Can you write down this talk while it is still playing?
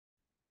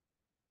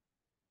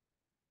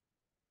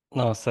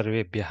Now,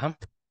 Sarvebhyah.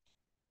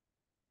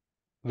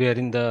 We are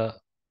in the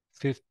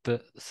fifth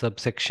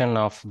subsection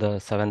of the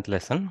seventh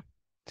lesson.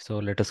 So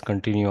let us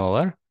continue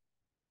our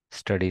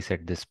studies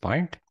at this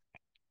point.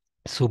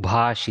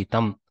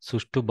 Subhashitam,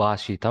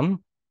 Sushtubhashitam,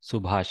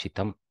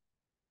 Subhashitam.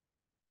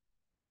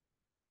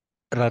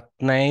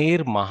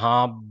 Ratnair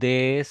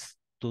Mahabdes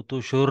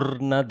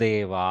Tutushurna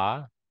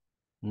Deva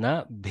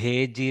Na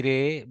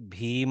Bhejire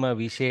Bhima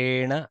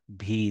Vishena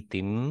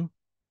Bhitim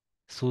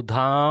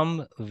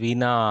Sudham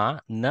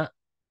Vina Na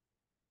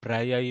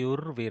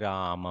Prayayur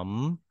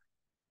Viramam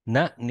न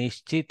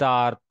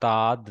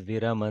निश्चितार्थाद्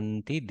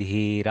विरमन्ति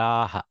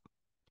धीराः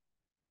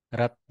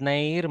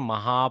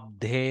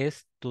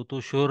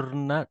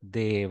रत्नैर्महाब्धेस्तुतुषुर्न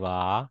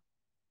देवा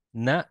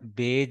न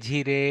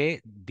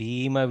बेझिरे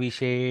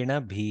भीमविषेण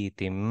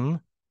भीतिं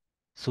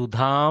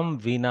सुधां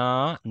विना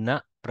न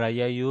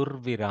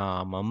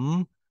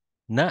प्रययुर्विरामं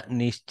न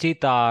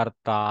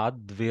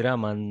निश्चितार्थाद्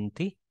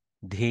विरमन्ति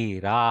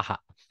धीराः.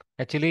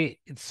 Actually,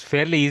 it's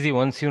fairly easy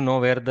once you know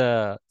where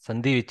the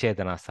sandhi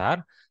vichedanas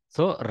are.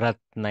 So,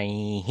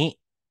 ratnaihi.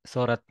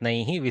 So,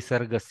 ratnaihi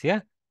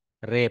visargasya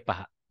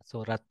repah.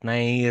 So,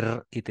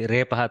 ratnair iti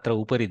repah atra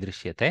upari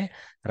drishyate.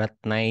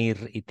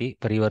 Ratnair iti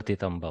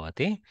parivartitam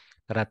bhavati.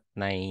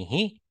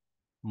 Ratnaihi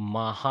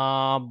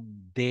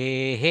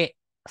महाब्देः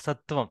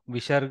सत्वं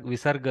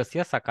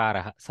विसर्गस्य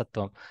सकारः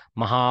सत्वं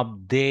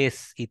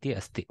महाब्देस् इति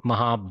अस्ति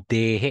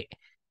महाब्देः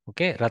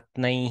ओके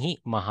रत्नैः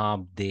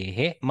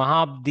महाब्देः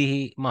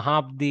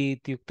महाब्दि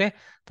इत्युक्ते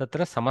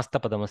तत्र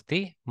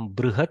समस्तपदमस्ति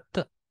बृहत्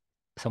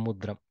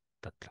समुद्रं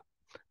तत्र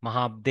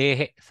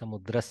महाब्देः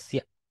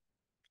समुद्रस्य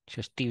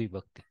षष्ठी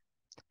विभक्ति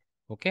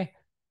ओके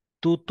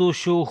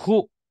तुतुषुः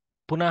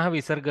पुनः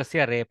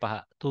विसर्गस्य रेपः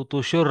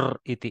तुतुषुर्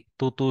इति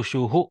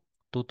तुतुषुः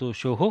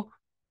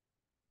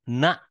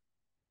न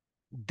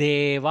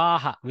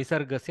देवाः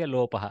विसर्गस्य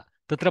लोपः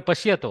तत्र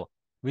पश्यतु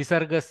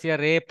विसर्गस्य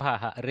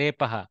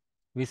रेपः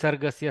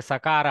विसर्गस्य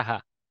सकारः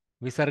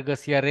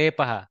विसर्गस्य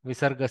रेपः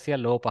विसर्गस्य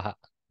लोपः.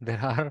 There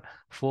are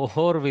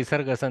 4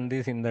 visarga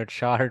sandhis in that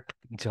short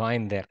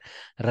join there.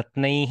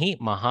 Ratnaihi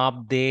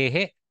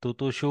mahabdehe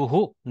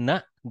tutushuhu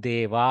na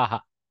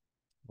devaha.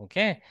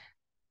 Okay.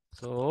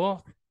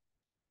 So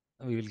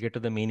we will get to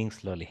the meaning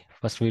slowly.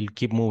 First we will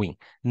keep moving.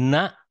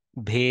 Na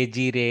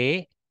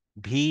bhejire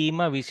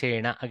Bhima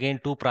Vishena. Again,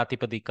 2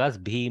 Pratipadikas,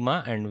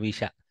 Bhima and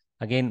Visha.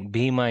 Again,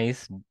 Bhima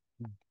is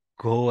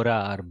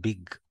Ghora or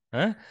big.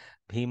 Huh?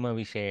 Bhima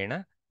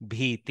Vishena.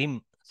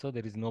 Bhitim. So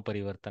there is no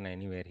Parivartana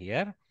anywhere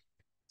here.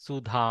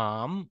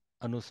 Sudham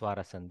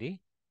Anuswara Sandhi.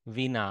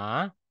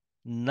 Vina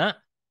Na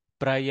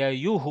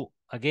Prayayuhu.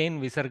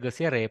 Again,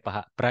 Visargasya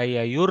Repaha.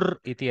 Prayayur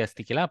iti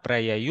asti kila.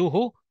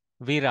 Prayayuhu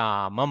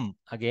Viramam.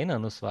 Again,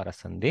 Anuswara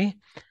Sandhi.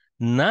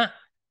 Na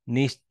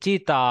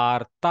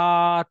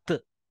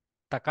Nishchitartat.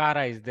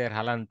 Takara is there,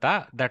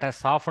 halanta, that has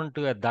softened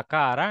to a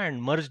dakara and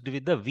merged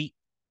with the V.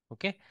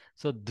 Okay.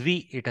 So,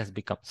 dvi it has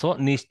become. So,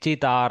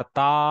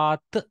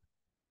 nishchitartat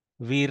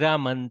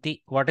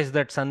viramanti. What is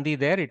that sandhi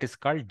there? It is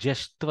called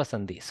jashtva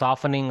sandhi.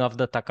 Softening of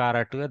the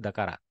takara to a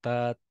dakara.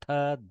 Ta,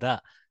 tha, da.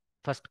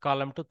 First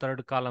column to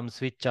third column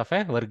switch of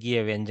a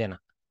vargiya vyanjana.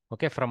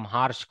 Okay. From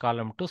harsh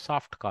column to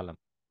soft column.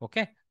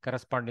 Okay.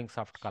 Corresponding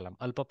soft column.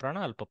 Alpa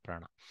prana, alpa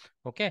prana.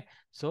 Okay.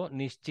 So,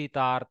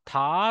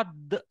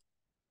 nishchitarthad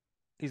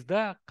is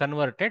the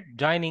converted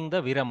joining the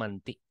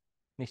viramanti.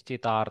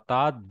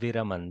 Nishchitartad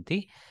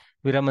viramanti.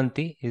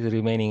 Viramanti is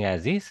remaining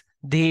as is.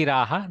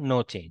 Dhiraha,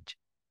 no change.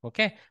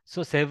 Okay.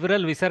 So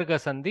several visarga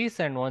sandhis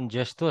and one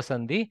jashtva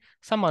sandhi,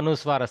 some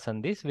anuswara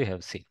sandhis we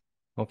have seen.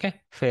 Okay.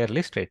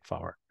 Fairly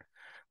straightforward.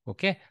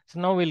 Okay. So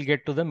now we'll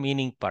get to the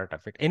meaning part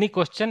of it. Any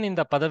question in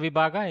the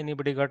Padavibhaga?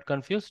 Anybody got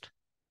confused?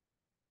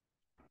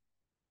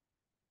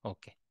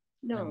 Okay.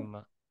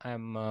 No.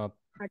 I'm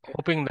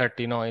hoping that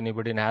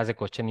anybody has a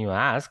question you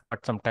ask,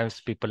 but sometimes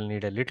people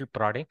need a little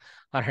prodding,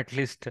 or at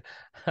least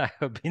I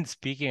have been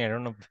speaking. I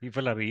don't know if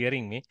people are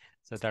hearing me,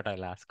 so that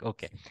I'll ask.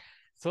 Okay.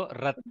 So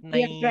Ratnaihi.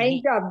 We are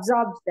trying to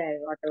absorb there,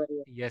 whatever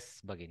you.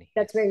 Yes, Bhagini.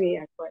 That's yes. why we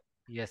are quiet.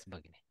 Yes,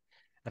 Bhagini.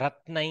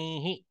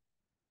 Ratnaihi.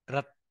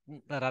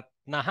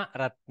 Ratnaha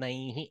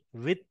Ratnaihi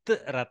with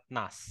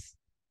Ratnas.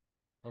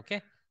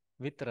 Okay.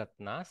 With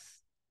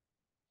Ratnas.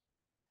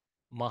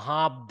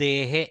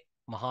 Mahabdehe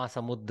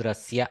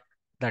Mahasamudrasya.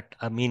 That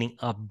meaning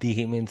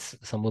abdihi means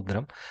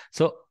samudram.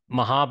 So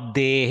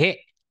Mahabdehe.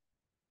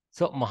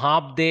 So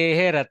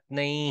Mahabdehe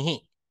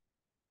Ratnaihi.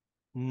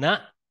 Na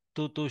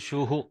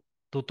tutushuhu.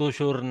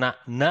 Tutushurna.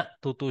 Na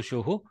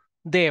tutushuhu.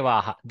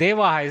 Devaha.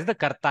 Devaha is the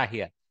karta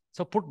here.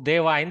 So put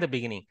deva in the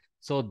beginning.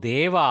 So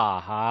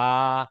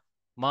Devaha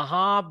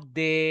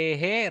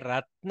Mahabdehe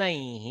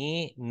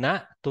Ratnaihi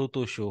na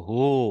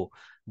tutushuhu.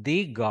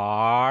 The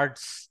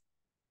gods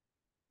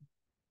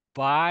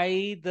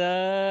by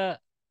the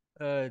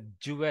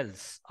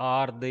jewels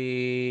or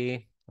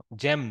the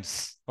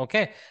gems,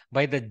 okay,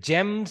 by the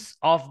gems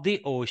of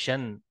the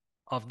ocean,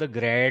 of the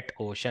great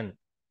ocean,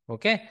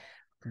 okay,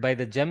 by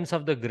the gems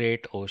of the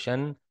great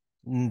ocean,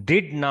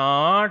 did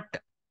not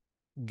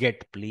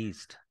get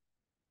pleased,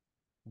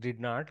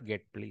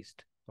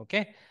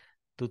 okay,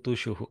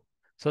 tutushuhu.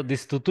 So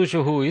this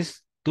tutushuhu is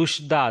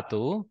tush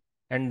dhatu,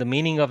 and the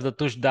meaning of the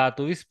tush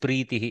dhatu is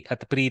preetihi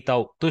at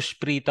preetau. Tush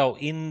preetau,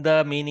 in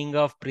the meaning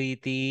of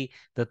preeti,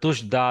 the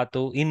tush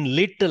dhatu in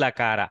lit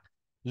lakara.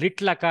 Lit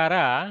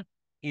lakara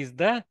is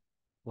the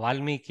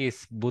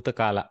Valmiki's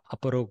Bhutakala,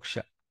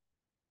 aparoksha.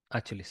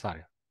 Actually,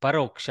 sorry,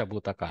 paroksha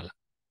Bhutakala.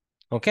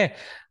 Okay,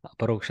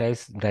 paroksha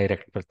is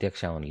direct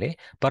pratyaksha only.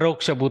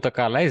 Paroksha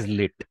Bhutakala is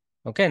lit.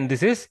 Okay, and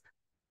this is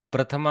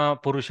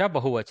Prathama Purusha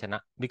Bahuvachana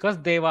because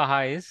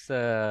Devaha is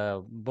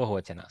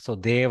Bahuvachana. So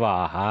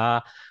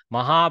Devaha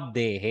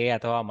Mahabdehe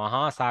अथवा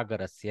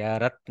Mahasagarasya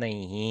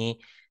Ratnaihi.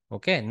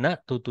 Okay, na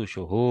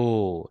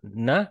tutushuhu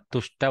na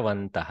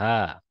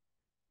tushtavantaha.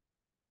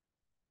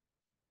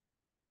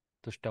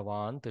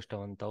 Tushtavan,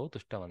 Tushtavantau,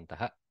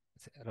 Tushtavantah.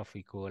 Rough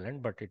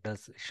equivalent, but it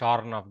does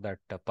shorn of that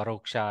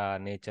paroksha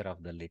nature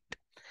of the lit.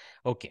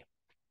 Okay,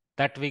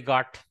 that we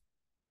got.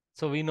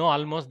 So we know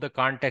almost the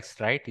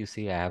context, right? You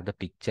see, I have the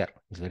picture.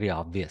 It's very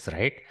obvious,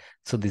 right?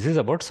 So this is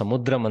about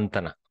Samudra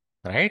Mantana,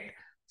 right?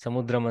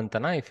 Samudra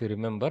Mantana, if you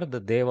remember, the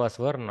Devas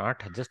were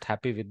not just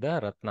happy with the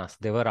Ratnas.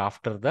 They were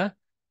after the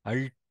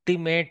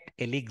ultimate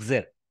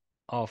elixir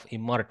of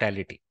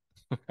immortality.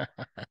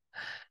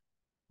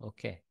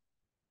 Okay.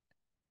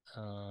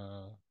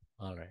 All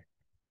right.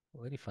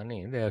 Very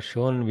funny. They have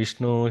shown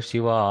Vishnu,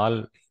 Shiva,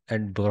 all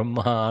and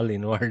Brahma all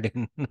involved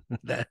in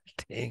that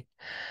thing.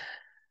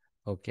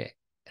 Okay.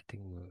 I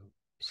think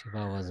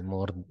Shiva was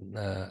more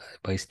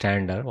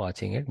bystander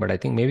watching it, but I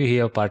think maybe he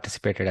have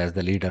participated as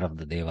the leader of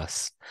the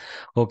Devas.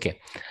 Okay.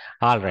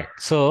 All right.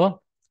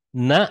 So,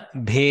 na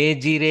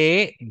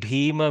bhejire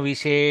bhima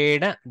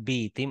vishena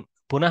bhitim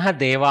punaha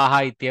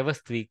devaha ityeva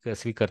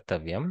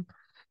svikartavyam.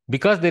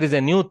 Because there is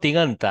a new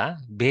Tiganta,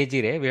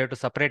 Bejire, we have to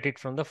separate it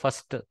from the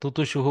first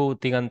Tutushuhu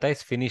Tiganta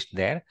is finished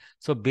there.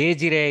 So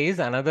Bejire is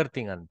another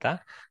Tiganta.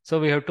 So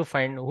we have to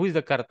find who is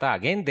the Karta.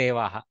 Again,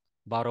 Devaha.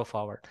 Borrow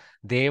forward.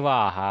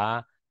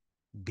 Devaha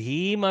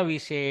Bhima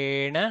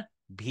Vishena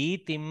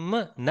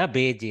Bhitim na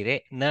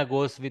Bejire. Na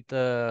goes with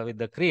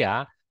the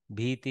Kriya.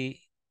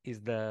 Bhiti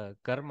is the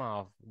karma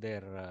of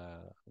their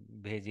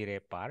Bejire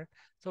part.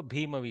 So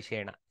Bhima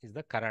Vishena is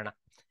the Karana.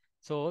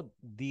 So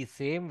the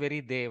same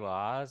very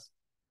Devas,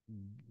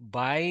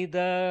 by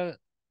the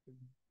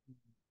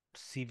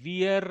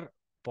severe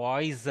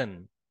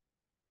poison,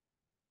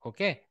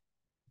 okay,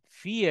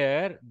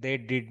 fear, they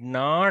did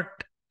not,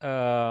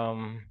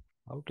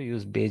 how to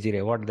use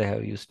Bejire, what they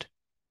have used.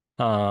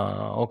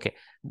 Okay,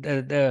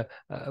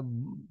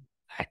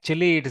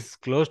 actually it is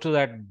close to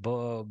that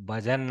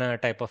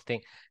bhajan type of thing.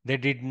 They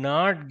did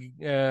not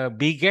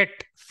beget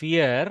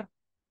fear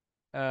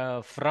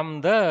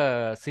from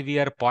the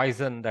severe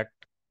poison that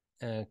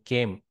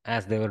came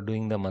as they were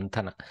doing the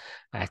manthana.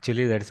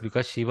 Actually, that is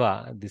because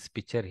Shiva, this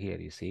picture here,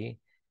 you see,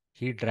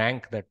 he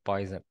drank that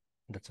poison.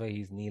 That's why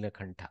he's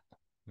Neelakantha.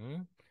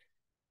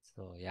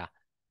 So, yeah.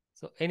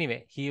 So,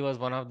 anyway, he was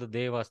one of the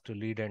devas to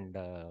lead and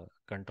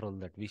control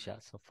that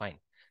Visha. So, fine.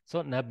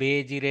 So,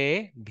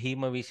 Nabejire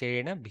Bhima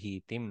Vishena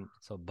Bhitim.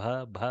 So,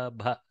 bha,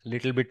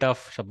 little bit of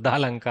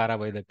Shabdalankara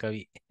by the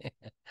Kavi.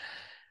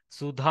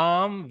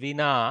 Sudham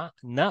Vina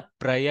Na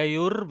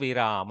Prayayur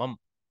Viramam.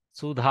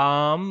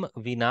 Sudham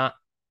Vina.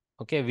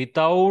 Okay,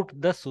 without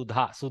the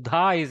Sudha.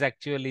 Sudha is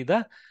actually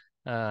the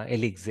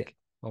elixir.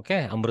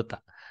 Okay,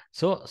 Amrita.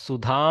 So,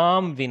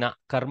 Sudham Vina,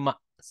 Karma,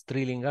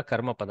 Strilinga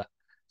Karma Pada.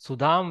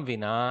 Sudham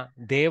Vina,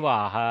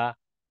 Devaha,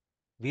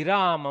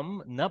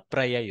 Viramam na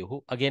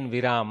Prayayuhu. Again,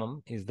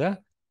 Viramam is the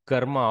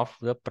karma of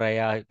the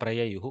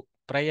Prayayuhu.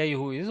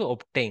 Prayayuhu is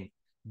obtain.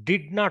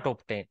 Did not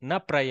obtain. Na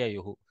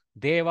Prayayuhu.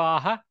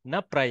 Devaha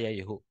na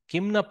Prayayuhu.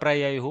 Kim na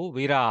Prayayuhu?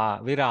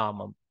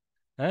 Viramam.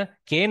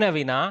 Kena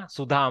vina,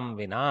 Sudham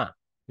vina,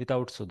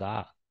 without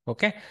Sudha.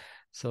 Okay.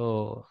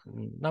 So,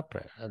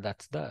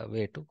 that's the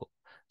way to go.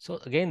 So,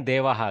 again,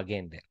 Devaha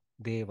again there.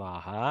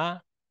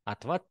 Devaha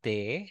atva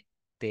te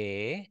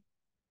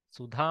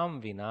Sudham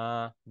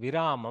vina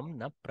viramam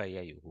na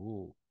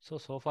prayayuhu.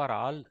 So far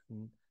all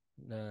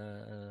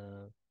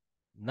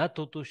na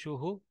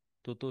tutushuhu,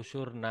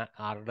 tutushur na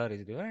order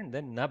is given, and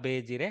then na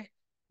bejire,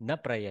 na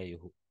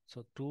prayayuhu.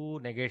 So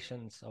two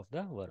negations of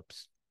the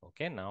verbs.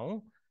 Okay,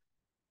 now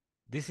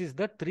this is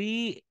the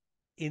three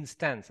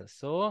instances.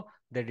 So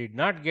they did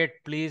not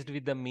get pleased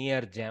with the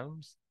mere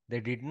gems. They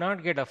did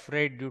not get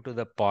afraid due to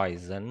the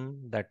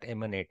poison that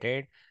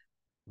emanated.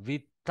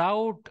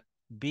 Without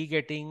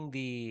begetting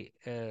the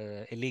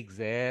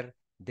elixir,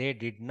 they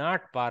did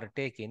not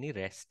partake any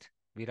rest.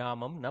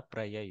 Viramam na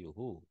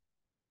prayayuhu.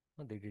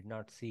 They did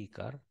not seek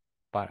or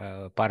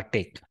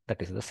partake.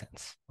 That is the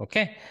sense.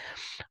 Okay.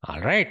 All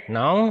right.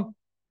 Now,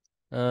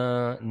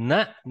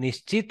 na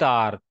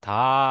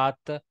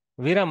nishchitarthat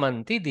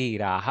viramanti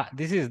dhiraha.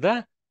 This is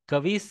the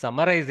Kavi's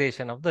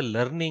summarization of the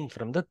learning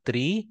from the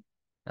three,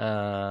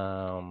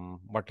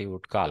 what you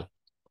would call,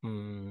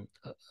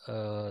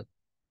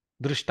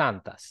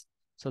 drishtantas.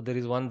 So there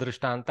is one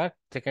drishtanta,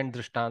 second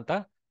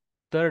drishtanta,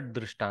 third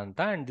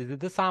drishtanta, and this is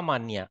the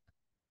samanya,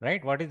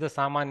 right? What is the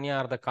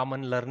samanya or the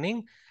common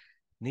learning?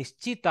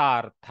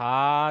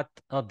 Nishchitarthat,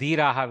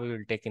 dhiraha we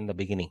will take in the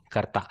beginning,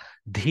 karta.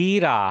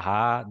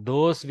 Dhiraha,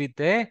 those with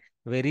a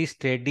very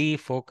steady,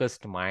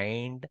 focused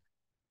mind.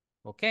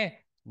 Okay.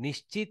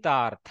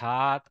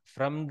 Nishchitarthat,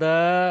 from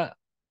the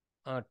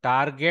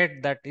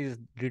target that is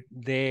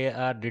they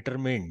are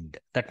determined.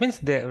 That means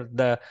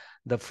the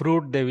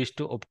fruit they wish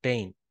to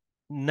obtain.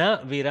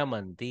 Na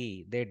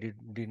viramanti, they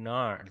did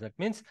not. That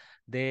means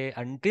they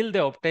until they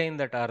obtain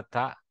that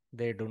artha,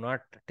 they do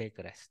not take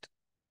rest.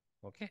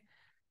 Okay,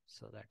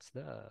 so that's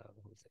the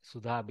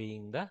Sudha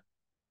being the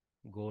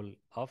goal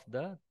of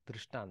the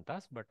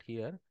Drishtantas, but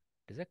here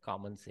it is a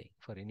common saying.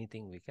 For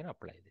anything we can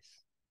apply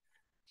this.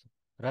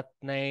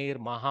 रत्नैर्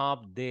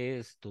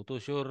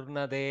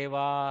महाब्देस्तुतुषुर्न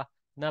देवा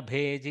न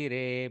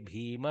भेजिरे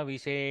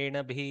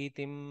भीमविषेण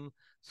भीतिं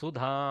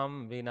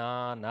सुधां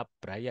विना न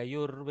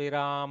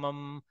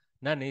प्रययुर्विरामं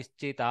न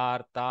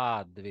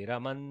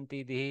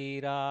निश्चितार्ताद्विरमन्ति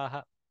धीराः.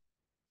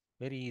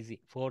 Very easy,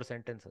 4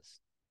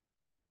 sentences.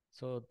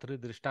 So 3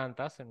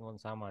 drishtantas and 1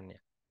 samanya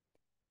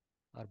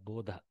or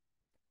bodha.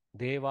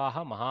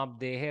 Devaha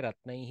mahabdehe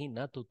ratnaihi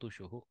na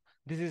tutushuhu.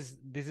 This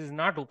is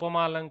not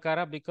upama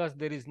alankara because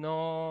there is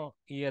no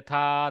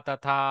yatha,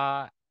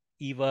 tatha,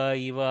 iva,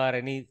 or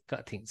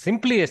anything.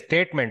 Simply a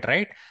statement,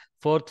 right?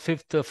 Fourth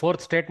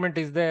statement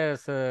is the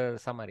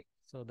summary.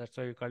 So that's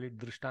why we call it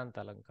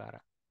drishtanta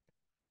alankara.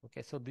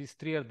 Okay, so these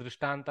 3 are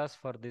drishtantas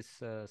for this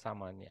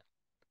samanya.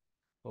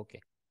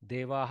 Okay.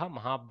 Devaha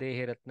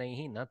mahabdehe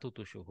ratnaihi na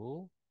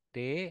tutushuhu.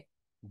 Te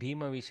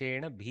bhima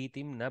vishena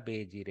bhitim na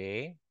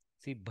bejire.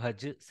 See,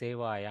 bhaj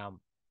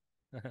sevayam.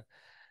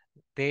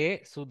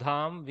 Te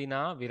sudham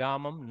vina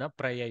viramam na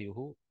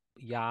prayayuhu.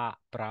 Ya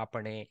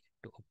prapane,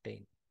 to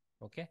obtain.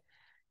 Okay.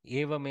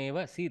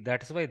 Evameva. See,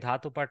 that's why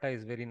dhatupata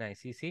is very nice.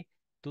 See,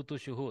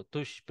 tutushuhu,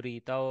 tush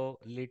pritao,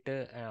 lit,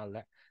 and all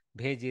that.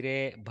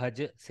 Bhejire,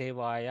 bhaj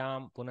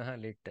sevayam, punah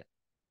lit.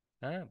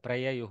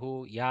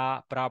 Prayayuhu,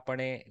 ya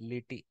prapane,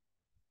 liti.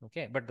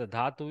 Okay, but the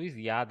dhatu is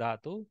ya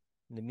dhatu.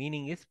 The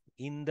meaning is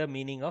in the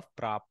meaning of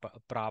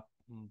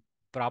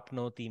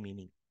prapnoti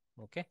meaning.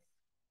 Okay.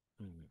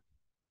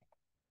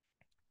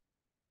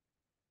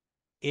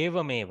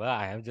 Evameva,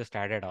 I have just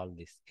added all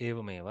this.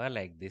 Evameva,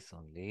 like this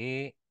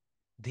only.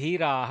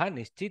 Dhiraha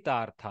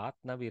nishchitarthat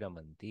na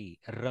viramanti.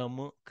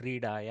 Ram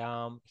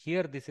kridayam.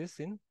 Here this is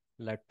in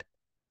lat.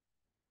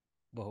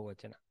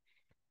 Bahuvachana.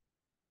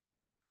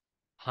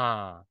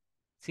 Ha.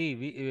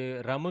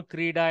 See, Ram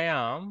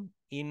kridayam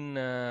in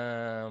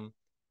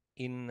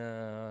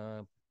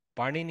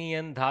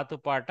Paninian dhatu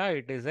pata,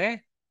 it is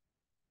a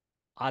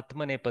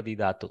Atmanepadi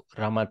dhatu,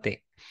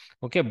 Ramate.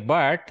 Okay,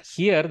 but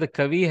here the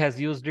Kavi has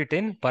used it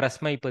in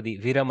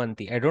Parasmaipadi,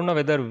 Viramanti. I don't know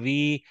whether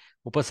V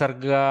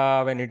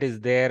Upasarga, when it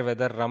is there,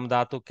 whether Ram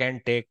dhatu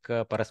can take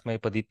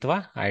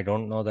Parasmaipaditva. I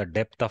don't know the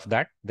depth of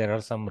that. There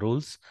are some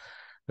rules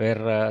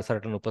where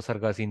certain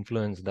Upasargas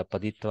influence the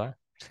Paditva.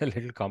 It's a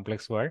little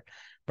complex word,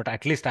 but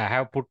at least I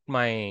have put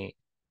my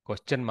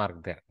question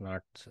mark there.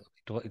 Not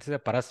it's a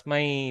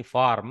Parasmai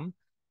form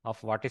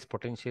of what is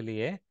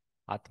potentially a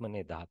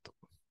Atmane dhatu.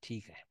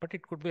 But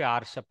it could be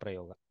Arsha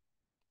Prayoga.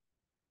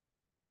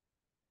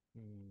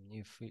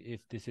 If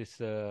this is,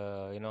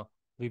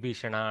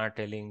 Vibhishana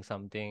telling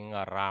something,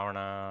 or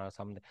Ravana,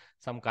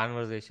 some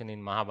conversation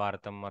in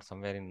Mahabharatam or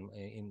somewhere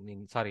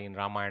in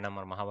Ramayanam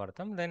or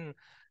Mahabharatam, then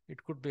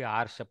it could be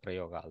Arsha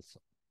Prayoga also.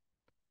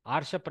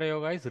 Arsha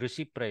Prayoga is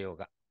Rishi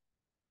Prayoga.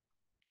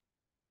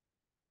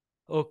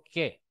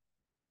 Okay.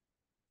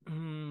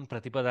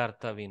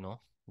 Pratipadartha we know.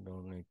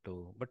 Don't need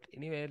to. But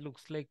anyway, it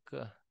looks like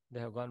they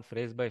have gone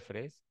phrase by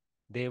phrase.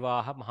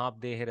 Devaha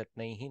mahabdehe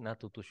ratnaihi na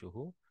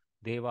tutushuhu.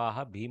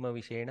 Devaha bhima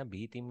vishena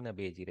bhitim na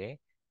bejire.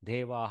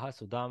 Devaha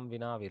sudam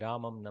vina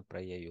viramam na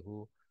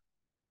prayayuhu.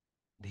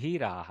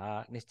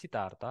 Dhiraha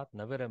nishchitartat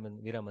na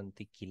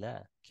viramanti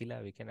kila.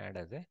 Kila we can add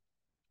as a,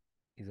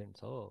 isn't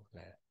so?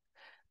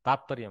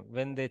 Tatparyam.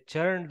 When they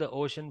churned the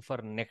ocean for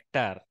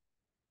nectar,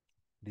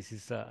 this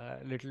is a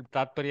little,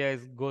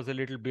 Tatparya goes a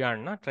little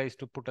beyond, na? Tries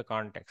to put a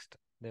context.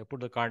 They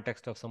put the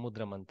context of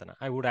Samudra Mantana.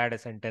 I would add a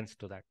sentence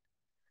to that.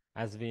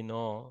 As we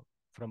know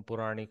from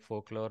Puranic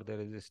folklore,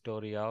 there is a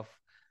story of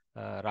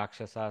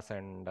Rakshasas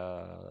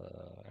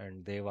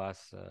and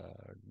Devas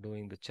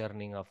doing the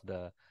churning of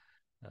the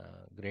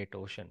great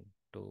ocean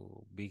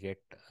to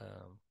beget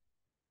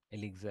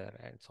elixir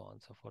and so on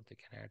and so forth. You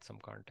can add some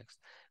context.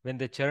 When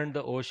they churned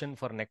the ocean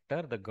for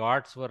nectar, the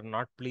gods were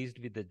not pleased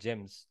with the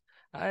gems.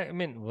 I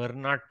mean, were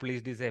not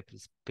pleased is a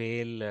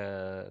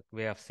pale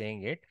way of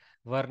saying it.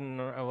 Were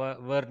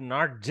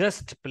not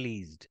just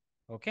pleased.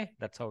 Okay,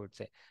 that's how it's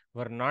say.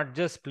 Were not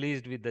just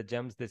pleased with the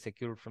gems they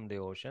secured from the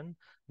ocean,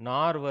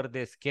 nor were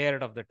they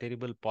scared of the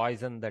terrible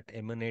poison that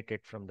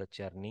emanated from the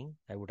churning.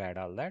 I would add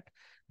all that.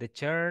 They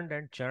churned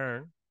and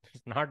churned.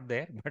 It's not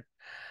there, but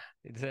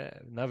it's a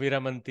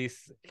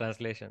Naviramanti's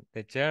translation.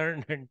 They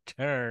churned and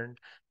churned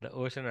the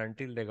ocean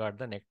until they got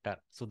the nectar.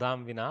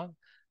 Sudam vina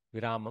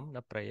viramam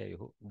na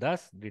prayayuhu.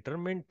 Thus,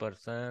 determined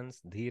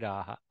persons,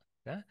 dhiraha,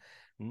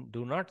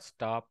 do not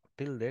stop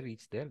till they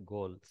reach their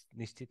goals.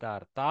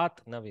 Nishchitartat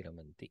na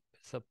viramanti.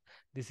 So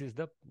this is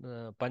the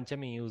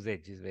Panchami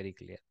usage is very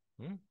clear.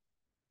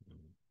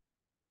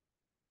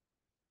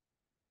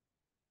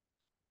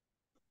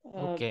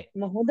 Okay.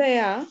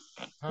 Mahodaya,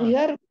 Huh.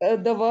 here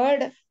the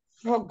word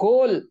for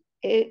goal,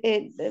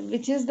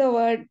 which is the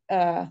word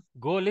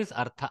Goal is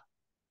artha.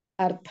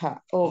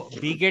 artha. Okay.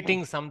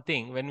 Begetting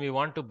something, when we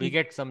want to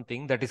beget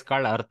something, that is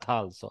called artha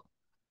also.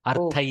 Oh.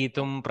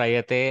 Arthayitum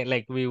prayate,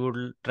 like we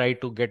would try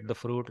to get the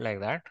fruit like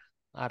that.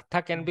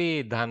 Artha can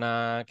be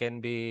dhana,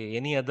 can be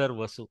any other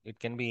vasu. It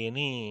can be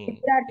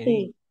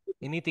Vidyarthi.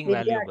 anything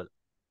Vidyarthi. valuable.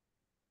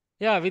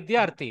 Yeah,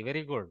 Vidyarthi,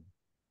 very good.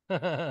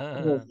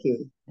 Okay.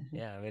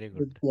 Yeah, very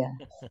good. Vidya.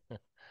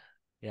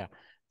 Yeah.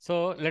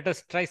 So let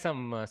us try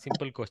some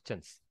simple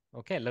questions.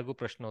 Okay, Lagu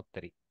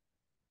Prashnottari.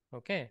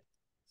 Okay.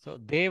 So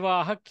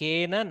Devaha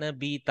Kena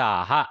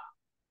Nabitaha.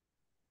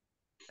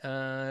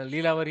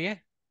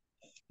 Leelavarye?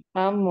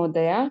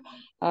 Mahodaya.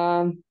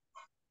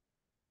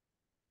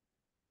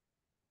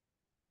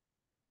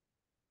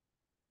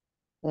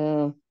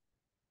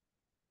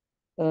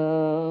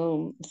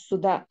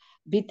 Sudha.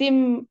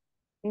 Bitim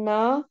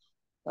na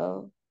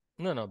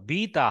No,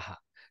 Beetaha.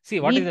 See,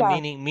 what is the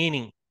Bita.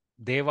 meaning?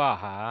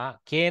 Devaha,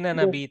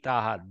 Kenana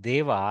Beetaha.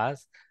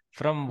 Devas,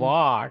 from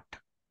what?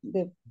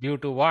 Due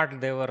to what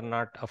they were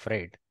not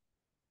afraid?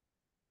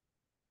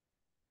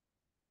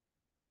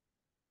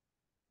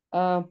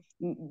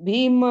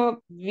 Bhima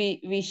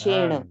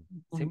Vishena.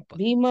 Simple,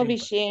 Bhima simple.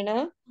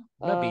 Vishena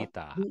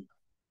Nabitaha.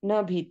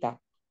 na Bhita.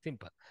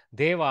 Simple.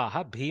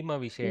 Devaha Bhima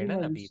Vishena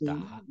Bhima Nabitaha.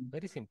 Vishena.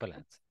 Very simple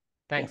answer.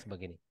 Yeah. Thanks,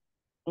 Bhagini.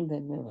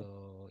 Dhanyavad.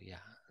 So, yeah.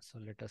 So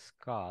let us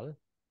call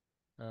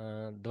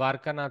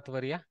Dwarkanath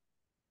Varya.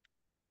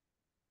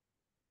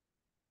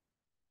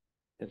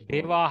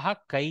 Devaha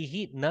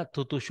Kaihi na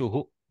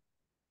Tutushuhu.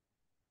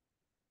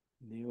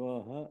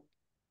 Devaha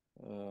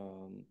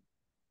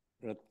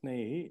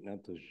Ratnaihi na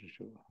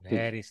Tutushu.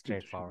 Very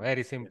straightforward,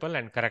 very simple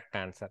and correct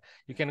answer.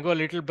 You can go a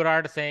little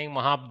broad saying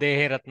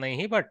Mahabdehe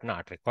Ratnaihi, but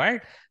not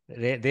required.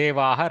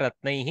 Devaha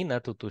Ratnaihi na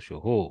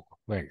Tutushuhu.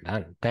 Well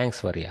done.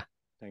 Thanks, Varya.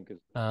 Thank you.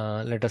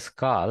 Let us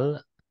call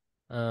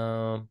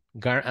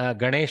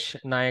Ganesh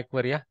Nayak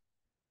Varya.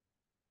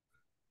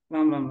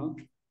 Ram.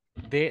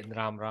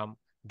 Ram.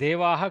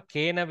 Devaha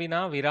Kena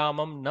Vina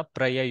Viramam na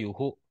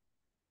Prayayuhu.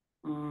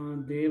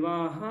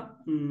 Devaha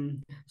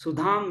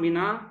Sudham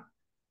Vina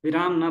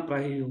Viram na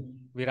Prayu.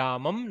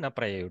 Viramam na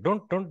Prayayu.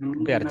 Don't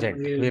be urgent.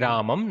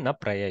 Viramam na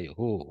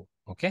Prayayuhu.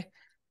 Okay.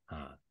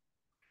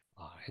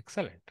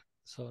 Excellent.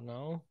 So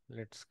now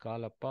let's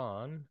call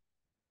upon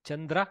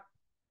Chandra.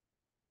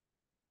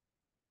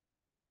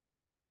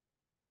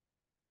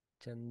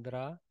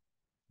 Chandra,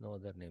 no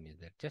other name is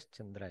there. Just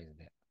Chandra is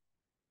there.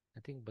 I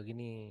think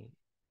Bhagini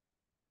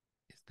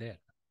is there.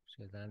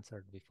 She has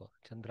answered before.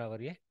 Chandra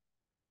Varye?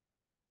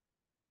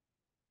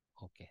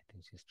 Okay, I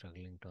think she's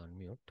struggling to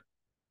unmute.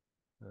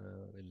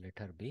 We'll let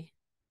her be.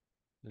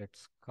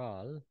 Let's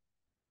call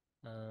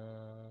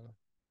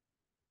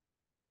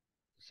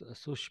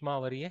Sushma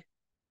Varye.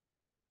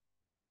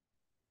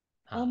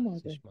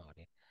 Sushma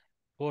Varye.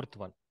 Fourth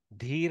one.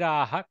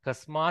 Dhiraha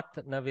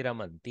Kasmat na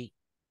Viramanti.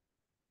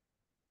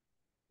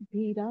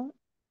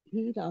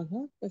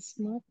 Dhiraha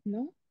Kasmat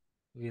na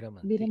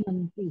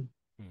Viramanti.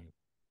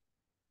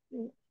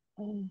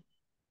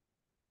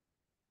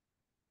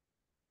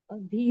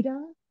 Dhira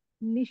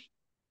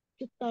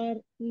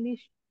Nishchitarthat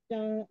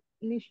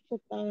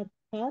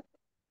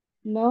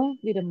na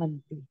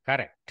Viramanti.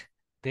 Correct.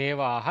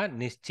 Devaha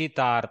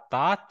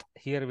Nishchitartat.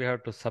 Here we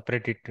have to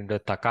separate it into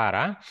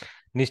Takara.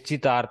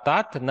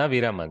 Nishchitartat na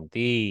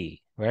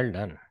Viramanti. Well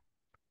done.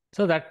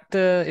 So that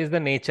is the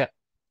nature.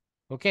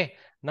 Okay.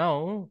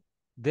 Now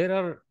there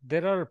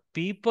are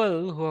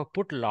people who have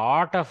put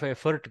lot of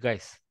effort,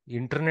 guys.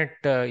 Internet,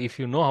 if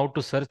you know how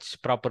to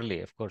search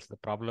properly, of course, the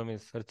problem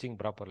is searching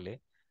properly.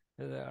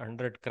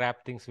 100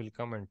 crap things will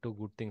come and 2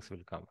 good things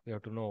will come. You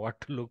have to know what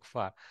to look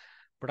for.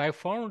 But I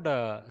found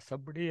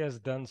somebody has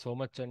done so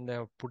much and they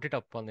have put it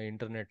up on the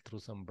internet through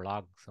some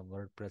blog, some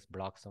WordPress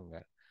blog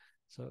somewhere.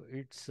 So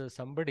it's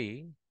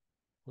somebody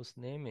whose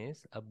name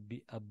is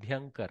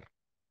Abhyankar.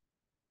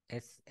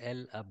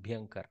 S.L.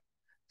 Abhyankar.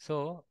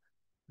 So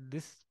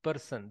this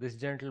person, this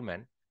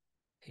gentleman,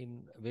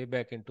 way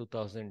back in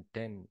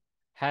 2010,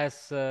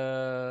 has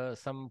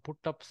put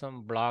up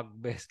some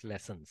blog-based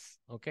lessons.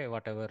 Okay,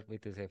 whatever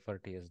with his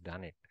effort he has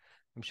done it.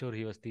 I'm sure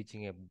he was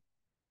teaching a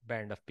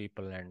band of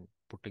people and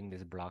putting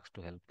these blogs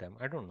to help them.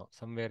 I don't know.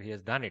 Somewhere he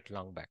has done it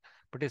long back,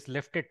 but he's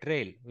left a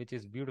trail, which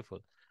is beautiful.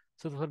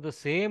 So for the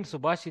same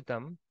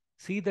Subhashitam,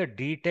 see the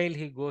detail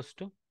he goes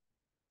to.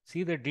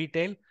 See the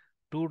detail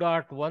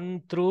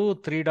 2.1 through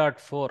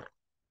 3.4.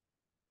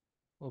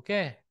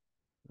 Okay.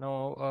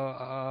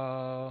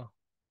 Now,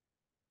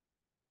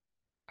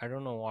 I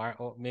don't know why,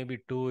 maybe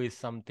 2 is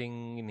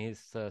something in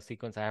his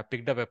sequence. I have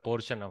picked up a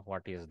portion of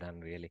what he has done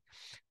really.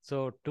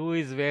 So 2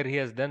 is where he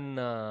has done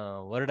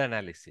word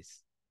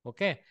analysis.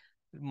 Okay.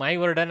 My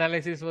word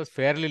analysis was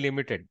fairly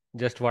limited,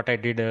 just what I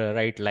did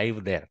right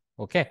live there.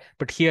 Okay.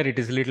 But here it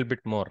is a little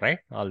bit more, right?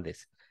 All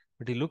this.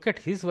 But you look at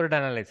his word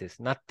analysis,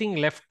 nothing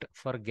left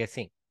for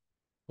guessing.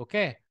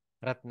 Okay.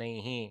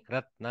 Ratnaihi,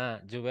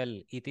 Ratna,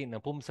 jewel, iti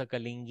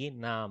napumsakalingi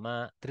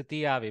nama,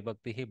 tritiya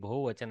vibhaktihi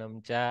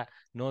bahuvachanam cha,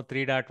 no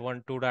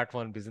 3.1,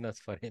 2.1 business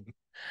for him.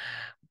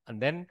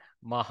 And then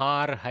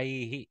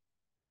Maharhaihi,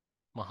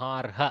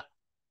 Maharha.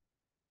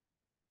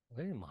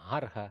 Where is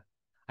Maharha?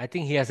 I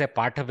think he has a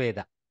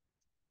Pathabeda.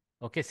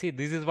 Okay, see,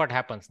 this is what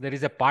happens. There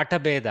is a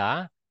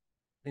Pathabeda.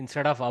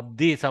 Instead of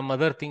Abdi, some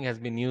other thing has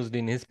been used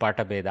in his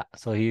Pathabeda.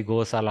 So he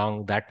goes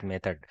along that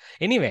method.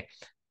 Anyway,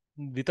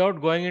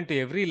 without going into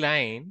every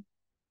line,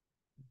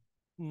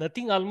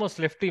 nothing almost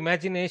left to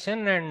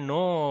imagination and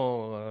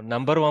no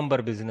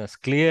number business.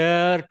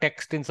 Clear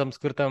text in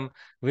Sanskritam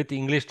with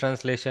English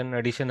translation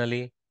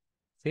additionally.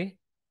 See,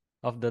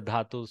 of the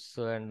dhatus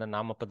and the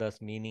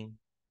namapadas meaning.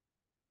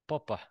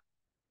 Papa.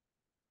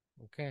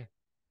 Okay.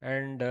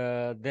 And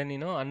then,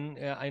 in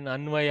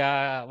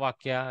Anvaya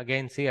Vakya,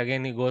 again, see,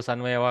 again he goes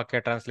Anvaya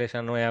Vakya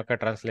translation, Anvaya Vakya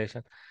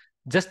translation.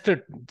 Just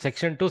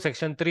section 2,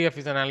 section 3 of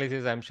his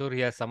analysis, I'm sure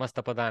he has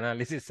Samastapada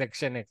analysis,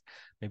 section X.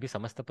 Maybe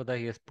Samastapada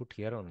he has put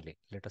here only.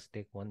 Let us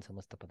take one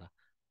Samastapada.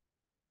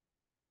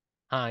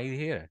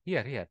 Here.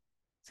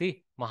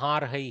 See,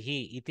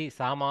 Maharhaihi iti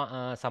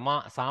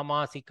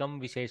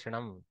samasikam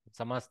visheshanam,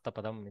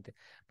 Samastapadam.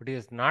 But he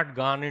has not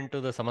gone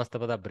into the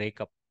Samastapada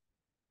breakup.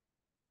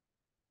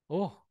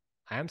 Oh,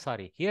 I am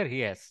sorry. Here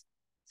he has.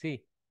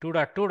 See,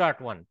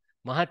 2.2.1.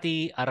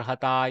 Mahati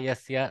arhata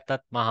yasya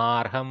tat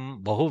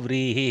maharham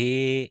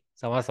bahuvrihi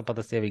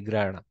samasapadasya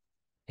vigrahana.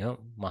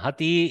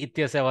 Mahati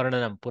ityasya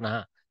varnanam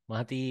punah.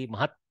 Mahati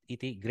mahat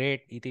iti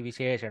great iti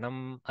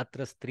visheshanam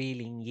atra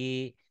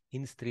strilingi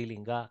in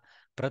strilinga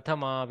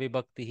prathama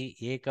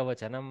vibhaktihi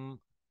ekavachanam.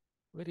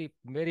 Very,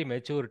 very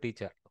mature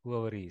teacher,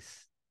 whoever he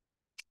is.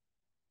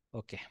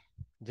 Okay,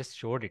 just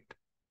showed it.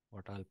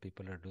 What all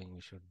people are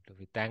doing,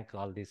 we thank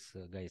all these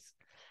guys.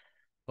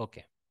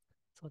 Okay,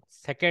 so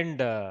second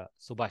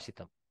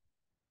Subhashitam.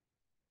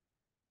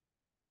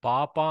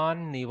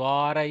 Papan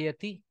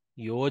nivarayati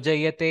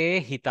yojayate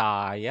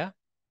hitaya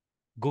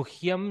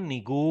guhyam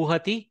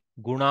niguhati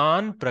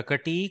gunan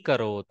prakati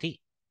karoti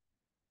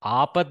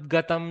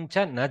apadgatam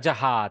cha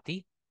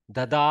najahati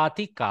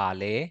dadati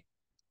kale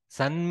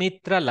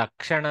sanmitra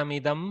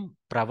lakshanamidam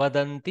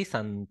pravadanti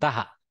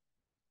santaha.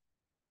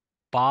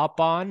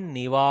 Papan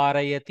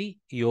nivarayati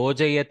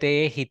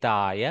yojayate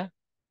hitaya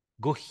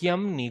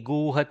guhyam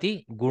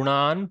niguhati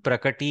gunan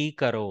prakati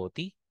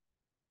karoti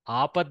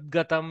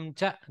apadgatam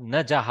cha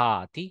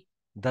najahati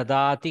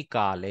dadati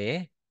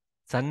kale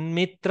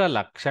sanmitra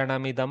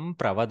lakshanamidam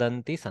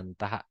pravadanti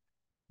santaha.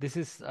 This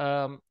is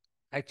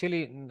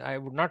actually, I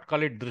would not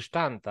call it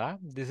drishtanta.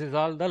 This is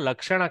all the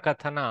lakshana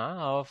kathana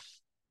of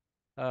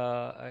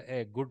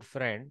a good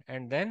friend,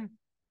 and then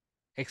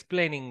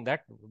explaining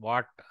that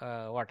what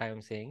I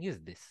am saying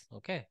is this.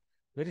 Okay,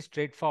 very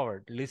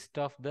straightforward list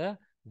of the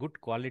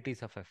good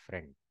qualities of a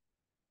friend.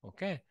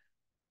 Okay,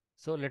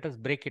 so let us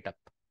break it up.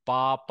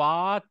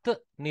 Papat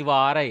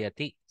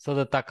nivarayati. So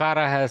the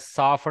takara has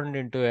softened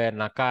into a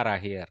nakara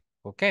here.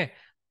 Okay,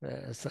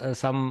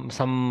 some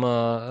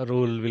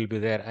rule will be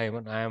there.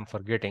 I am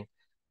forgetting.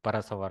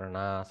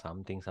 Parasavarna,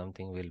 something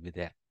will be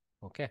there.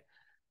 Okay.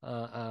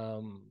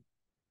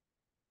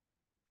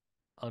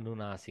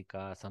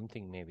 Anunasika,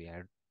 something maybe.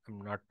 I'm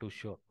not too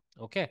sure.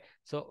 Okay,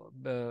 so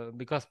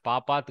because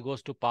papat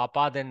goes to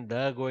papa, then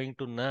the going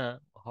to na,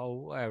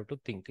 how I have to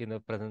think in the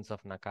presence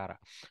of nakara.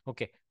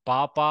 Okay,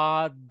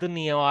 papad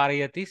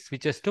nivarayati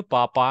switches to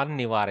papan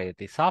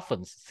nivarayati,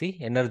 softens. See,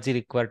 energy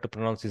required to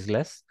pronounce is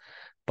less.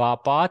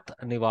 Papat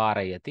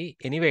nivarayati.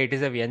 Anyway, it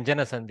is a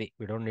vyanjana sandhi.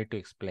 We don't need to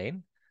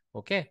explain.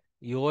 Okay,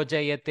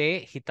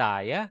 yojayate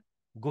hitaya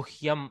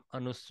guhyam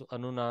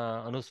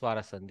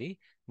anuswara sandhi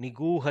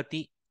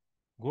niguhati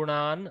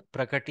gunan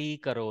prakati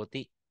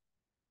karoti.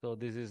 So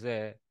this is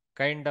a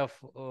kind of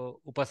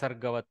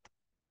upasargavat.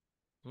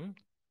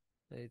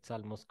 It's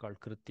almost called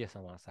kritya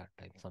samasa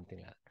type, something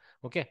like that.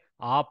 Okay.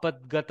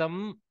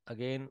 Apadgatam,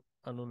 again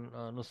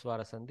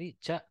anuswara sandhi.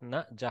 Cha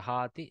na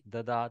jahati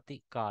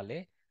dadati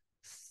kale.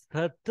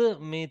 Sat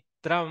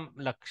mitram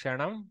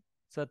lakshanam.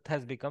 Sat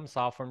has become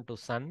softened to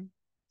sun.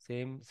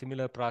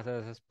 Similar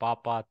process as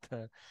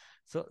papat.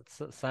 So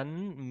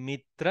sun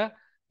mitra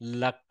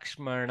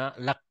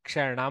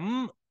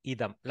lakshanam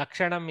idam.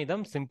 Lakshanam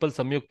idam, simple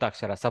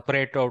samyuktakshara.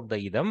 Separate out the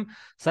idam.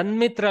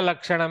 Sanmitra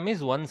lakshanam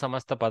is one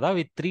samastapada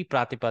with 3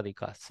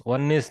 pratipadikas.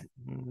 One is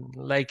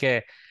like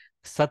a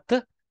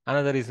sat,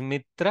 another is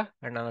mitra,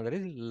 and another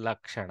is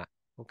lakshana.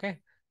 Okay.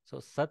 So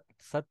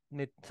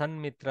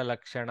sanmitra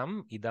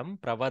lakshanam idam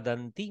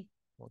pravadanti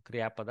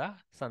kriyapada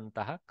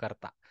santaha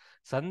karta.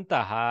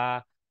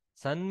 Santaha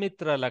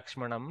sanmitra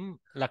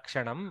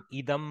lakshanam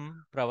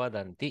idam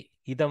pravadanti.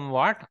 Idam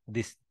what?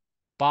 This.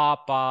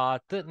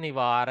 Papat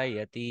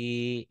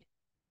nivarayati.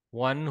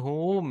 One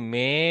who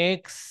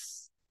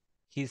makes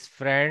his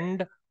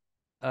friend,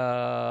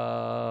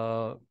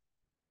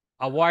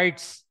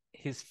 avoids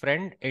his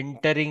friend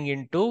entering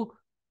into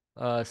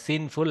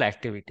sinful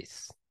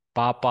activities.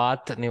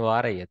 Papat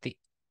nivarayati.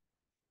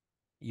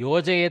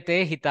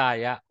 Yojayate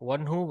hitaya.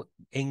 One who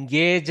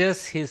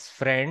engages his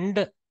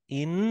friend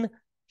in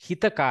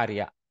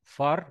hitakarya,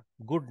 for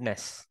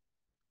goodness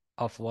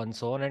of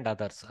one's own and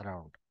others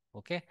around.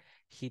 Okay.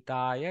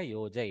 Hitaya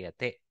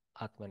yojayate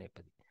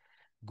atmanepadi.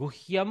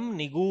 Guhyam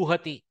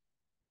niguhati.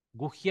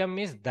 Guhyam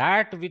is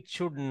that which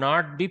should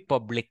not be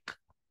public.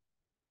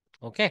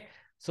 Okay.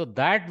 So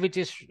that which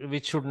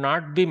should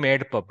not be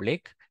made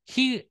public,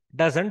 he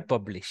doesn't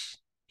publish.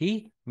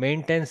 He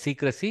maintains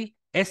secrecy,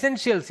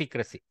 essential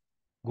secrecy.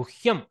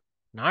 Guhyam,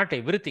 not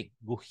everything.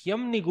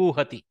 Guhyam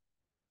niguhati.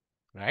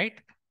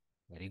 Right?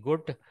 Very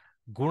good.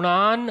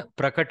 Gunan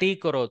prakati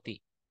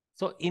karoti.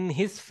 So in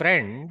his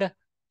friend,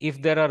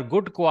 if there are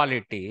good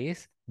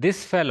qualities,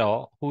 this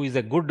fellow who is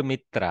a good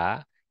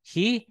mitra,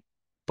 he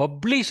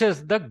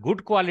publishes the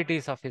good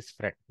qualities of his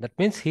friend. That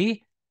means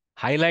he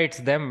highlights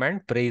them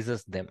and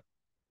praises them.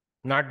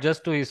 Not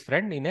just to his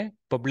friend, in a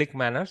public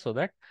manner, so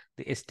that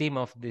the esteem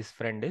of this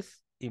friend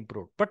is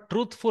improved. But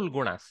truthful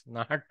gunas,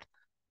 not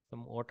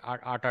some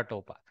ata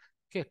topa.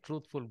 Okay,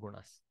 truthful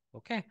gunas.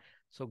 Okay.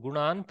 So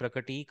gunan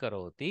prakati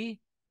karoti.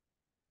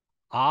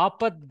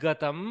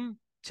 Apadgatam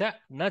cha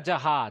na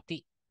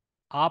jahati.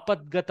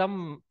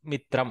 Apadgatam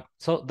mitram.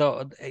 So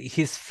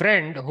his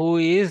friend who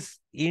is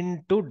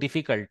into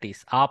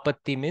difficulties.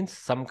 Apatti means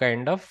some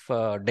kind of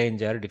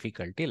danger,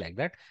 difficulty, like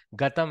that.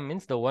 Gatam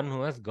means the one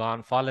who has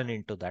fallen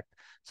into that.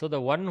 So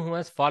the one who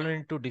has fallen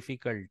into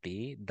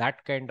difficulty,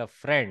 that kind of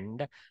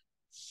friend,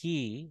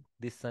 he,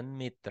 the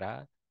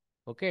Sanmitra,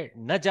 okay,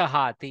 na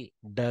jahati,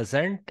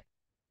 doesn't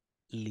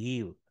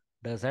leave,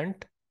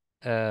 doesn't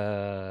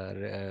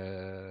kind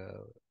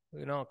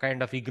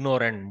of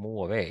ignore and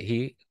move away.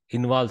 He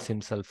involves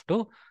himself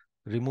to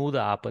remove the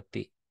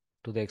apatti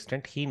to the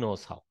extent he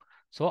knows how.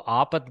 So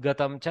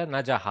apatgatam cha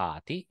na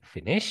jahati,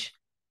 finish.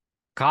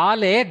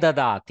 Kale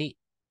dadati,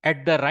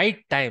 at the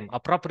right time,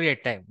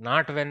 appropriate time,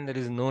 not when there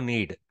is no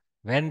need.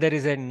 When there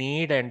is a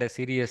need and a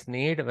serious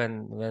need,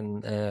 when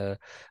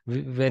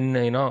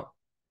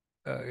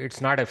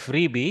it's not a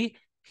freebie,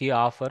 he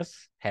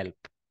offers help.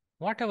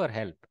 Whatever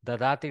help.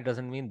 Dadati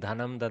doesn't mean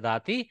dhanam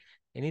dadati,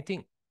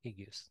 anything he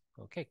gives.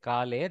 Okay.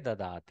 Kale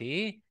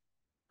dadati.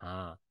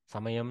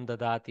 Samayam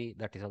dadati.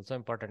 That is also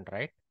important,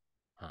 right?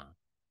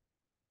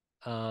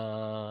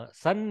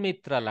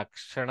 Sanmitra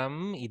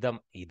lakshanam idam.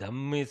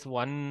 Idam is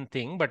one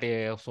thing, but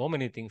so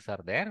many things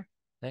are there.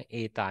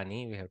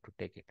 Etani, we have to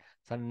take it.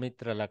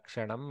 Sanmitra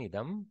lakshanam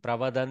idam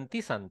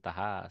pravadanti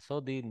santaha. So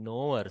the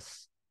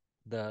knowers,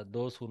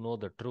 those who know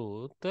the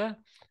truth, the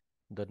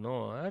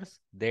knowers,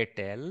 they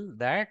tell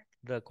that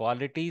the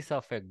qualities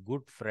of a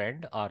good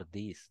friend are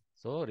these.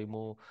 So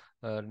remove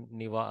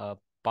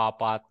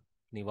papat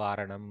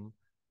nivaranam,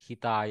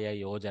 hitaya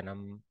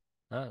yojanam,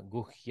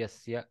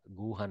 guhyasya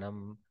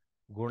guhanam,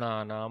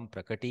 gunanam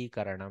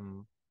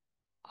prakatikaranam,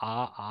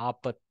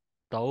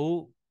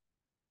 apattau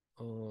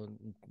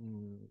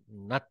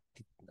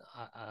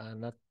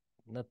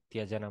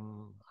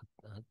natyajanam,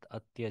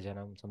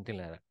 atyajanam, something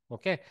like that.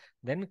 Okay.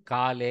 Then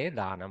kale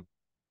danam.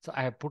 So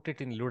I have put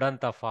it in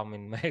Ludanta form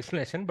in my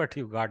explanation, but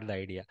you got the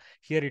idea.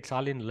 Here it's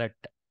all in lat.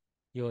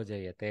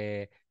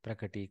 Yojayate,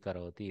 prakati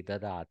karoti,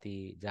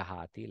 dadati,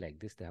 jahati, like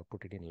this. They have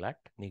put it in lat,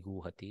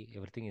 niguhati.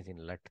 Everything is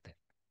in lat there.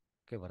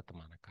 Okay,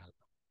 vartamana kala.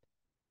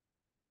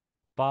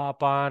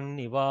 Papan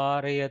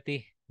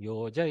nivarayati,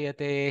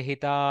 yojayate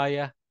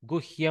hitaya,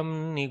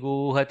 guhyam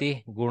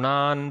niguhati,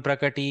 gunan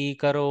prakati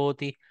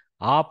karoti,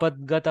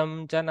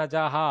 apadgatam cha na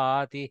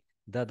jahati,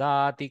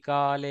 dadati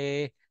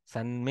kale,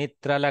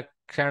 sanmitra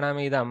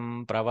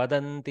lakshanamidam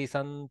pravadanti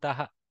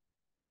santaha.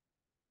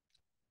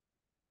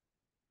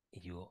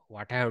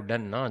 What I have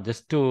done now,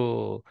 just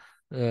to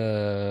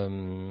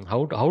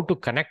how to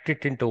connect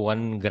it into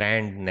one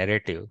grand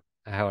narrative,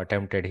 I have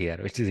attempted here,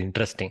 which is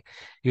interesting,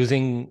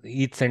 using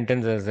each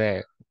sentence as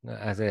a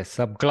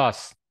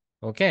subclause.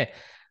 Okay,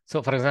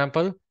 so for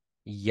example,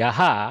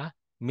 yaha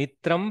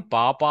mitram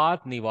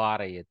papat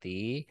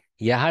nivarayati,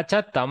 yaha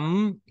cha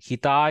tam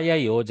hitaya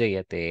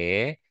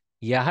yojayate,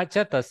 yaha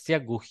cha tasya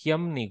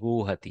guhyam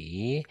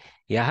niguhati,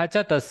 yaha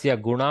cha tasya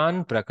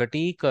gunan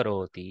prakati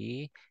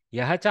karoti,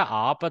 यह च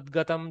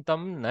आपद्गतं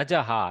तं न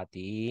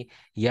जहाति,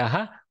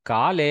 यह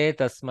काले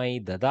तस्मै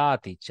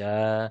ददाति च,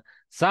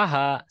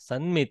 सः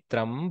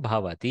सन्मित्रं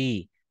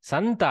भवति,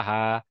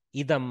 सन्तः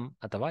इदम्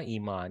अथवा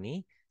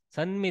इमानि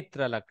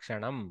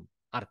सन्मित्रलक्षणम्,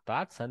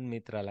 अर्थात्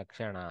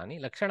सन्मित्रलक्षणानि.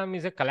 लक्षणम्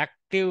is a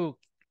collective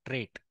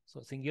trait,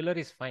 so singular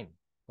is fine.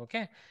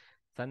 Okay,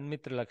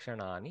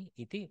 सन्मित्रलक्षणानि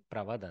इति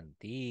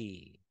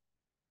प्रवदन्ति.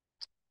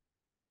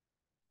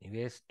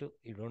 You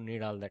don't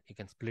need all that. You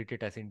can split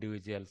it as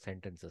individual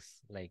sentences,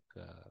 like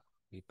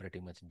we pretty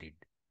much did.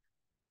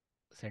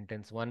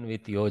 Sentence 1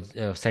 with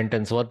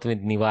sentence 1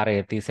 with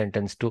nivarayati,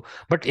 sentence 2.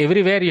 But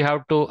everywhere you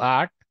have to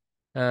add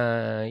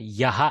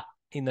yaha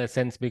in a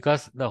sense,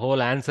 because the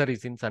whole answer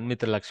is in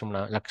sanmitra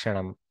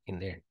lakshanam in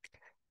the end.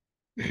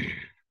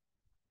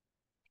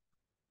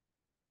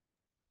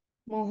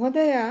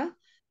 Mohodaya,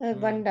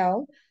 one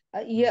doubt.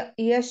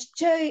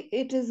 Yascha,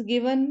 it is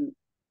given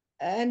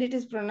and it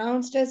is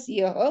pronounced as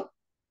yah.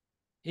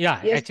 Yeah,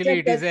 actually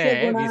it is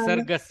a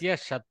visargasya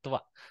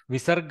shatva.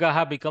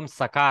 Visargaha becomes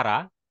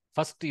sakara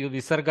First, you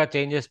visarga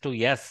changes to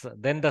yes,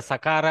 then the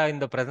sakara in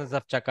the presence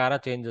of chakara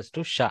changes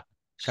to sha.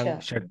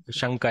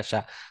 Shanka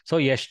sha. So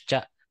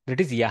yascha. That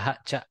is yaha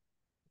cha.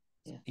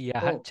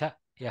 Yeah. Yaha Oh, cha.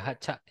 Yaha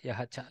cha.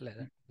 Yaha cha. Like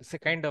that. It's a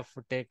kind of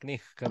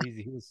technique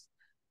Kavis use.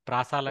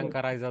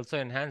 Prasalankara is also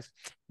enhanced.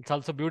 It's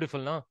also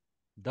beautiful, no?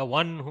 The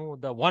one who,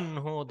 the one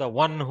who, the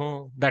one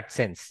who, that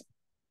sense.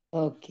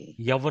 okay.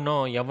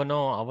 Yavano,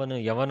 Yavano,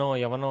 Avanu, Yavano,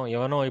 Yavano,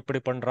 Yavano,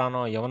 Ipadi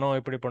Pandrano, Yavano,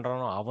 Ipadi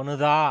Pandrano,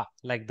 Avanuda,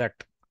 like that.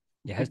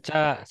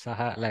 Yahcha,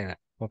 Saha, like that.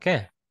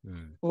 Okay?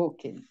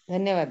 Okay.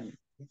 Dhanyavad.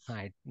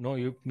 I know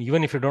you,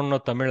 even if you don't know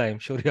Tamil, I'm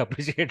sure you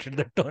appreciated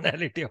the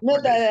tonality of No,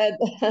 what I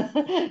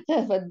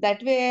but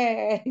that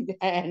way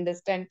I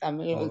understand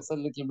Tamil Oh. also a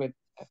little bit.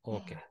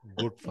 Okay,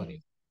 good for you.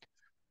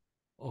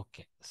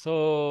 Okay,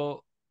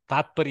 so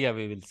Tatparya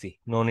we will see.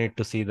 No need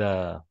to see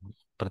the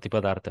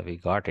Pratipadartha, we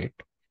got it.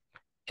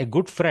 A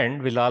good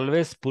friend will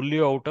always pull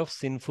you out of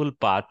sinful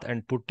path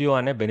and put you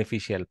on a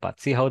beneficial path.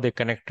 See how they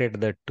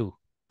connected the two.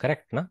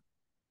 Correct, na?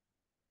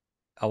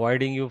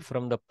 Avoiding you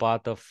from the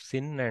path of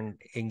sin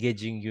and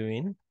engaging you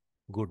in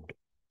good.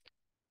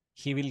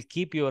 He will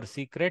keep your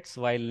secrets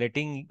while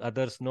letting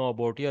others know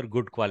about your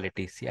good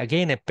qualities. See,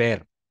 again a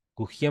pair.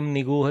 Guhyam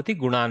niguhati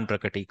gunan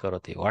prakati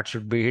karoti. What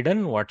should be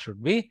hidden? What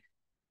should be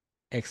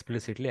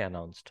explicitly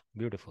announced?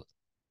 Beautiful.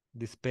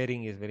 This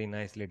pairing is very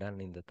nicely done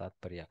in the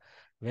Tatparya.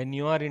 When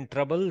you are in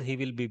trouble, he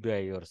will be by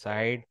your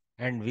side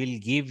and will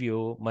give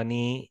you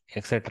money,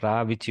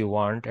 etc., which you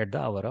want at the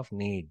hour of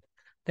need.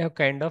 They have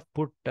kind of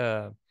put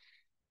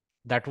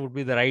that would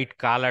be the right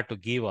kala to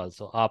give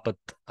also,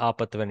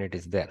 apat when it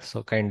is there.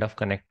 So kind of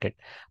connected.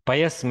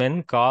 Pious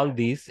men call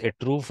these a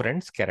true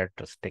friend's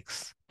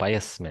characteristics.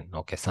 Pious men,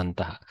 okay,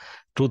 santaha,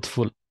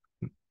 truthful.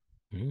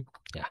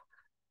 Yeah.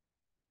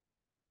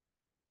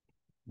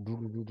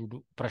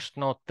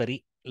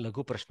 Prashnottari,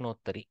 lagu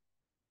prashnottari.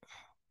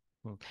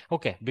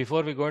 Okay,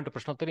 before we go into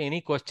Prashnottari,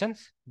 any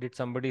questions? Did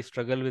somebody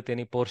struggle with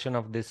any portion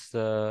of this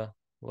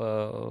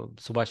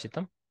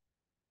Subhashitam?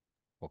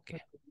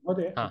 Okay.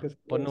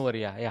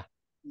 Ponnuvarya, yeah.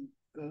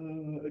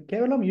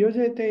 केवलं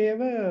योजयते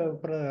एव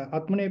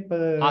आत्मनेप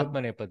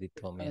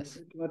Atmanepadittvam, yes.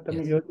 किमर्थं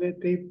Yes.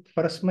 योजयति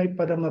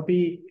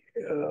परस्मैपदमपि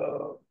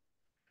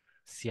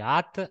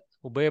स्यात्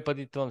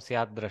उभयपदित्वं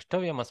स्यात्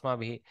द्रष्टव्यम्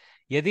अस्माभिः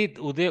यदि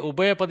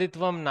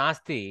उभयपदित्वं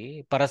नास्ति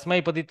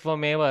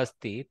परस्मैपदित्वमेव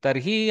अस्ति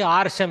तर्हि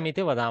आर्षम्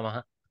इति वदामः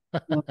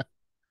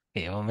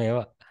एवमेव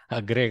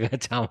अग्रे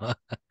गच्छामः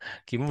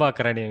किं वा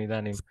करणीयम्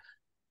इदानीम्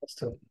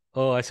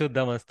ओ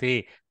अशुद्धमस्ति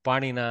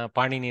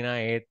पाणिनिना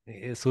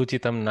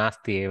सूचितं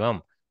नास्ति एवं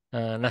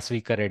न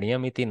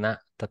स्वीकरणीयम् इति न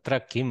तत्र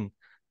किं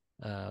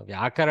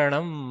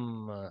व्याकरणम्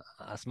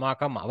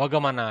अस्माकम्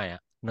अवगमनाय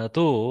न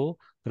तु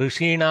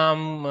ऋषीणां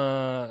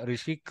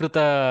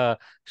ऋषिकृतश्लोकानाम्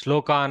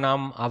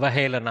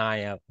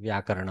अवहेलनाय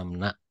व्याकरणं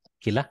न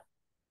किल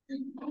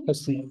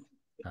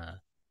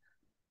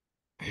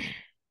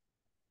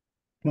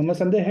मम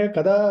सन्देहः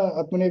कदा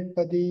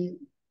आत्मनेपदी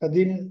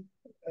पदीन्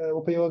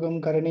उपयोगं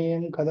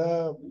करणीयं कदा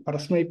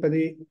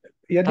परस्मैपदी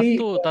यदि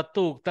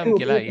तत्तु उक्तं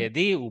किल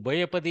यदि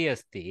उभयपदी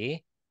अस्ति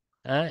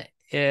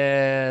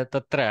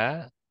तत्र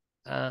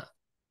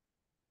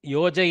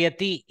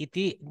योजयति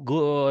इति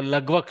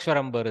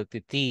लघ्वक्षरं भवति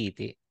ति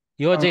इति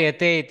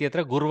योजयते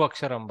इत्यत्र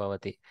गुर्वक्षरं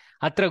भवति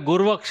अत्र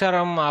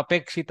गुर्वक्षरम्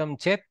अपेक्षितं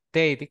चेत्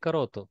ते इति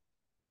करोतु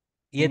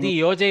यदि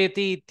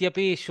योजयति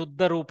इत्यपि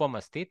शुद्धरूपम्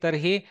अस्ति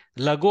तर्हि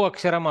लघु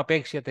अक्षरम्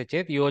अपेक्ष्यते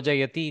चेत्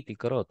योजयति इति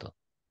करोतु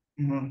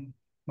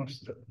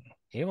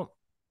एवम्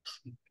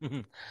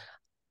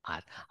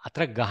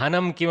अत्र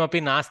गहनं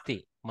किमपि नास्ति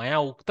मया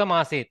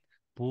उक्तमासीत्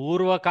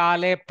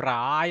पूर्वकाले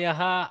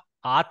प्रायः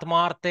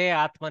आत्मार्थे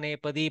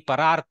आत्मनेपदी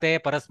परार्थे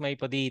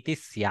परस्मैपदी इति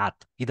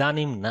स्यात्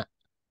इदानीं न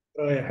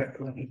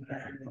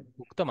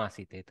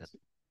उक्तमासीत् एतत्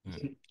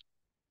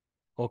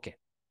ओके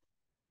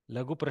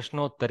लघु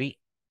प्रश्नोत्तरी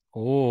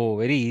Oh,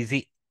 very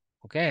easy.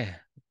 Okay.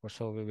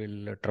 So we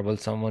will trouble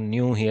someone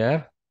new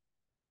here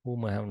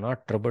whom I have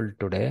not troubled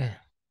today.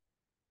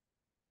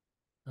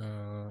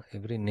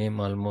 Every name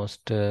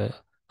almost.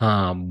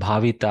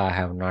 Bhavita I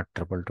have not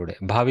troubled today.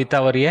 Bhavita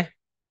varye?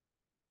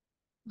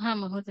 हाँ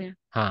महोदय.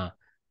 हाँ.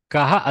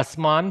 Kaha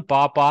asman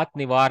papat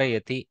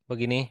nivarayati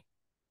भगिनी?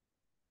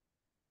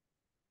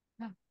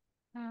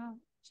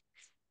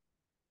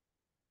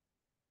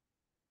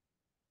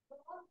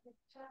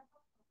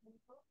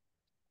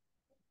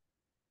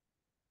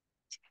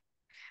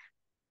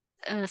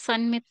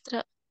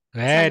 Sanmitra.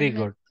 Very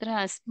good.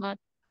 Asmat.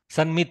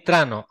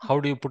 Sanmitra, no. How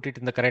do you put it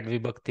in the correct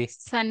vibhakti?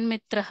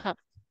 Sanmitraha.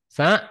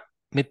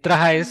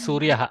 Mitraha is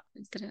Suryaha.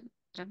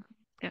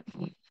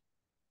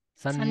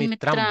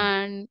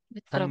 Sanmitram.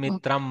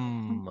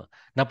 Sanmitram.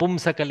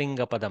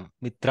 Napumsakalinga padam.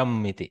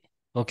 Mitram iti.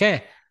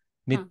 Okay?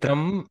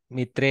 Mitram,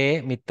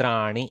 mitre,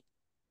 mitrani.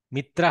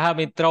 Mitraha,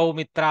 mitrau,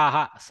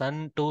 mitraha.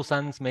 Son, two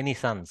sons, many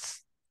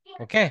sons.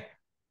 Okay?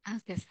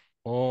 Okay.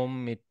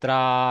 Om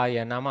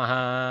Mitraya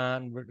Namaha.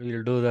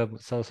 We'll do the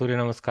Surya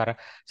Namaskara.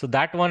 So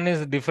that one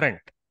is different.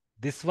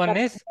 This one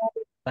is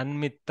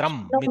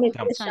Tanmitram.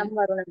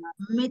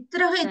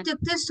 मित्रः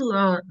इत्युक्ते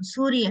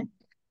सूर्यः.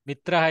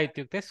 Mitraha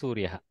ityukte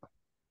Suryaha.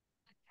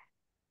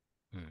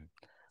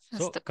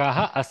 So, अस्तु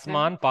kaha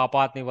asman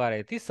papat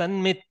nivarayati,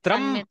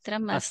 sanmitram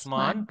सन्मित्रम्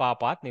asman अस्मान्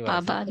papat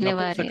nivarayati. पापात्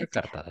Napumsaka निवारयति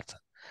karta. That's it.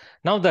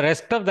 Now the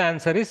rest of the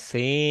answer is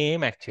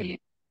same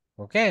actually.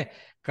 Okay.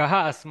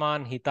 Kaha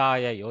asman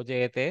hitaya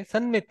yojayate,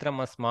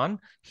 sanmitram asman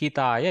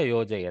hitaya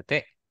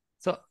yojayate.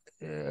 So,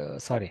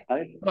 sorry.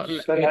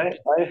 Sir,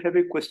 I have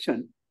a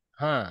question.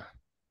 Huh.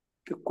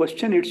 The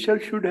question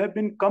itself should have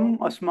been kam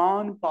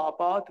asman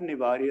papat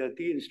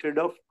nivaryati instead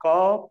of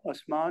ka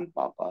asman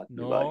papat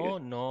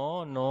nivaryati.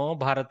 No,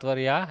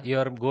 Bharatvarya, you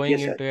are going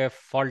Yes, sir. into a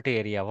faulty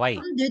area. Why?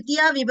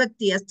 द्वितीया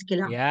विभक्ति अस्ति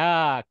किल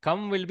Yeah,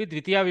 come will be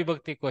Dvitiya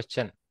Vibhakti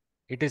question.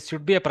 It is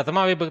should be a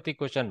Prathama Vibhakti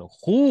question.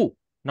 Who,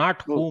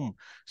 not Oh, whom.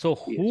 So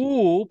yes.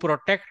 who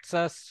protects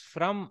us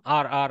from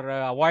or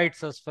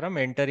avoids us from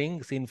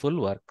entering sinful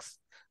works?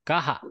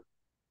 Kaha.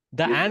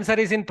 The Yes, sir. answer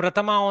is in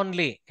Prathama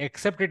only,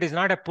 except it is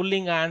not a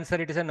pullinga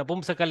answer, it is a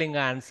Napumsakalinga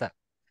answer.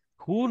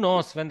 Who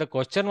knows? When the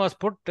question was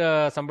put,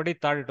 somebody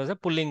thought it was a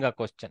pullinga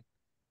question.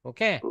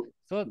 Okay. Oh,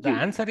 So the ji.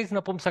 answer is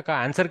Napumsaka.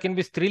 Answer can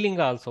be Strilinga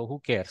also. Who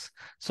cares?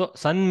 So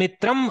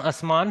Sanmitram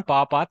Asman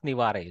Papat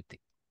Nivarayati.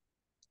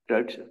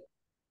 Right, sir.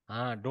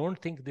 Don't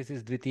think this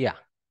is Dvitiya.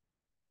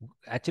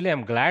 Actually,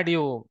 I'm glad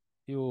you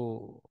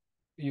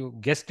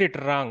guessed it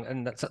wrong,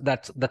 and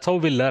that's how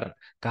we learn.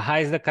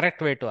 Kaha is the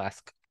correct way to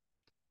ask.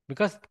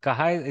 Because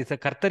kaha is a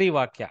kartari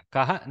vakya.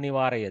 Kaha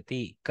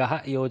nivarayati,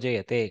 kaha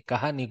yojayate,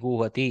 kaha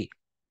niguhati.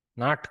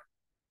 Not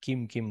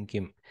kim.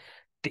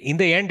 In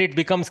the end, it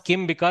becomes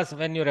kim because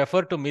when you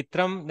refer to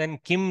mitram, then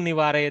kim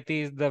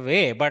nivarayati is the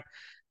way. But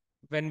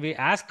when we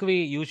ask,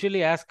 we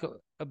usually ask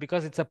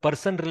because it's a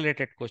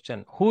person-related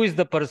question. Who is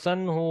the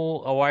person who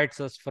avoids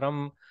us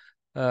from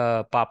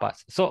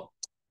papas? So,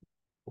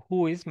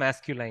 who is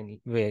masculine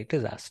way it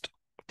is asked.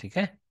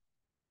 Okay.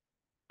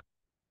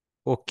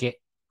 Okay.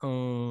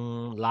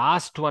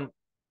 Last one,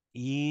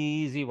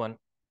 easy one.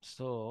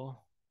 So,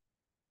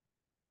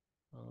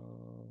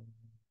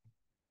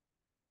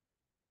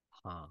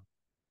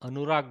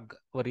 Anurag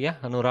Varya,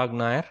 Anurag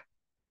Nair.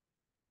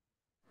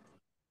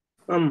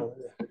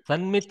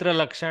 Sanmitra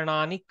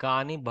Lakshanani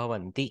Kani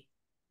Bhavanti.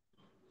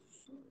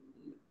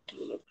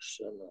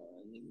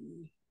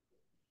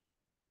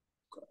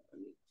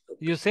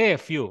 You say a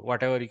few,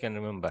 whatever you can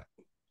remember.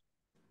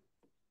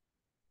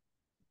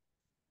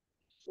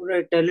 Should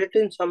I tell it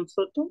in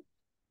Samskrita?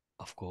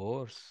 Of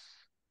course.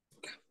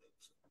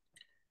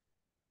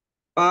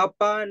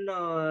 Papa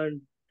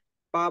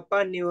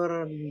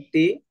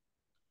nivaranti.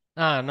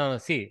 No.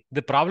 See,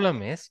 the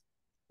problem is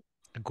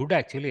good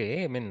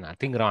actually. I mean,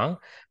 nothing wrong.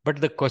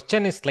 But the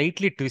question is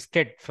slightly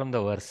twisted from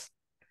the verse.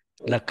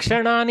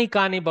 Lakshanani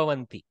kani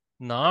bhavanti.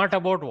 Not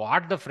about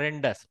what the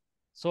friend does.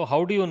 So,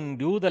 how do you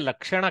do the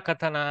Lakshana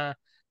Kathana?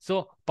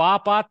 So,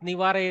 Papat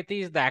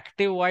Nivarayati is the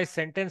active voice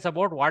sentence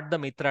about what the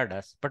Mitra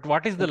does. But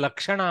what is the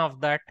Lakshana of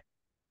that?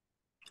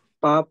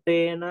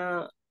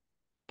 Papena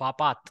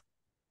Papat.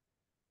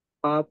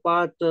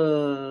 Papat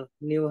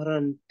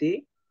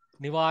nivaranti.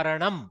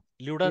 Nivaranam.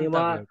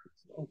 Ludanta.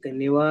 Okay,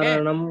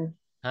 nivaranam.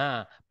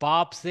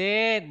 Pap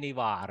se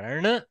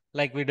nivaran,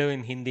 like we do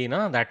in Hindi,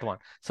 no? That one.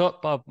 So,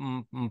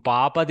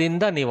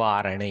 papadinda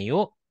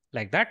nivaranayu,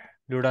 like that.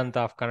 Ludanta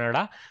of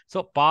Kannada.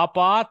 So,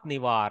 papat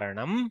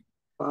nivaranam.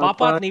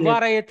 Papat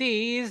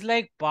nivarayati is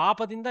like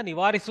papadinda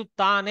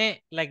nivarisuttane,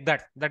 like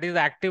that. That is the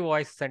active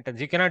voice sentence.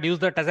 You cannot use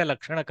that as a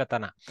Lakshana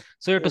Katana.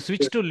 So, you have to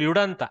switch to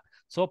Ludanta.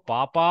 So,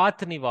 papat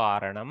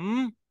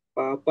nivaranam.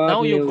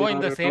 Now you go in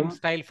the same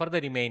style for the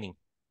remaining.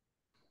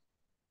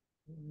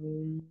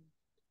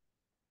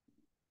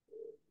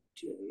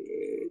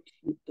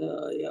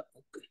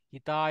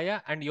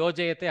 Hitaya and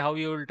yojayate, how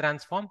you will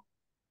transform?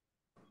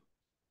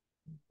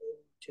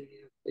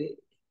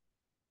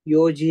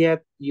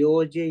 Yojayat.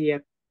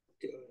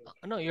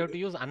 No, you have to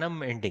use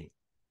anam ending.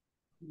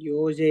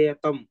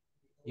 Yojayatam.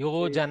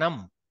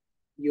 Yojanam.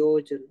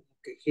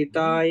 Okay.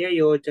 Hitaya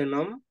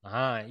yojanam.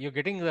 You're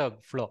getting the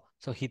flow.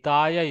 So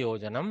hitaya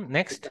yojanam.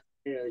 Next.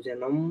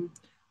 Yojanam.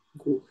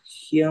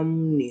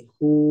 Guhyam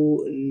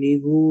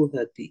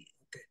niguhati.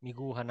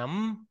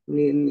 Niguhanam.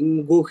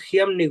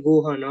 Guhyam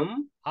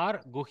niguhanam.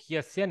 Or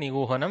guhyasya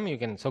niguhanam. You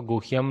can. So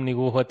guhyam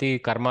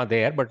niguhati karma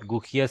there, but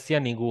guhyasya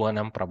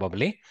niguhanam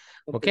probably.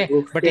 Okay.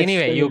 But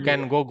anyway, you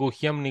can go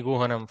guhyam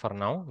niguhanam for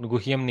now.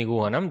 Guhyam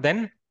niguhanam.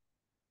 Then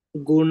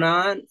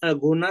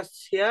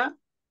gunasya.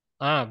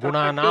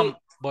 Gunanam.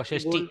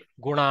 Bosheshti.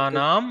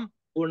 Gunanam.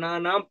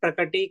 Gunanam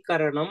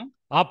prakatikaranam.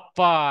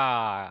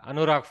 Appa.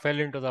 Anurag fell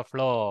into the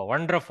flow.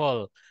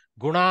 Wonderful.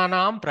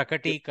 Gunanam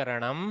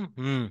prakatikaranam.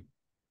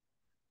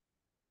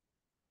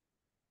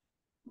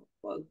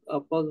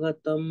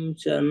 Apagatam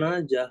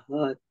chana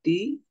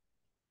jahati.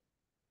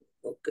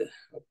 Okay.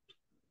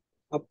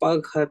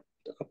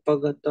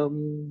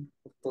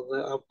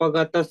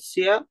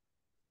 Apagatasya.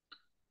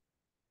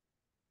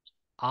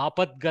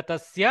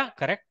 Apadgatasya,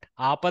 correct?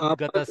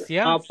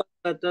 Apadgatasya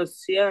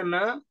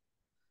na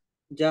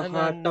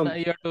jahatam.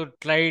 You have to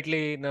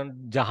slightly,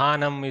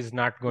 jahanam is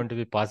not going to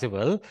be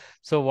possible.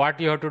 So what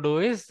you have to do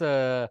is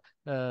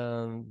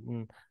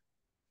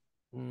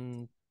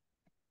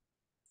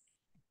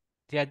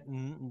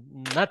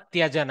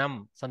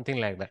natyajanam, something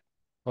like that.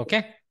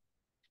 Okay?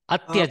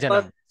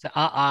 Atyajanam. Apat, So,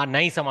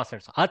 nai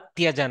samasana.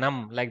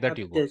 Atyajanam, like that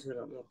you go.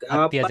 atyajanam. Okay.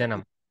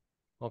 Atyajanam.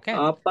 Okay?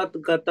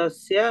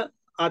 Apatgatasya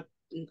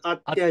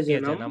atyajanam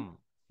Atyajanam.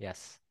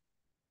 Yes.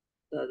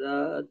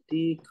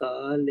 tadati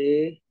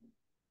kale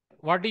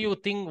What do you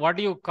think? What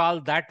do you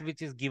call that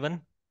which is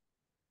given?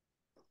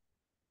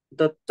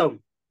 dattam.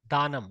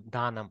 Danam.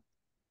 Danam.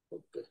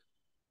 Okay.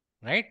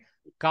 Right?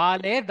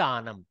 Kale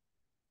danam.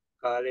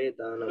 Kale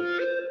danam.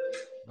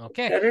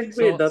 Okay? Can it be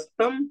So,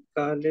 dattam?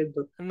 Kale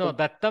dattam. no,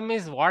 dattam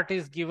is what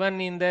is given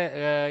in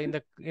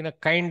a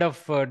kind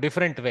of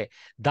different way.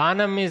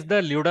 Danam is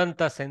the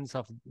Lyudanta sense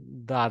of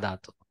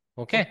dadatu.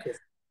 Okay? Okay.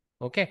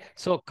 Okay.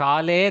 So,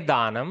 kale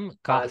danam.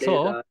 Kale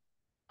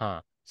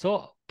danam.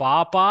 So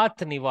papat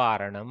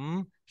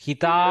nivaranam,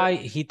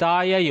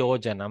 hitaya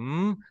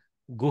yojanam,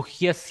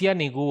 guhyasya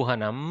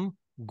niguhanam,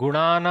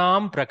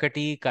 gunanam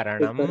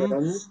prakatikaranam,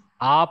 Karanam.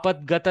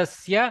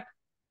 apadgatasya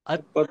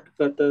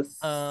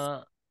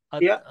Apatgatasya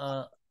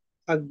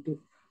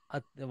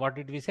what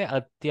did we say?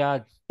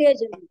 Atyajanam.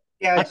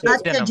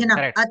 atyajanam.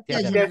 Correct.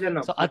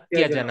 Atyajanam. So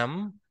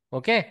atyajanam.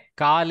 Okay.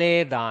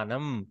 Kale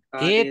danam.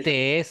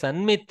 Ete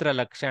sanmitra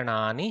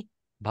lakshanani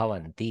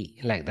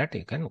bhavanti. Like that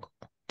you can go.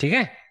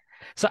 Okay.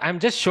 So I'm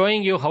just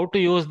showing you how to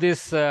use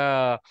this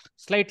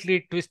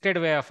slightly twisted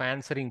way of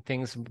answering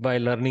things by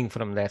learning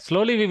from there.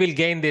 Slowly we will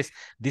gain this.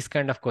 This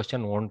kind of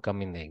question won't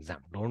come in the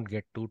exam. Don't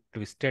get too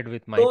twisted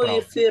with my So problem.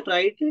 if we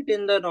write it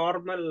in the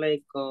normal,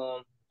 like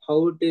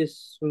how it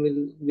is,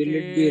 will it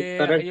be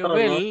correct You or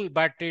will, not?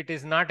 but it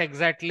is not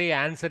exactly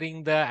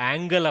answering the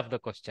angle of the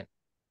question.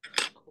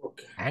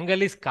 Okay.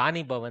 Angle is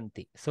kani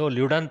bhavanti. So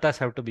Lyudantas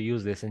have to be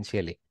used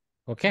essentially.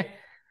 Okay.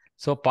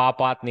 So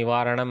papat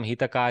nivaranam,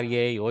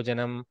 hitakarye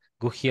yojanam,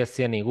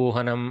 guhyasya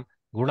niguhanam,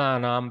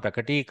 gunanam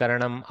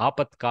prakatikaranam,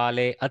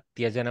 apatkale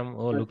atyajanam.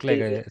 Oh, look like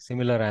a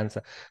similar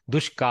answer.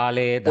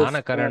 Dushkale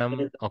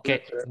danakaranam.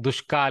 Okay.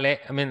 Dushkale,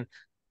 I mean,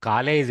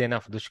 kale is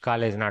enough.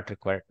 Dushkale is not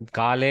required.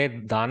 Kale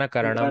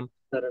danakaranam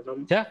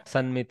cha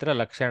sanmitra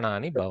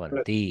lakshanani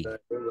bhavanti.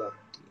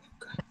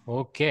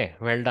 Okay,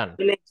 well done.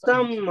 In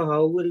exam,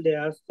 how will they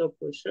ask the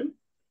question?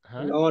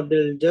 Huh? Or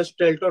they'll just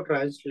tell to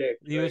translate.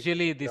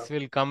 Usually this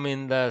will come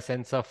in the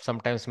sense of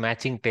sometimes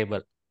matching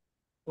table.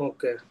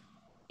 Okay.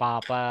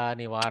 Papa,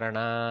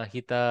 Nivarana,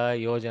 Hita,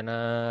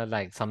 Yojana,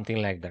 like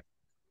something like that.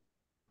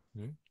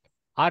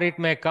 Or it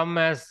may come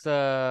as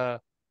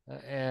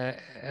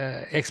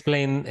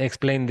explain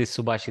these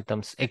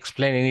subhashitams,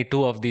 explain any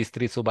two of these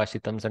three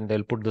subhashitams, and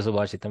they'll put the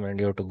subhashitam and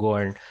you have to go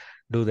and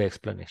do the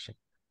explanation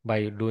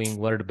by doing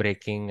word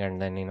breaking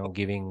and then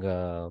giving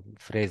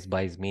phrase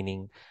by its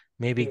meaning,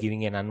 maybe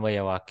giving an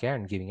anvaya vakya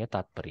and giving a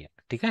tatparya.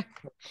 Okay?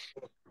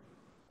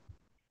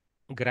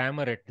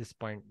 Grammar at this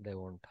point they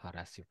won't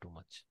harass you too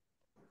much.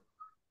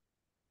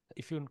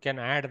 If you can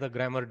add the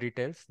grammar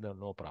details, then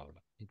no problem.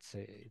 It's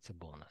a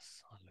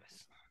bonus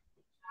always.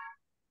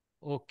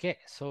 Okay,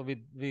 so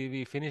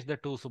we finished the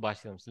two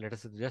subhashitams. Let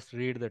us just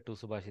read the two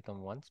subhashitam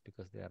once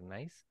because they are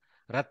nice.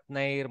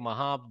 Ratnair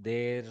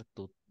mahabdes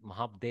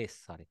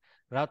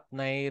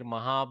Ratnair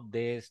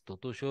mahabdes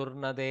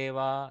tutushurna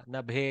deva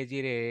na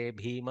bhejire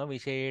bhima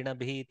vishena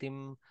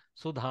bhitim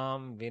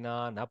sudham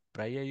vina na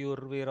prayayur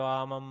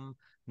viramam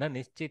na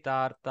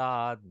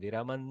nischitartad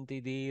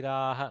viramanti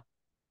dhiraha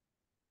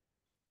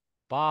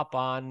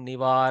papan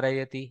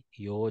nivarayati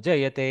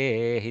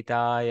yojayate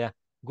hitaya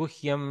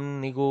guhyam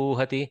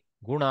niguhati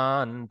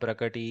gunan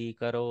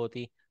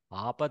prakatīkaroti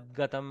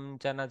āpadgatam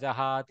ca na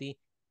jahati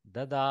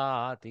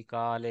dadāti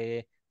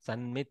kāle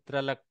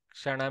sanmitra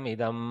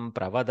lakshanamidam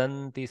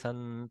pravadanti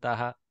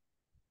santah.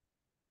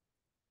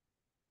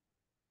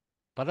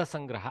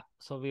 Padasangraha.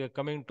 So we are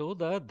coming to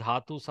the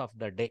dhatus of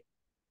the day.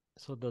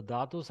 So the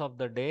dhatus of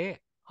the day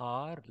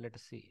are, let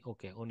us see,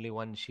 okay, only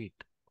one sheet.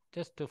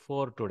 Just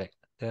 4 today.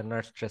 They are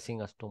not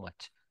stressing us too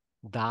much.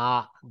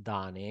 Da,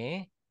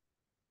 dane,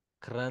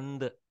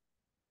 krand,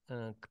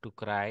 to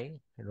cry.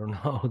 I don't know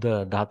how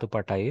the dhatu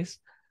pata is.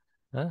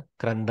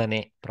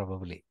 Krandane,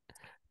 probably.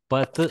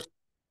 Pat,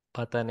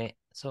 patane.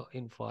 So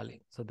in falling.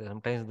 So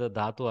sometimes the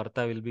dhatu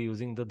artha will be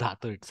using the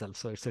dhatu itself.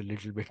 So it's a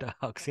little bit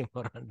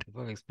oxymoron type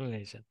of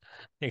explanation.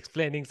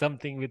 Explaining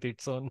something with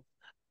its own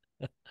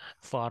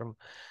form.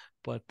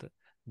 Pat.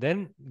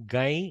 Then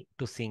gai,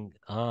 to sing.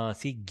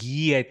 See,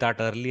 gi I thought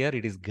earlier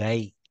it is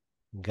gai.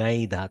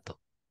 Gai dhatu.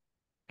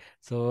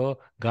 So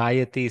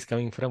gayati is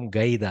coming from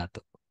gai dhatu.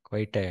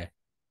 Quite a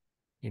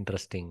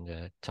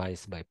interesting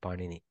choice by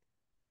Panini.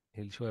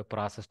 He'll show a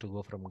process to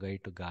go from gai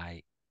to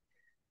gai.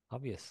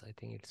 Obvious, I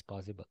think it's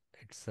possible.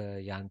 It's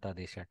a Yanta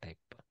Desha type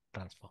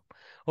transform.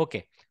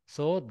 Okay,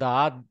 so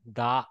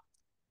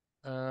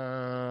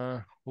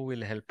who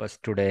will help us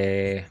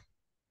today?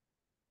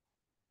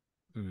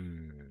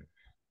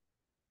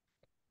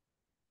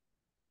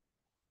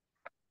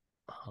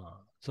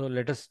 So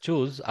let us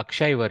choose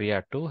Akshay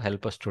Varya to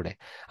help us today.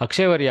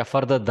 Akshay Varya,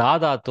 for the da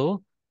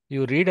dhatu,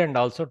 you read and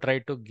also try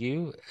to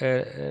give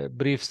a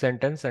brief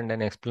sentence and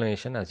an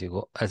explanation as you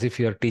go, as if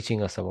you are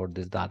teaching us about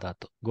this da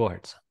dhatu. Go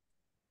ahead, sir.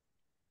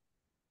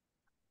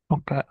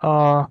 Okay.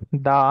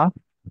 Da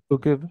to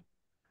give,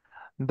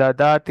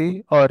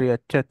 dadati or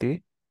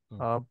yachati.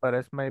 Hmm.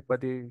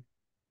 Parasmaipadi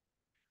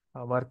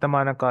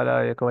वर्तमान काल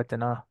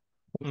एकवचन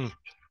Hmm.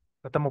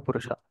 प्रथम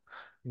पुरुष.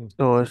 Hmm.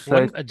 So it's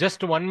like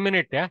Just 1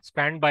 minute, yeah.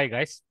 Stand by,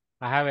 guys.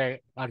 I have a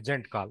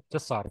urgent call.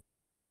 Just sorry.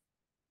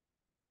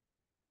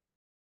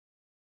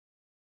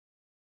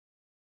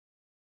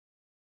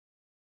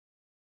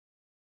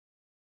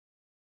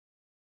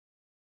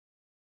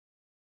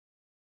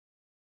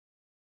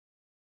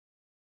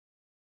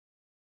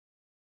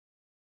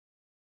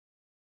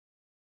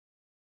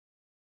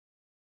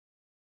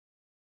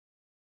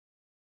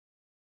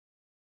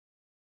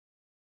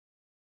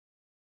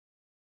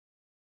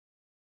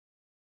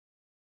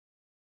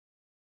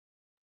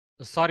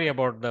 Sorry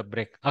about the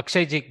break.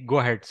 Akshay ji, go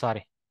ahead.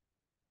 Sorry.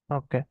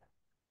 okay.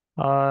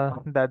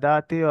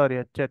 ददाति और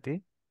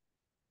यच्छति.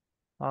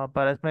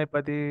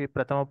 परस्मैपदी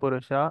प्रथम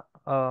पुरुष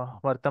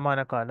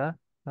वर्तमान काल.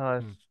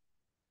 Hmm.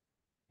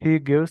 He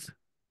gives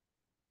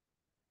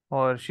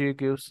or she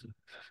gives,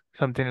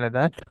 something like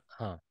that.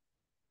 Huh.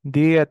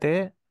 दीयते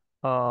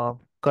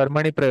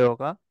कर्मणि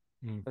प्रयोग.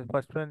 Hmm.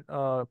 First one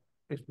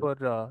is for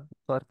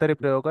कर्तरि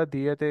प्रयोग.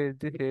 दीयते is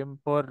the same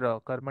for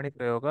कर्मणि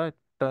प्रयोग,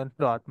 turns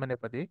to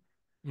आत्मनेपदी.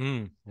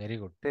 Hmm. Very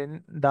good.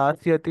 Then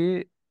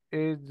दास्यति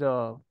is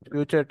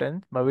future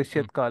tense, Hmm.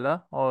 भविष्यत् काल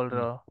or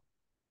Hmm.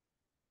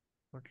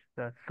 what's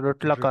that,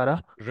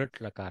 रुट्लकार. Rit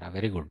lakara.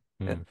 Very good.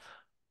 Yeah. Hmm.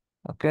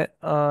 Okay.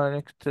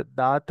 Next,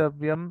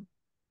 दातव्यम,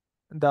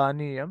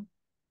 दानीयम,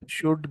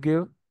 should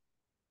give.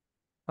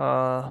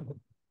 Uh,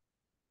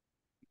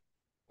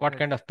 What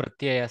kind of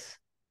pratyayas?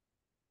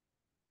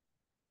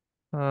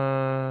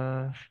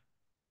 uh,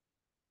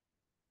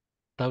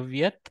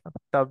 Tavyat,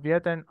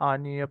 तव्यत and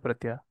आनीय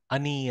प्रत्यय.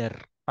 aniyar.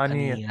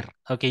 आनीय. Aniyar.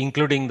 Okay,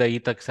 including the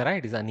itaksara,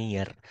 it is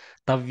aniyar.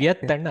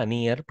 Tavyat Okay. and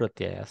aniyar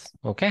pratyayas.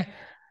 Okay.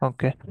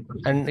 Okay.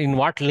 And in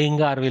what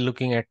linga are we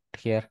looking at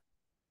here?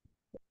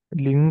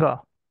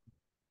 Linga.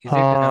 Is it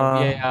an Uh,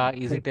 avyaya?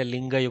 Is it a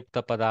linga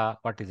yukta pada?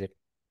 What is it?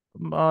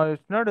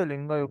 it's not a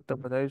linga yukta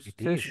pada. It It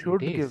says is, it should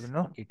give, is,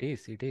 no? it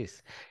is, it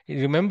is.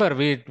 Remember,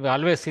 we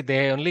always see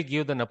they only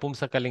give the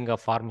Napumsakalinga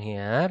form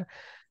here.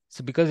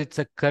 So because it's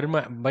a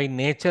karma, by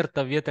nature,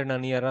 Tavyat and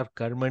Aniyar are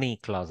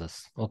karmani clauses.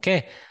 Okay.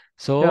 Yeah.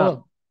 So Yeah.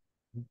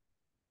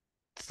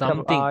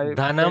 something, When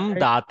dhanam I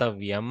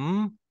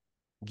datavyam,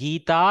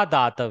 Gita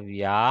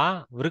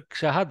datavya,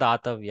 vrikshaha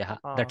datavya.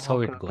 That's how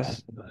okay, it okay.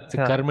 goes. It's a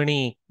Yeah.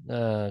 karmani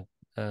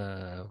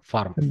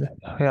form.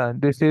 Yeah.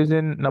 This is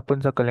in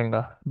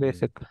Napunsakalinga, Hmm.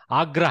 basic.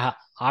 Agraha,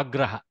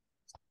 agraha.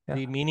 Yeah.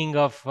 The meaning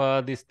of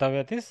this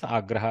tavyat is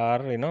agraha,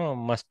 or,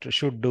 must,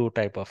 should do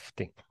type of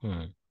thing.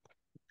 Hmm.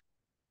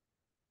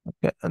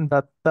 Okay.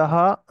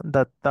 Dattaha,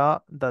 datta,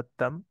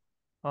 dattam.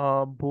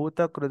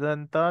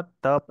 भूतकृदन्त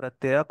त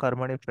प्रत्यय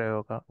कर्मणि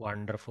प्रयोग.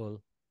 Wonderful.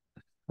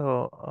 So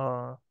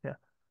yeah.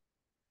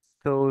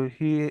 So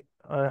he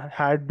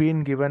had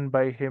been given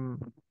by him,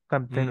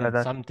 something like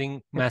that. Something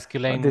Yeah.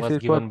 masculine This was is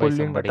for given by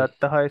Pullinga. somebody.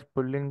 Dattaha is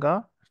Pullinga,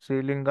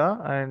 Strilinga,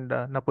 and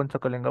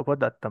Napunsakalinga for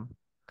Dattam.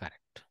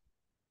 Correct.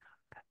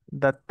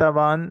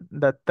 Dattavan,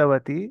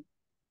 Dattavati,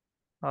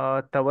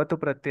 Tavatu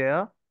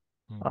Pratyaya.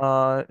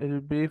 Hmm. It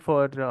will be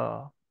for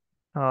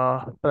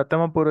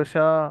Pratama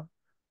Purusha,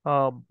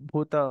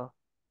 Bhuta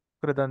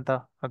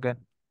Kridanta again.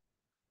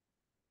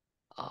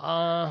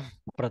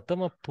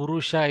 Pratama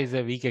Purusha is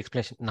a weak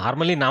explanation.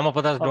 Normally,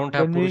 Namapadas don't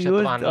have When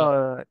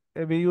Purushatva.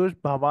 we used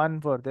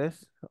Bhavan for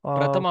this.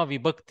 Pratama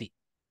Vibhakti.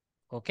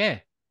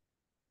 Okay.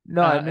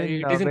 No, I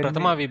mean It is in when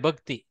Pratama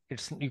Vibhakti.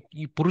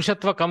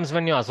 Purushatva comes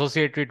when you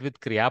associate it with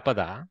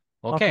Kriyapada.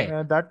 okay,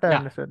 Okay. that I Yeah.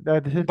 understand.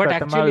 This is But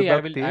Pratama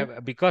actually,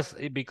 Vibhakti. because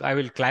I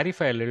will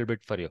clarify a little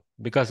bit for you,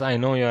 because I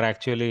know you're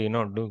actually,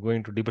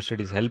 going to deeper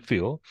studies help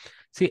you.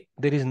 See,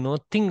 there is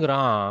nothing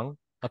wrong,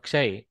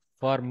 Akshay,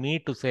 for me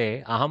to say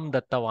Aham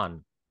Dattavan.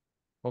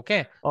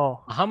 Okay. Oh,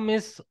 Aham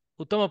is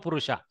Uttama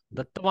Purusha.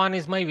 Dattavan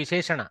is my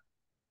Visheshana.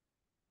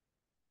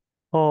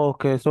 oh,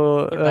 okay. So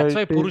So that's it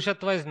why is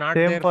Purushatva is not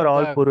same there for for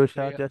all the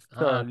Purusha, just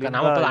Linga.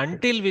 Namapada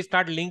until we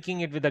start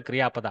linking it with the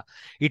Kriyapada.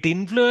 It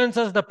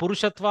influences the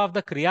Purushatva of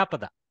the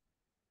Kriyapada.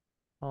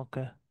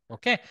 Okay.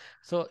 Okay,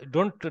 so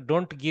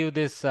don't give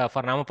this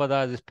for Namapada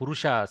this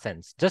Purusha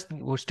sense. Just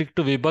stick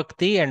to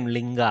Vibhakti and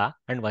Linga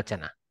and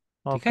Vachana.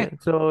 Okay. Okay.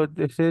 So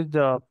this is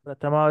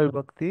Pratama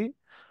Vibhakti.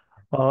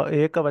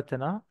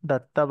 Ekavachana.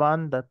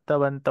 Dattavan,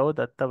 Dattavantau,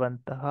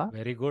 Dattavantah.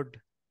 Very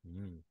good.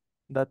 Hmm.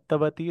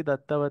 Dattavati,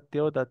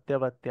 Dattavatyo,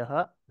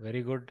 Dattyavatyaha.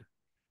 Very good.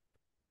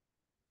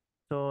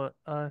 So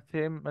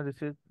same.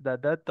 This is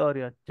Dadat or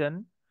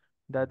Yachan.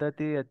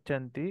 Dadati,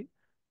 Yachanti.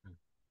 Two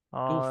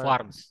Or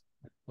forms.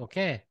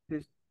 Okay.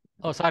 this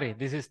Oh, sorry.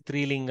 This is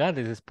Trilinga.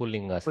 This is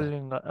Pullinga, sir.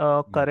 Pullinga.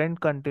 Hmm. Current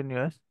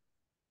continuous.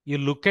 You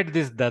look at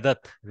this Dadat.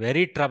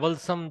 Very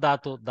troublesome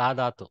dhatu, da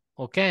dhatu.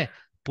 Okay.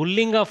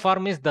 Pullinga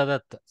form is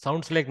Dadat.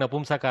 Sounds like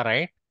Napumsaka,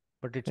 right?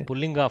 But it's Yes.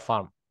 Pullinga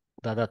form.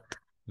 Dadat.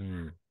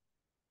 Hmm.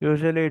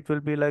 Usually it will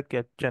be like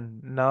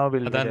Yachan. Now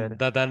will be there.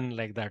 Dadan,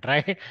 like that,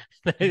 right?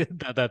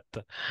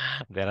 Dadat.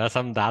 There are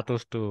some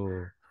dhatus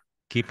to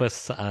keep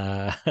us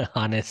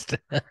honest.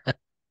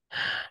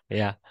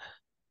 Yeah,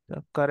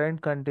 The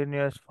current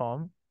continuous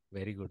form.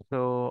 very good.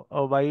 So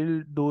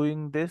while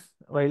doing this,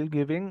 while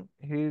giving,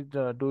 he's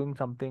doing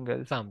something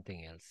else.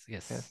 Something else.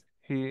 Yes. Yes.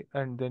 He,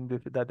 and then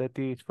the other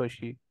T is for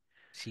she.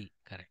 She,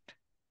 correct.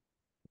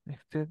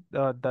 Next is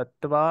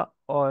Dattva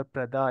or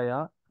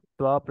Pradaya.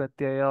 Tva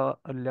pratyaya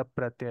lyap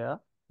pratyaya.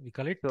 We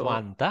call it So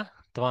Tvanta,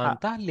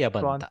 Tvanta,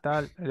 Lyabanta.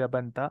 Twanta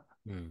Lyabanta.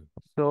 Hmm.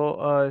 So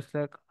it's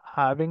like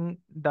having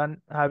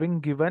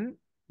given,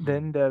 Hmm.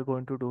 then they are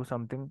going to do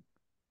something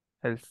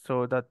else.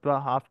 So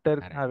Dattva after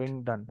Correct.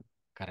 having done.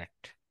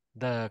 Correct.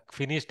 The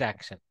finished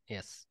action.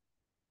 Yes.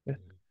 Yes.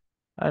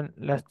 Hmm. And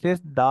let's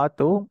just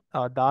datum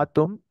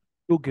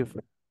to give.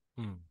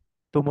 Hmm.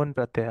 Tumun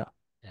pratyaya.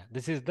 Yeah.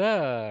 This is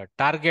the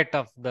target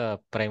of the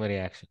primary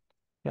action.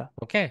 Yeah.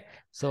 Okay.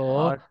 So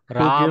To give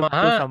to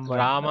Ramaha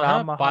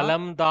someone.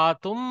 palam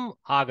datum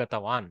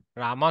agatavan.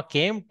 Rama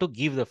came to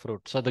give the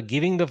fruit. So the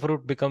giving the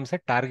fruit becomes a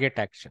target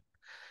action.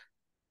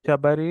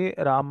 Shabari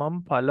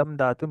Ramam phalam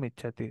datum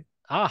ichchati.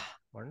 Ah,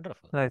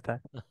 wonderful. Like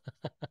that.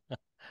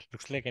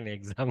 Looks like an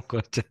exam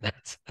question.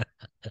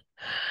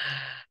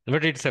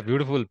 But it's a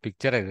beautiful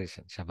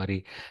picturization,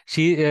 Shabari.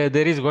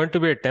 There is going to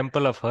be a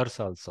temple of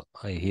hers also,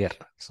 I hear.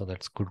 So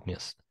that's good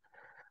news.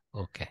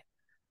 Okay.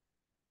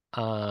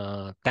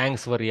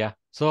 Thanks, Varya.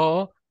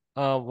 So,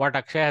 what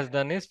Akshay has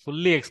done is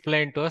fully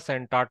explained to us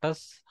and taught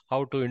us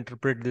how to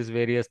interpret these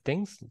various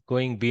things,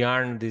 going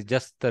beyond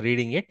just the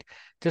reading it.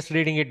 Just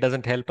reading it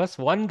doesn't help us.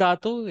 One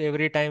dhatu,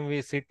 every time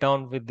we sit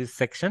down with this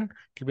section,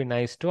 it will be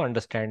nice to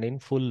understand in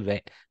full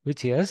way,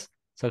 which he has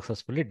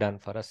successfully done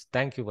for us.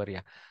 Thank you,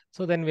 Varya.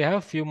 So then we have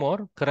a few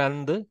more.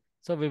 Krand.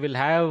 So we will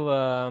have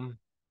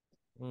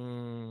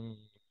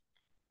Mahodaya.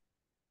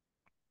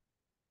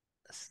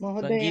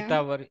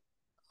 Sangeeta Varya.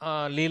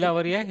 Leela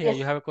Varya, yeah, you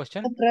Yes. have a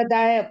question?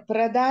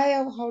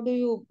 Pradaya, how do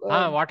you...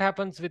 What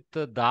happens with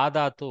da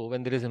dhatu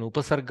when there is an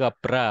upasarga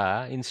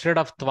pra? Instead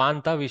of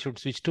tvanta, we should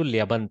switch to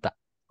lyabanta.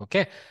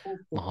 Okay. Okay.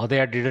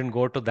 Mahodaya didn't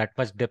go to that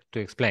much depth to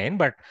explain,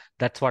 but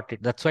that's why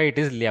it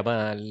is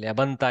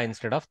lyabanta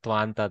instead of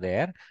tvanta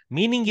there.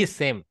 Meaning is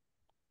same.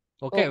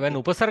 Okay. When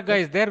Okay. upasarga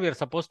is there, we are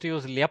supposed to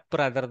use lyap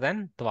rather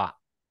than twan.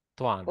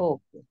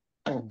 Okay.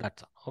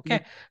 That's all.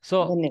 Okay.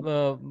 So,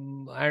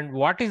 and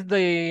what is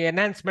the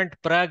enhancement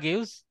pra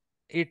gives?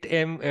 It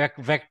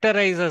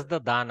vectorizes the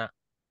dana.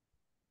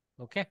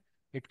 Okay,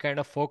 it kind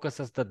of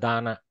focuses the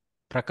dana.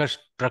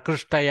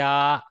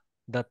 Prakrishtaya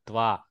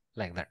datva,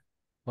 like that.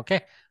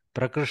 Okay,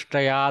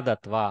 prakrishtaya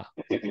datva,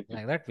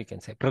 like that we can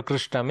say.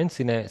 Prakrishta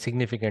means in a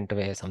significant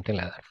way, something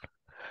like that.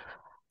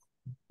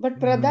 But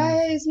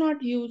pradaya is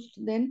not used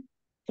then.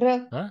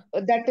 Huh?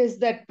 That is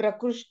that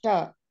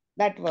prakrushta,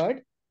 that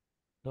word.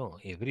 No,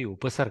 every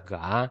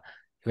upasarga,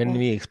 when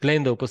we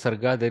explain the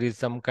upasarga, there is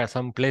some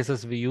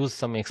places we use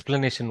some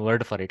explanation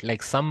word for it.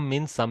 Like some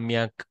means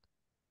samyak,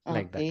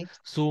 like that. Okay.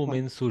 Su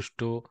means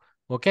sushtu.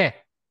 Okay,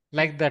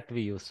 like that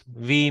we use.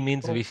 Vi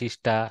means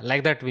vishishta,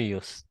 like that we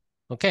use.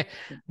 Okay,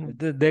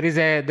 there is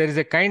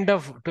a kind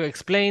of, to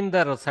explain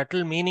the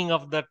subtle meaning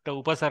of that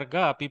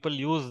upasarga, people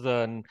use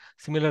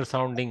similar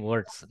sounding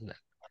words.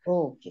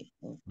 Okay.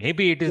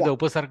 Maybe it is the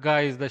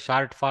upasarga is the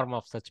short form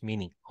of such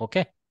meaning.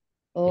 Okay.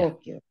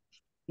 Okay.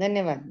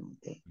 Dhanyavad.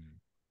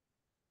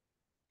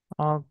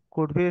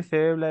 Could we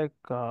say like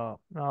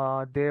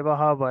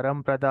Devaha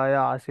Varam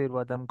Pradaya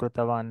Asirvadam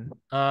Krutavan?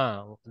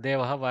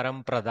 Devaha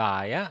Varam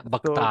Pradaya So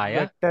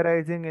Bhaktaya.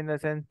 vectorizing in the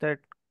sense that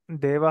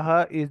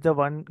Devaha is the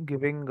one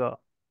giving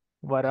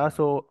Vara,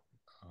 so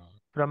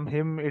from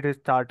him it is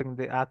starting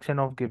the action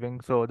of giving.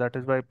 So that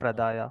is why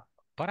Pradaya.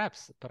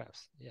 Perhaps,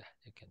 yeah,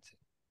 you can say.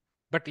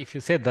 But if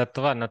you say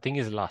Dattva, nothing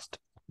is lost.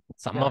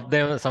 Some of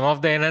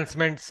the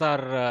enhancements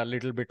are a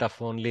little bit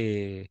of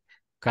only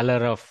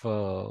color of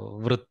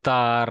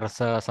Vritta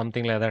or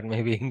something like that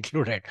may be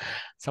included.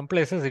 Some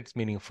places it's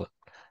meaningful.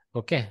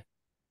 Okay.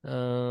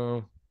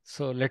 So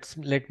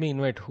let me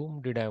invite.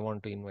 Whom did I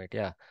want to invite?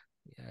 Yeah,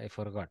 I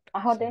forgot.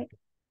 Mahoday,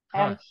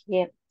 I am Huh.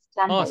 here.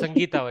 Oh, Standby.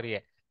 Sangeeta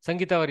Varya.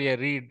 Sangeeta Varya,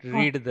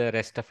 read the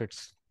rest of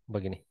its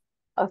Bhagini.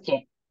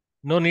 Okay.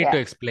 No need Yeah. to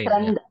explain.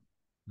 Yeah.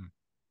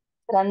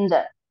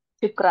 Kranda,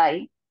 to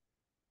cry.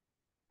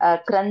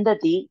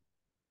 Krandati,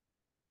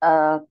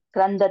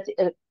 krandate,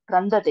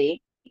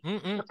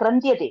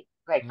 krandyate,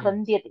 right?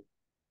 Krandyate.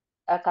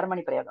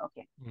 Karmani prayoga.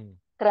 Okay.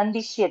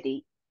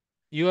 Krandishyati.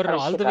 You are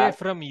all the way Parishakar.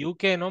 from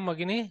UK, no,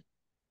 Magini?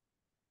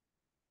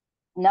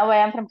 Now I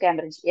am from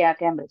Cambridge. Yeah,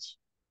 Cambridge.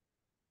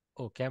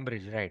 Oh,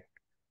 Cambridge, right.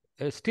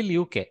 Still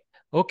UK.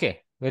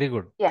 Okay, very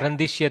good. Yeah.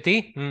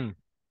 Krandishyati.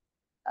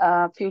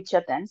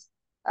 Future tense.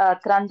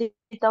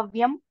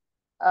 Kranditavyam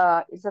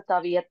is a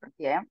taviyat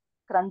pratyayam.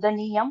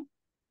 Krandaniyam,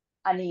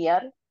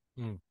 aniyar.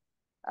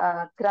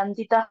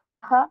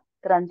 Kranditaha,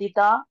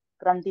 krandita,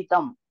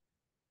 kranditam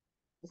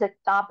is a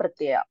ta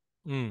pratyaya.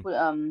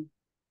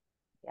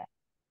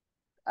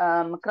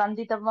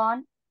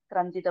 Kranditavan,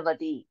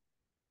 kranditavati,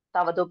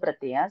 tavado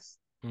pratyayas.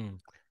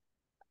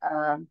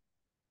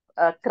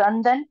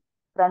 Krandan,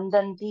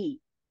 krandanti,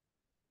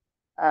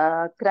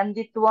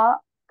 kranditva,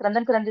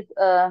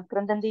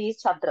 krandanti is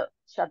shadra.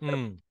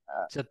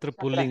 Chatra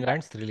pullinga Chaturanga,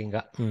 and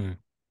strilinga.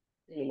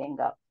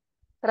 Srilinga.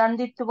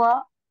 Kranditva,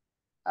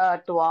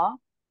 twa,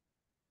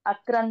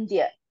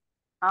 akrandya,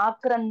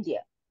 akrandya,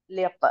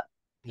 lepa.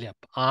 Yep,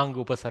 ang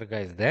upasarga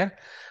is there.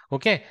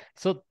 Okay,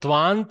 so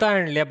tvanta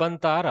and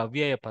lebanta are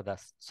avyaya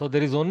padas. So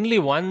there is only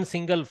one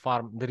single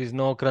form. There is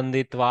no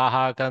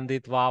kranditvaha,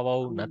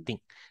 kranditvavau, nothing.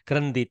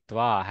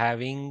 Kranditva,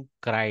 having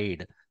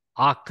cried.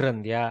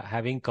 Akrandya,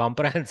 having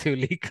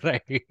comprehensively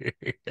cried.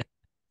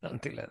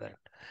 Something like that.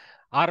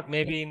 Or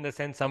maybe in the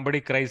sense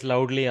somebody cries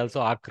loudly,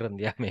 also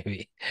akrandya,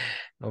 maybe.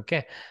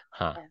 Okay.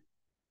 Huh.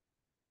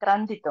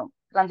 Kranditam,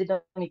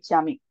 kranditam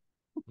ichami.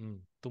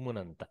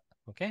 Tumunanta.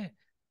 Okay.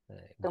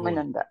 Goal.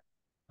 Tumananda.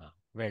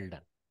 Well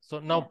done. So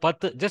now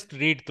Pat, just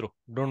read through.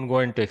 Don't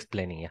go into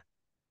explaining. Yeah.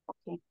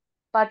 Okay.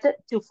 Pat,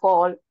 to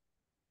fall.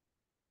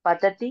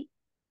 Patati,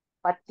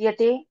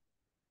 patyate,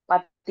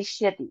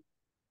 patishyati.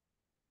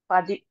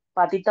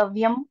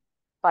 Patitavyam,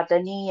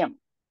 pataniyam.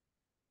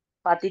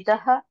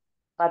 Patitaha,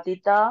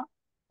 patita,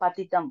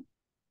 patitam.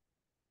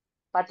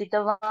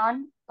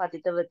 Patitavan,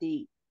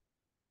 patitavati.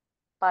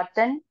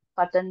 Patan,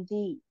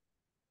 patanti.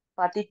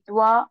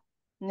 Patitva,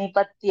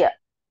 nipatya.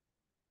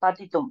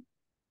 Patitum.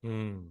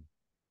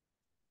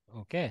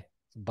 Okay.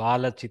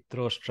 Bala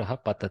chitroshtha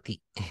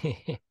patati.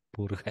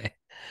 Purga hai.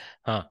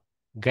 Haan.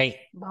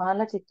 Gai.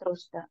 Bala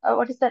chitroshta.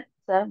 What is that,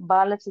 sir?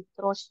 Bala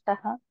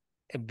chitroshta.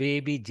 A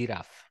baby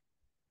giraffe.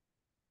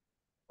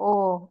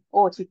 Oh,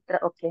 chitra.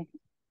 Okay.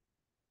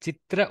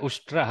 Chitra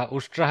ushtraha.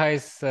 Ushtraha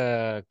is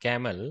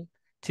camel.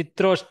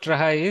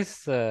 Chitroshtraha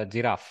is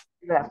giraffe.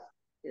 Giraffe.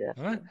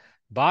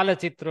 Bala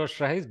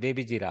chitroshtraha is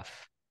baby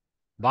giraffe.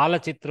 Bala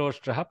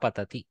chitroshtraha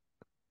patati.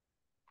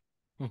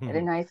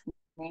 Very nice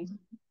name.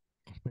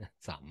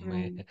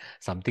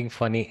 Something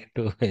funny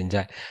to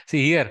enjoy.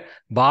 See here,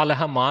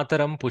 Balaha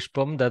Mataram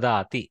Pushpam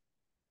Dadati.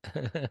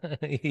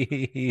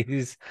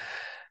 Is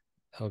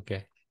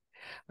okay.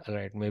 All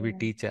right, maybe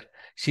teacher.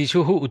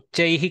 Shishuhu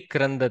Uchaihi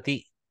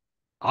Krandati.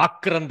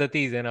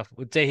 Akrandati is enough.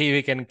 Uchaihi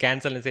we can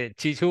cancel and say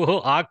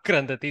Shishuhu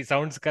Akrandati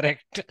sounds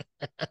correct.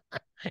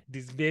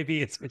 This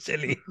baby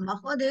especially.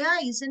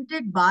 Mahodaya, isn't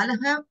it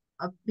Balaha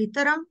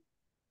Pitaram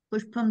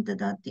Pushpam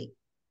Dadati?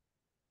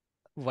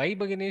 Why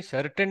Bagini?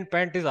 Shirt and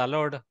pant is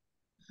allowed.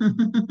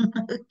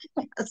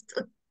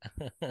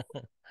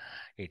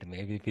 It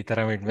may be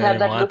Pitaram, it may be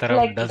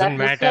Mataram, doesn't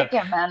matter. That looks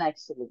like a man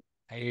actually.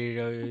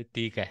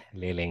 ठीक है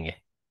ले लेंगे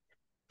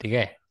ठीक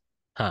है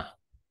हाँ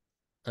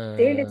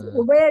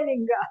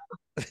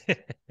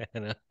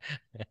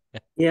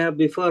Yeah,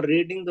 before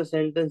reading the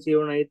sentence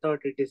even I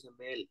thought it is a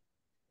male.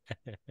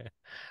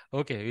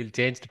 Okay, we'll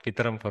change the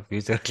Pitaram for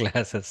future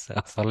classes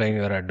following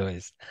your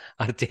advice,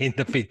 or change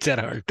the picture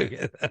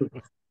altogether.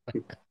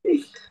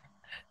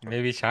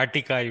 Maybe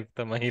Shatika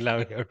Yukta Mahila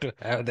we have to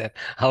have that.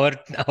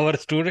 Our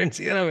students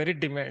here are very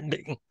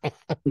demanding.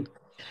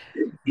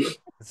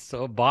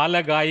 So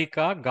Bala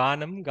Gayika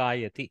Ganam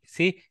Gayati.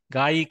 See,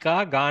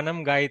 Gayika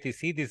Ganam Gayati.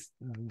 See this,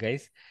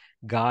 guys.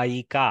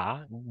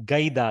 Gayika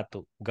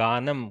Gaidatu.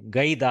 Ganam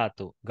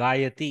Gaidatu.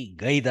 Gayati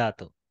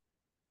Gaidatu.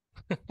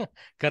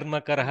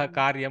 Karmakaraha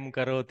Karyam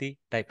Karoti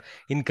type.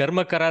 In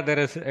Karmakara there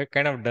is a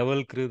kind of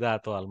double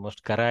Krudatu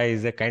almost. Kara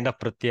is a kind of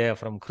pratyaya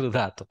from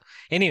Krudatu.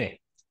 Anyway.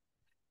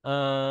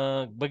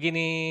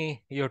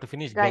 Bagini, you have to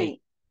finish Gai.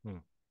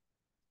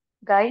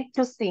 Gai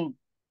to sing.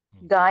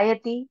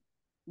 Gayati,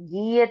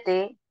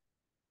 Giyate,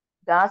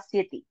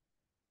 Gasyati.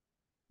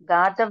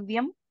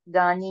 Gatavyam,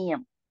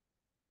 Ganiyam.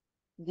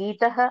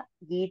 Geetaha,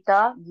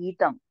 Geeta,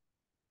 Geetam.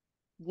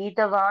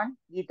 Geetavan,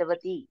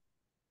 Geetavati.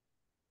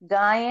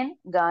 Gayan,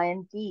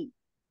 Gayanti.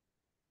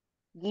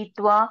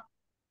 Geetva,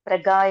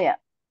 Pragaya.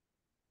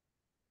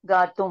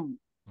 Gatum.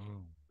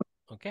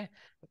 Okay.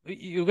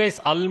 You guys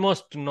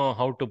almost know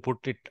how to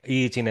put it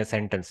each in a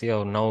sentence. You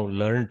have now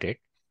learned it.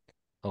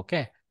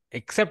 Okay.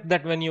 Except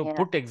that when you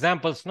put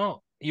examples,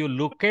 no, you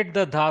look at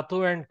the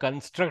dhatu and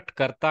construct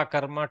karta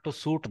karma to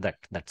suit that.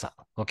 That's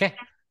all. Okay.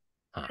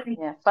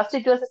 Yeah. First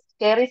it was a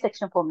scary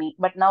section for me,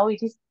 but now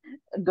it is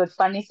a good,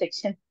 funny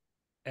section.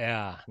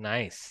 Yeah.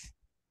 Nice.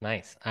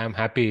 Nice. I'm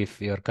happy if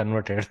you're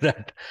converted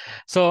that.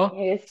 So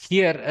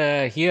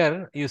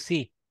here you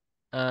see.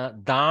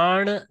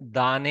 Daan,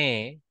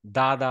 dane,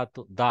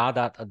 dadatu,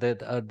 dadat.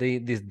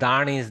 This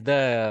daan is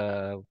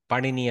the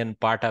Paninian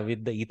pata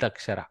with the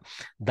itakshara.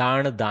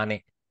 Daan,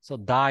 dane. So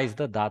da is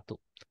the dhatu.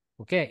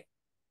 Okay.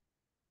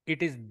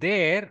 It is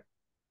there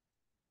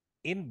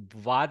in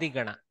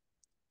Vadigana.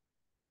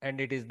 And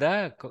it is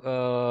the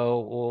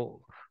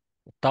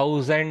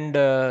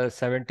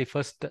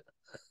 1071st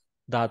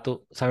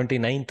dhatu,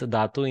 79th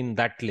dhatu in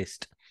that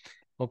list.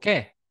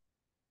 Okay.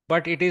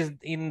 But it is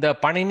in the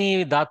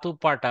Panini Dhatu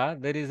Pata,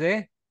 there is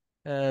a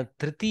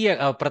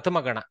Tritiya,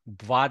 Pratama Gana,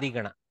 Dvadi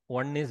Gana.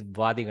 One is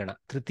Dvadi Gana.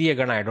 Tritiya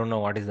Gana, I don't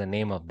know what is the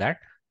name of that.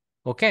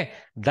 Okay.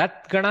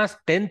 That Gana's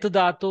 10th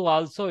Dhatu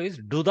also is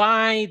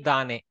Dudai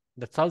Dane.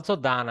 That's also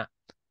Dana.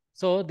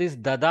 So this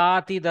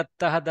Dadati,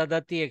 Dattaha,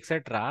 Dadati,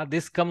 etc.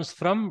 This comes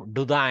from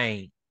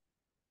Dudai.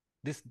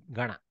 This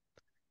Gana.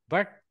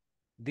 But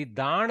the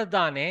Dan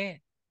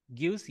Dane,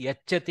 gives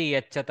yachati,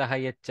 yachataha,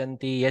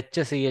 yachanti,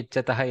 yachasi,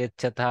 yachataha,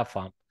 yachataha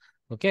form.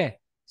 Okay.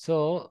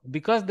 So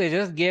because they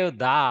just gave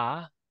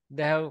da,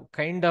 they have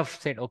kind of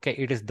said, okay,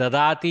 it is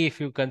dadati if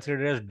you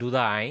consider it as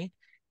dudai.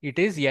 It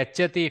is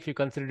yachati if you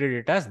consider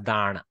it as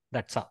dana.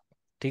 That's all.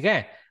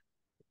 Okay.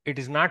 It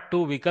is not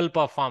two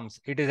vikalpa forms.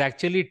 It is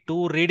actually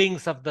two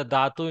readings of the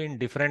dhatu in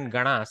different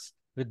ganas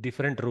with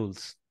different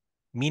rules.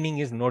 Meaning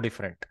is no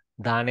different.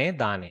 Dane,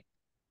 dane.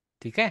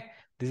 Okay.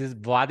 This is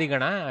Vadi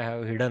Gana. I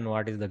have hidden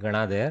what is the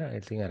Gana there. I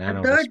think I ran The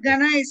out of third space.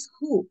 Gana is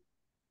who?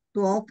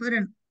 To offer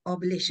an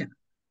oblation.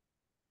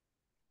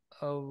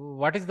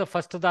 What is the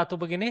first dhatu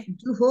Bhagini?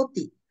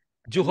 Juhoti.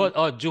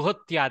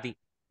 Juhotyadi.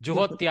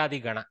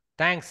 Juhotyadi Gana.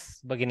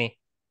 Thanks, Bhagini.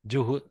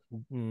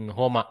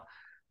 Homa.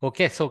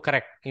 Okay, so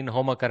correct. In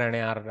Homa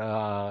Karane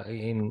or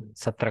in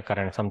Satra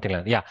Karane, something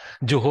like that. Yeah.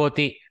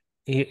 Juhoti.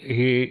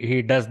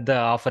 He does the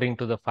offering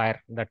to the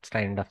fire. That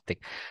kind of thing.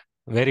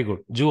 Very good.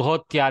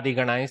 Juhotyadi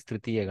Gana is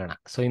Tritiya Gana.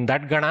 So in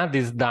that Gana,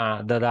 this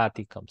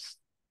Dadati comes.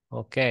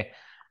 Okay.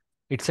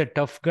 It's a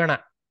tough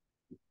Gana.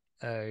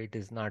 It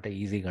is not an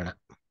easy Gana.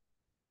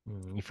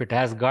 If it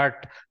has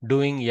got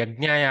doing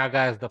Yajna Yaga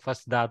as the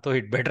first Dhatu,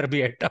 it better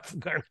be a tough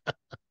Gana.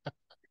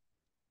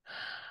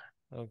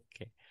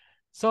 Okay.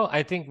 So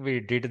I think we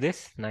did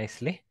this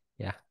nicely.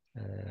 Yeah.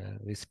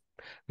 We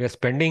are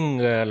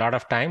spending a lot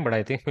of time, but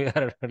I think we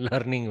are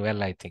learning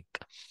well, I think.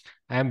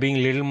 I am being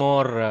a little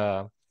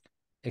more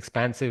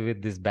expansive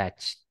with this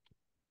batch.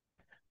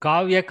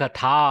 Kavya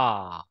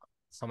Katha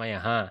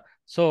Samaya.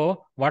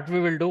 So what we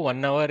will do,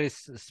 1 hour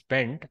is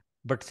spent,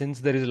 but since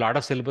there is a lot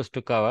of syllabus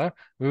to cover,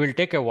 we will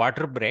take a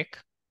water break,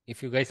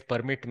 if you guys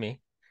permit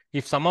me.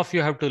 If some of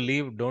you have to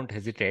leave, don't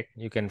hesitate.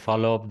 You can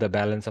follow up the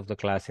balance of the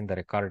class in the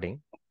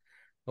recording.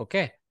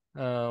 Okay.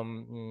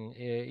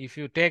 If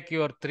you take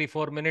your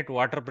 3-4 minute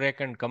water break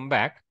and come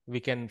back, we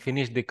can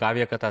finish the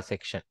Kavya Katha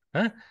section.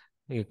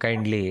 You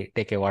kindly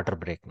take a water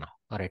break now,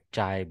 or a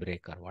chai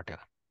break or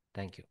whatever.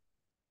 Thank you.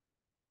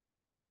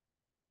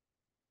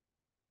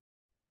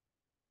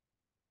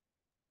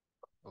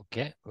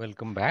 Okay,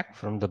 welcome back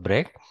from the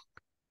break.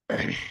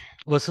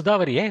 Vasudha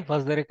Variye,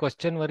 was there a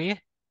question, Variye?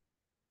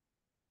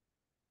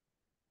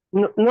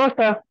 No,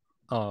 sir.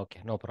 Oh,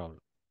 okay, no problem.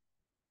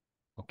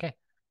 Okay,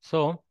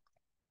 so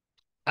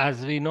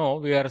as we know,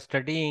 we are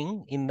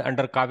studying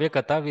under Kavya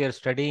Katha, we are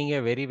studying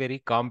a very, very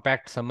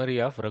compact summary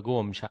of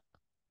Raghuvamsha,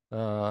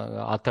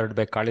 authored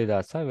by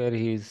Kalidasa, where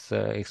he is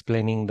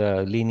explaining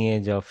the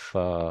lineage of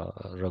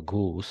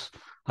Raghus,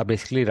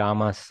 basically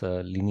Rama's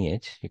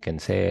lineage, you can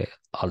say,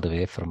 all the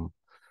way from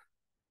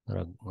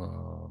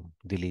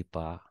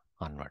Dilipa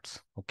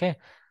onwards. Okay,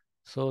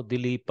 so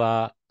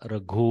Dilipa,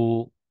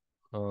 Raghu,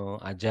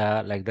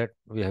 Aja, like that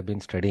we have been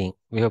studying.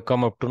 We have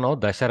come up to now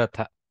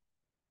Dasharatha.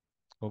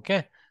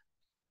 Okay,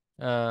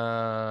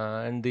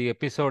 and the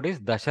episode is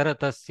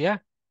Dasharathasya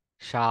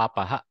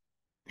Shapaha,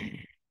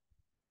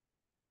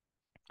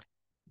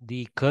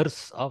 the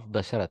curse of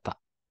Dasharatha,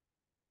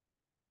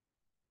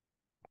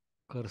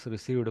 curse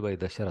received by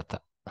Dasharatha.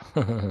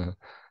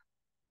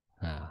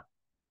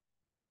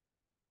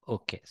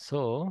 Okay,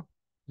 so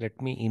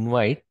let me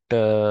invite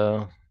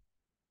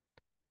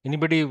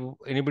anybody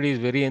is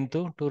very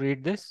into to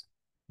read this.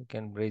 You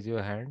can raise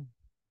your hand.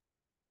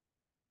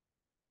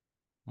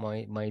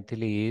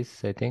 Maithili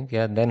is, I think,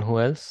 yeah. Then who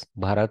else?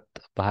 Bharat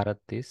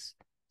is.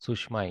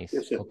 Sushma is.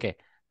 Yes, sir. Okay.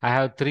 I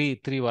have three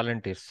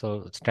volunteers,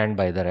 so stand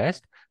by the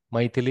rest.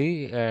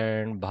 Maithili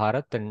and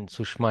Bharat and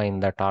Sushma, in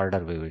that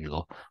order we will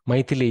go.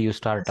 Maithili, you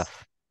start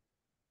off.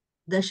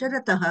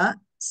 Dasharatah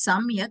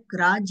samyak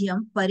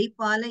rajyam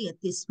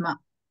paripalayati sma.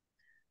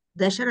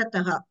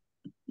 Dasharatah,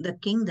 the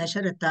king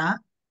Dasharatha,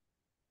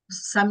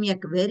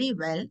 samyak, very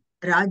well,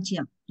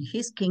 rajyam,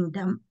 his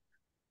kingdom,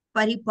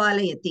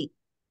 paripalayati,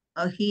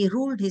 he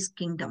ruled his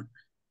kingdom.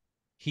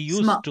 He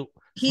used to.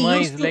 He Sma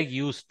used is to, like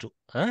used to.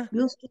 Huh?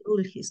 used to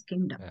rule his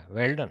kingdom.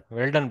 Well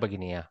done,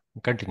 Bhagini. Yeah.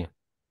 Continue.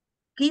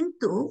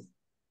 Kintu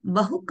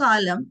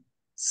bahukalam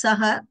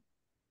saha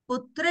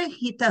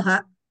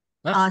putrahitah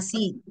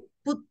asid.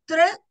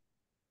 Putrahitah.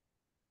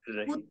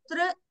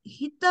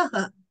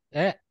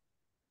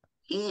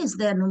 He is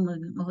there, no,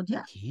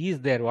 Mahodaya? He is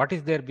there. What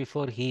is there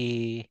before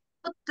he?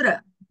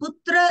 Putra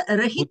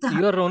rahitah.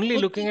 You are only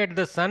looking at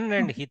the sun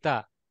and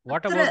hita.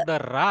 What about the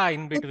ra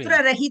in between?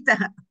 Putra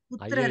rahitah.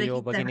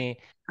 Ayyo, Bhagini.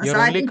 You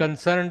are only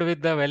concerned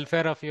with the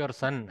welfare of your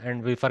son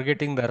and we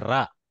forgetting the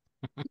ra.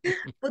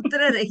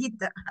 Putra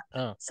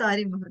rahitah.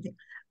 Sorry, Mahodaya.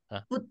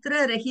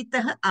 Putra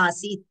rahitah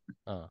asit.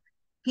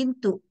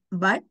 Kintu,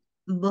 but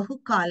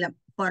bahukalam,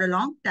 for a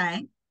long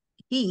time,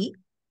 he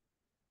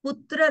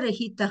putra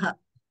rahitah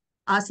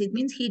asit,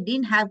 means he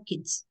didn't have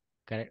kids.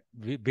 Correct.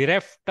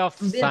 Bereft of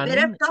son.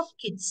 Bereft of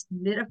kids.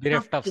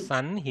 Bereft of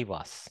son he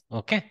was.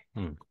 Okay.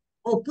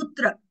 Oh,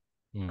 putra.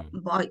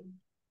 Boy.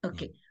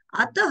 Okay.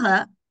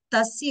 Ataha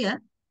tasya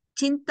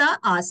chinta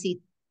asit.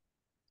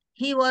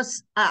 He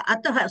was,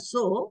 ataha,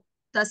 so,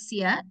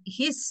 tasya,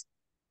 his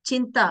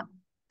chinta,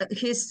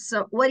 his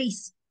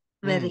worries,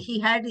 where he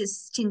had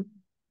his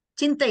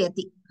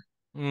chintayati.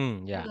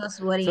 Yeah. He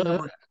was worrying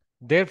about.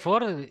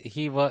 Therefore,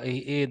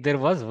 there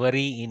was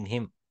worry in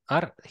him,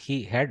 or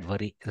he had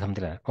worry,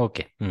 something like that.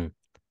 Okay.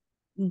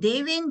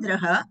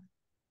 Devendraha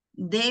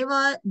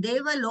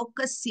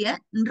Devalokasya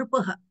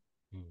Nrupaha.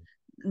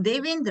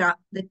 Devendra,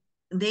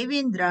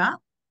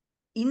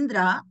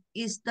 Indra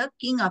is the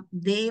king of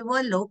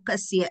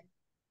Devalokasya,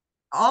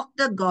 of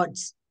the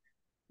gods.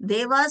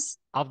 Devas,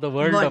 of the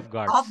world of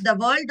gods. Of the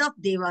world of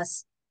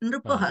Devas.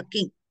 Nrupaha,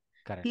 king.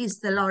 Correct. He is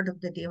the lord of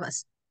the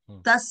Devas.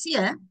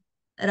 Tasya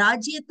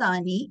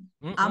Rajyatani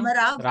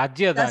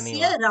Rajyadani.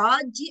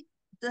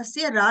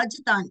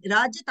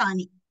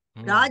 Rajatani.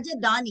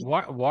 Rajadani.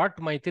 What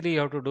Maitri you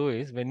have to do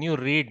is, when you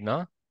read,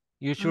 no,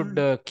 you should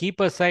keep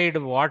aside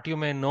what you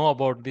may know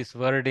about this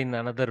word in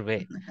another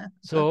way.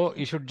 So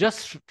you should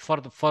just,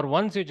 for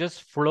once, you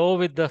just flow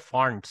with the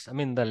fonts. I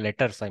mean, the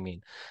letters,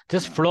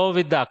 just flow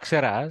with the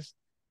aksharas,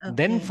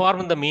 then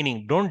form the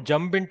meaning. Don't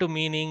jump into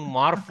meaning,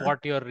 morph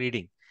what you're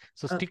reading.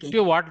 So stick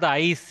to what the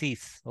eye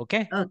sees.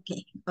 Okay?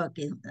 Okay.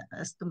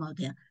 Astu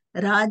Mahodaya.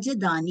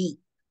 Rajadani,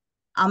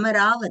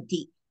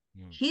 Amaravati.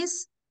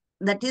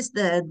 That is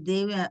the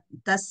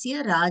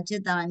Tasya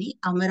Rajadani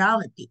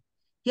Amaravati.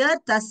 Here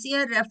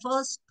Tasya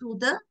refers to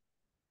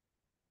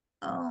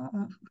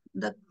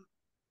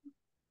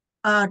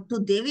to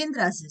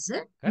Devendra's, is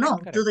it?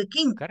 Correct. To the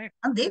king. Correct.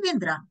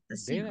 Devendra.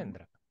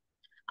 Devendra.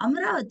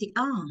 Amaravati.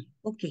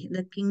 Okay,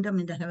 the kingdom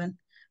in the heaven.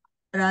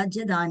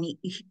 Rajadani,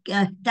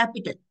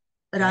 capital.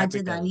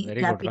 Rajadani,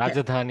 Very capital.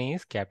 good. Rajadhani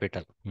is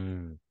capital.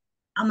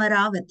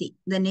 Amaravati.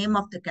 The name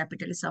of the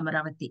capital is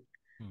Amaravati.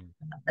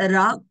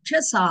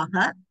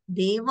 Rakshasaha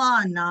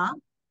Devana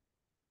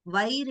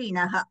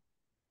Vairinaha.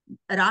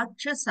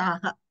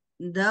 Rakshasaha,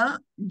 the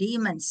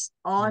demons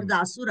or the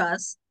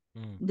asuras,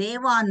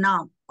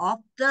 Devana, of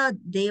the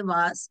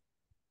Devas,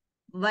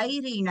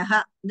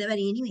 Vairinaha, they were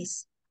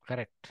enemies.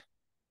 Correct.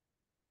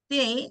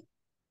 They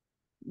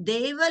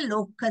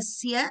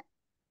Devalokasya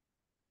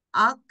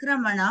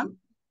Akramanam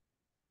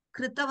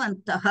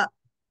Kritavantaha.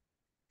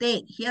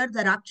 They, here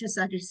the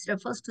Rakshasa, it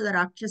refers to the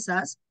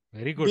Rakshasas.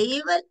 Very good.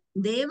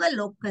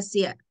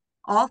 Devalokasya,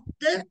 of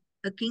the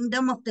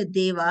kingdom of the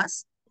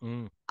Devas,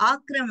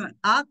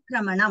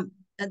 Akramanam,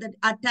 that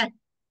attack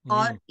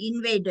or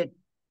invaded.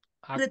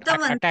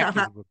 Attack is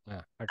good.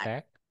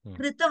 Attack.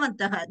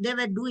 Kritavantaha, they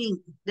were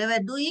doing They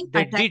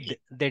attacking.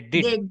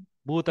 did.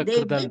 Bhuta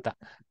Kritanta.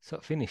 So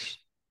finish.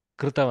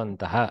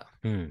 Kritavantaha.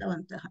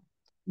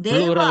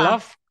 Plural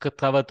of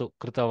Kritavatu.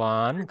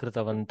 Kritavan,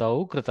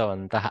 Kritavantau,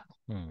 Kritavantaha.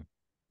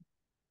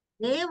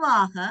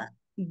 Devaha,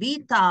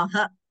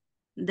 Bitaha,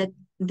 the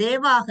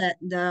Devaha,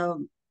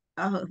 the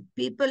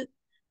people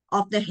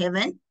of the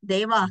heaven,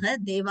 Devaha,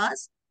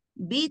 Devas,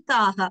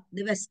 Bitaha,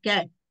 they were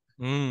scared.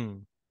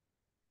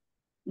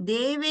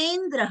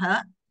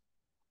 Devendraha,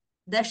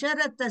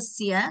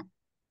 Dasharathasya,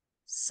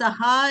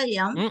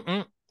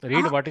 Sahayam.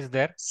 Read what is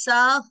there.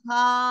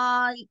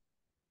 Sahayam.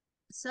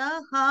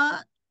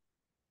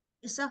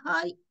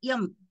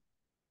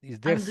 Is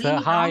there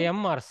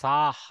Sahayam or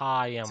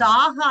Sahayam?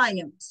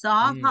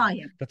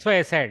 Sahayam. That's why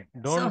I said,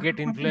 don't get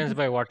influenced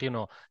by what you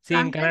know. See,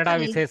 in Kannada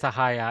we say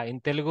Sahaya, in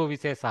Telugu we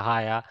say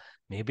Sahaya,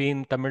 maybe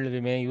in Tamil we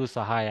may use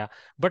Sahaya,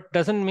 but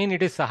doesn't mean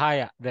it is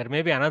Sahaya. There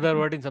may be another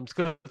word in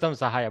Sanskritam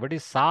Sahaya, but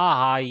it's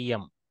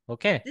Sahayam.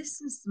 Okay?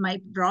 This is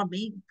my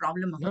big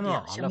problem.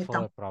 No, all of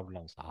our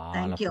problems.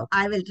 Thank you.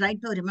 I will try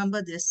to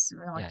remember this,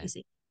 what you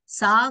say.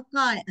 Sahayam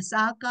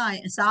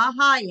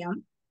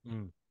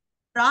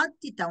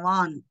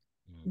Pratitavan.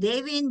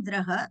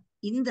 Devendraha,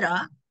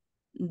 Indra,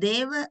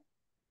 Deva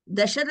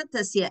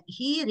Dasharathasya,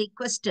 he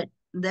requested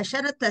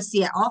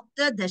Dasharathasya, of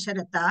the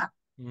Dasharatha,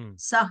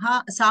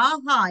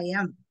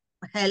 Sahayam,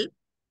 help.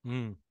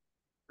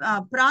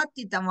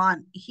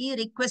 Pratitavan, he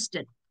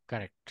requested.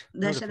 Correct.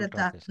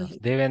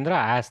 Dasharatha. Devendra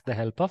asked the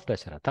help of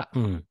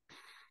Dasharatha.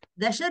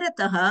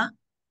 Dasharataha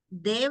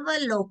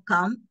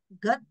Devalokam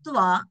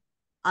Gatva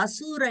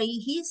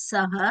Asuraihi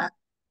Saha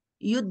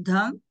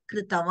Yuddham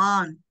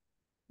Kritavan.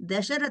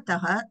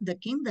 Dasharataha, the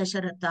king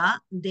Dasharatha,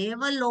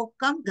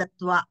 Devalokam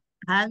Gatva,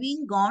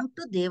 having gone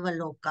to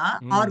Devaloka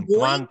or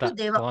going to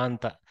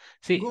Tvanta.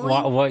 See,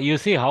 you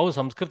see how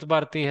Samskrita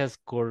Bharati has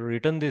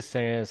written these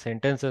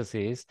sentences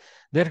is,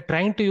 they're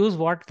trying to use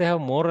what they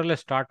have more or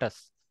less taught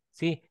us.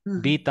 See,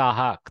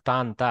 Bitaha,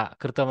 Ktanta,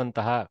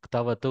 Kritavantaha,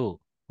 Ktavatu,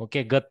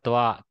 okay,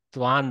 Gatva,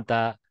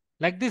 Tvanta,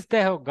 like this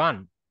they have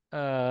gone.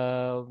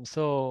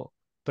 So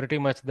pretty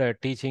much the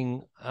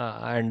teaching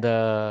and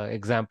the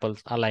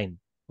examples align.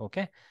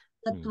 Okay.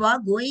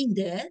 Gatva, going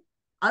there.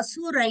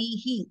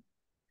 Asuraihi.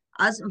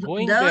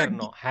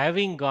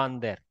 Having gone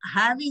there.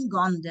 Having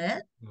gone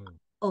there.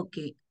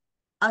 Okay.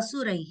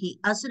 Asuraihi.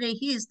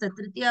 Asuraihi is the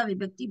Tritiya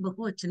Vibhakti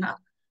Bahuvachana.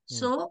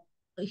 So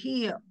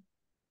he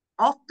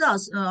of the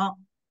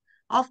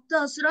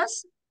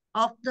asuras,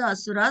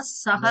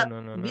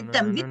 Saha with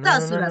them, with the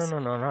asuras.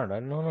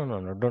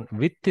 No. Don't.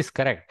 With is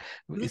correct.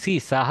 See,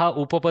 Saha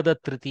Upapada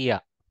Tritiya.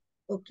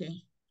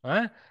 Okay.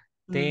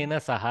 Tena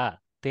Saha.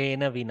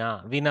 Tena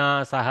Vina.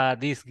 Vina Saha.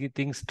 These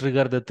things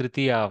trigger the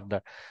Tritiya of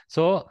that.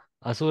 So,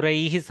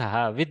 Asuraihi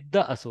Saha. With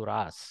the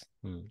Asuras.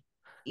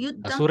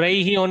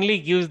 Asuraihi only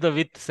gives the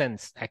with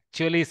sense.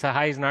 Actually,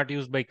 saha is not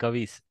used by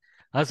kavis.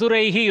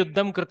 Asuraihi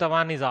yuddham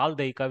kritavan is all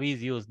the kavis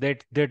use. They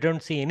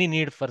don't see any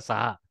need for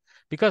saha.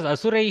 Because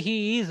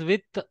Asuraihi is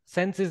with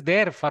sense is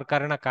there for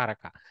Karana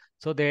Karaka.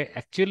 So they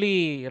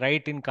actually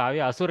write in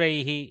Kavya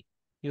Asuraihi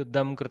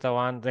yuddham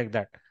kritavan like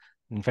that.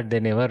 In fact, they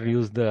never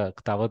use the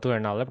Ktavatu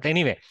and all that. But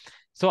anyway,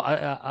 so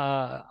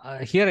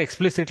here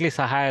explicitly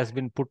Saha has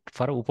been put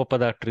for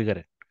Upapada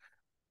trigger.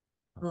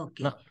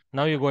 Okay.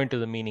 Now you go into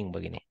the meaning,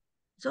 Bhagini.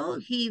 So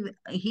he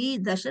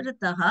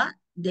Dasharatha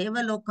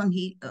Devalokam,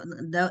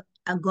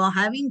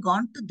 having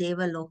gone to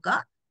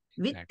Devaloka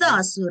with the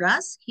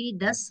Asuras, he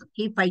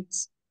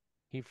fights.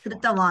 He fought.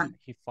 Kritavan.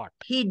 He fought.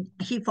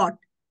 He fought.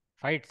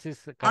 Fights is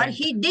correct. Or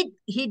he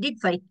did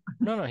fight.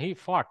 No, he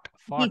fought.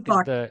 Fought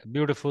is the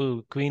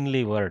beautiful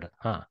queenly word.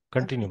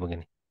 Continue,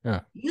 Bhagini.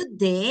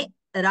 Yuddhe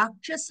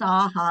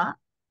Rakshasaha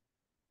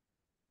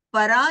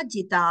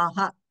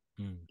Parajitaha.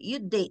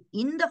 Yuddhe,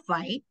 in the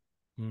fight,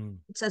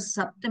 it's a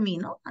Saptami,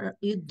 no?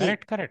 Yuddhe.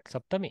 Correct.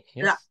 Saptami,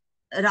 yes.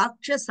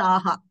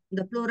 Rakshasaha,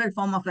 the plural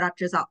form of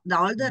Rakshasa.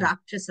 All the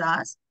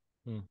Rakshasas,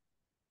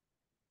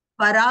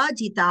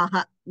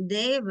 Parajitaha,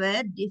 they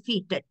were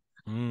defeated.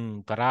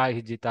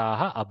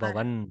 Parahijitaha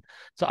Abhavan.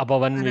 So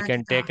Abhavan we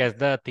can take as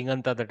the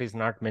Tinganta that is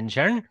not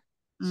mentioned.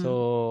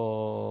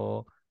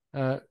 So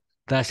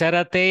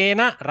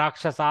Dasharatena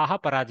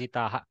Rakshasaha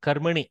Parajitaha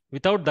Karmani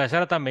without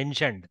Dasharatha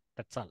mentioned.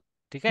 That's all.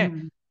 Okay?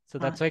 So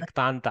that's why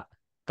Tanta.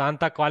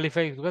 Tanta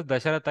qualifies because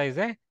Dasharatha is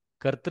a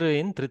Kartru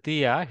in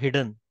Tritiya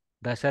hidden.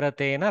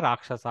 Dasharatena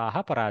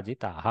Rakshasaha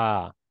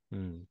Parajitaha.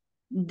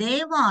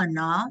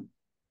 Devana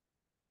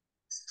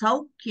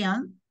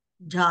Saukyam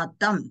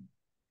Jatam.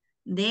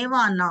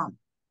 Devanam.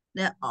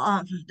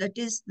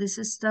 This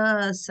is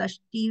the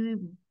Sashti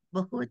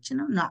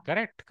Bahuvachanam? No.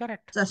 Correct.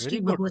 Sashti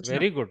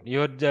Very good.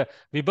 Your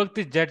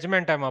Vibhakti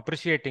judgment I'm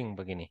appreciating,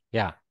 Bhagini.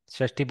 Yeah.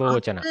 Shashti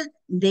Bahuvachana.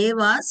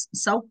 Devas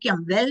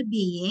Saukyam,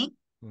 well-being,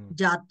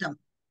 Jatam.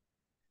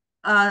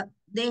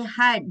 They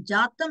had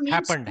Jatam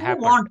means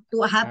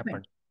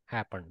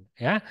happened.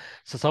 Yeah.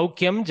 So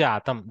Saukyam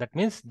Jatam. That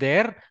means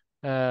their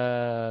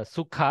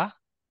Sukha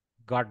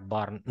got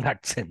born in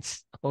that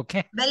sense.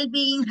 Okay.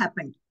 Well-being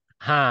happened.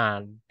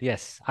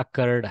 Yes,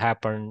 occurred,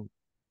 happened,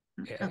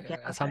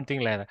 something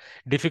like that.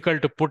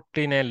 Difficult to put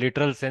in a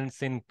literal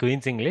sense in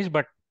Queen's English,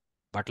 but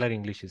Butler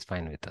English is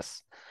fine with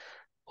us.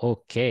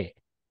 Okay.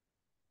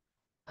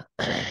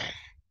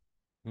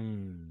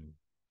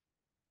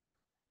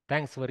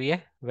 Thanks,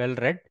 Varya. Well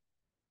read.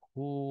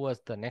 Who was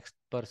the next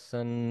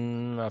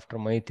person after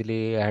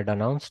Maithili I had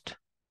announced?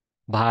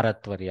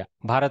 Bharatvarya.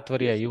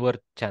 Bharatvarya, your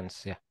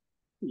chance. Yeah.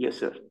 Yes,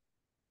 sir.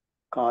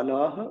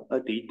 Kalaha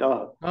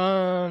Atita.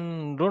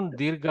 Don't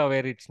dirgha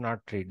where it's not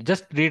read.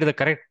 Just read the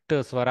correct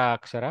swara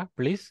akshara,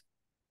 please.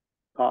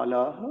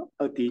 Kalaha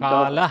Atita.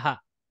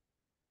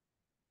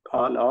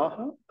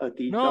 Kalaha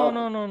Atita.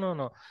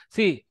 No.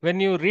 See,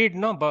 when you read,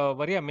 no,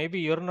 Varya, maybe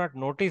you're not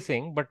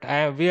noticing, but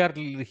we are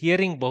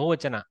hearing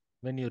Bahuvachana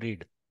when you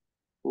read.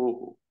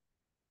 Oh,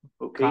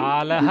 okay.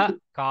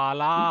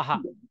 Kalaha.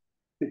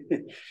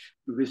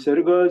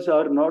 Visargas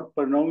are not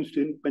pronounced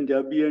in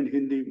Punjabi and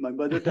Hindi. My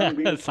mother tongue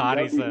being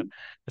Sorry, Punjabi.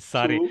 sir.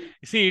 Sorry.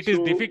 See, it is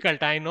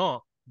difficult, I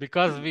know.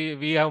 Because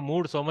we have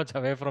moved so much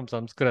away from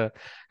Samskrita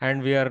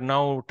and we are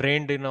now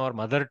trained in our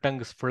mother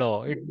tongue's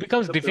flow. It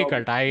becomes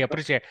difficult. I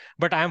appreciate.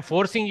 But I am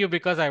forcing you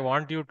because I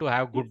want you to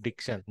have good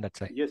diction. That's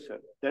right. Yes, sir.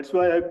 That's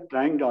why I'm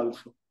trying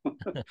also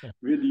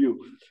with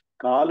you.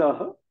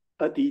 Kalaha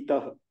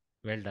Atita.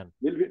 Well done.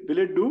 Will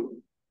it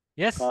do?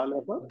 Yes.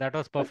 Kalaha that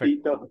was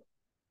perfect. Atita.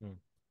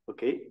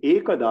 Okay.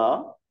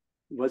 Ekada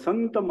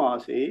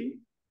Vasantamase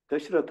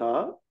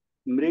Dashratha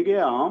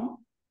Mrigyam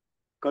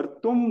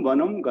Kartum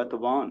Vanam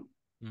Gatvan.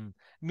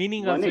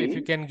 Meaning also, if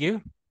you can give.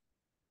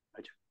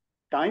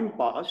 Time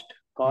passed.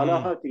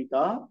 Kalaha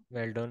Tita.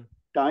 Well done.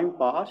 Time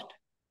passed.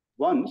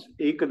 Once,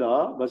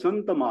 Ekada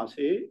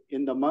Vasantamase,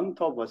 in the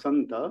month of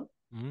Vasanta,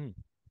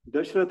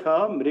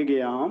 Dashratha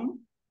Mrigyam,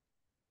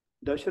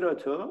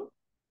 Dashratha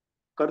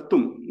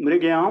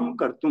Mrigyam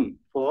Kartum,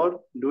 for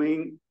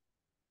doing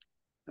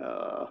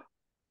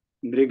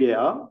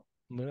Mrigya.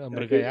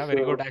 Mrigaya,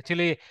 very good.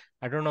 Actually,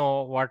 I don't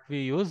know what we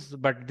use,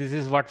 but this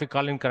is what we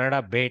call in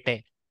Kannada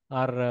bete,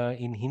 or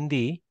in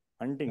Hindi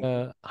hunting.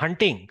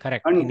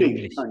 Correct. Hunting. In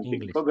English.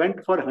 So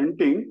went for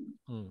hunting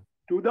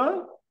to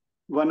the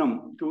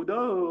Vanam, to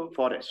the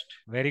forest.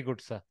 Very good,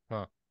 sir.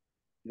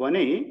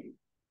 Vane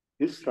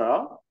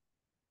Hinsraha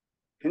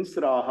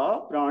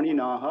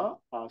Praninaha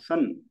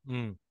Asan.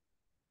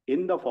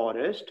 In the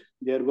forest,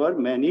 there were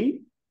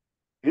many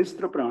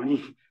Hinstra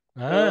Prani.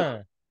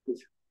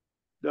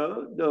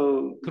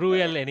 The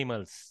cruel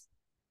animals.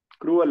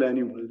 Cruel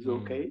animals,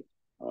 okay.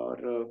 Or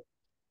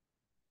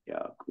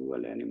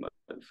cruel animals.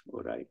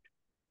 All right.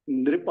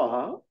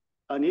 Nripaha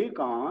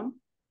Anekan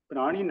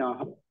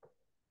Praninaha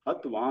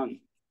Hatvan.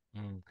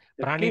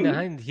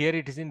 Praninaha, here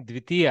it is in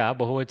Dvitiya,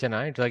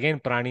 Bahuvachana, it's again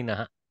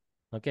Praninaha.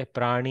 Okay,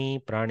 Prani,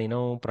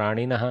 Pranino,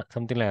 Praninaha,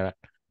 something like that.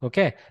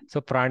 Okay,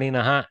 so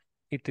Praninaha,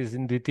 it is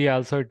in Dvitiya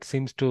also, it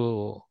seems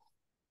to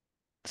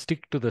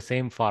stick to the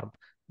same form.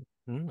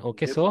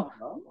 Okay, so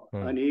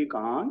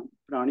Anekan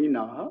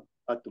Praninaha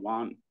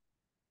Atvan.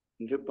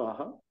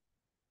 Nripaha,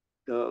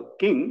 the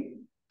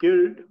king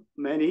killed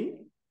many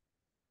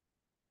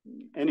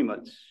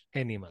animals.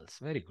 Animals,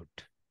 very good.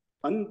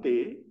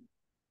 Ante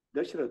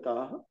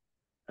Dashratah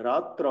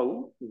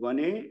Ratrau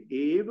Vane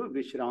Ev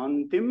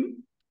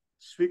Vishrantim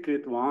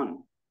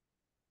Svikritvan.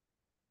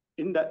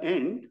 In the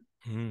end,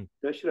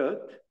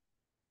 Dashratha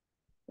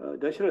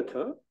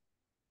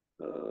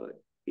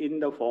in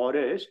the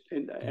forest,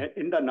 in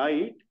the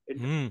night,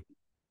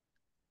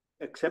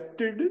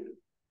 accepted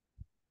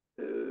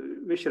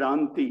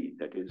Vishranti,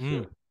 that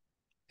is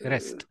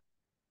rest.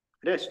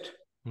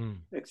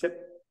 Except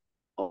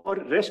or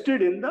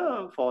rested in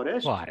the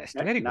forest.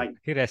 Very night. good.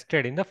 He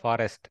rested in the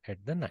forest at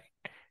the night.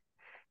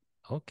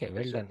 Okay,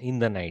 well done. In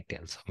the night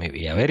also, maybe.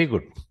 Yeah, very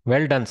good.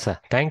 Well done, sir.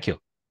 Thank you.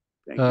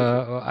 Thank you,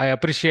 sir. I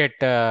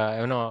appreciate,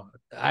 I know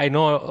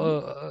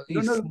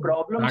it's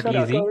problems not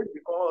are easy. occurred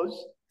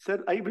because,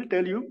 sir, I will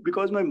tell you,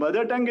 because my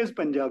mother tongue is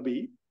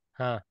Punjabi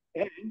and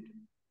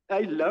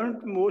I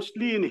learned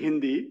mostly in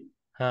Hindi.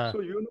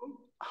 So,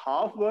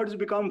 half words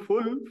become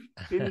full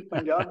in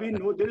Punjabi.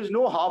 No, there is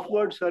no half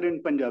word, sir,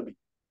 in Punjabi.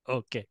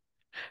 Okay.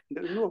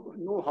 There is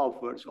no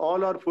half words.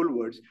 All are full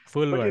words.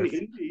 Full but words. In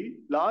Hindi,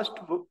 last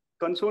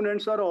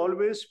consonants are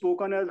always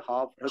spoken as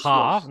half.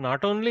 Half,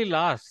 not only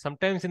last.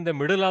 Sometimes in the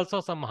middle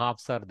also some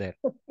halves are there.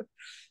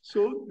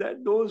 So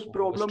that those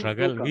problems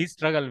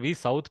struggle. We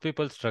South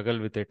people struggle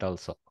with it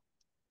also.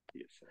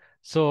 Yes, sir.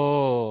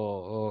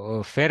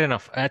 So fair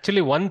enough.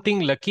 Actually, one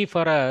thing lucky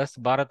for us,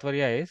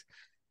 Bharatvarya, is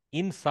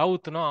in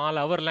South, all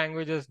our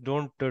languages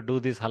don't do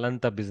this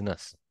halanta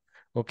business.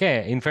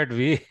 Okay. In fact,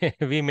 we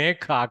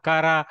make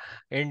akara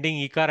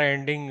ending, ikara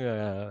ending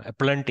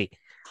plenty.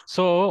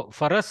 So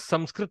for us,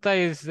 Samskrita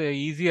is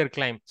easier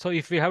climb. So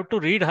if we have to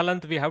read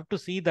halant, we have to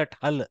see that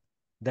hal,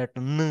 that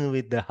n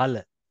with the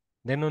hal.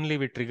 Then only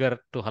we trigger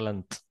to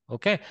halant.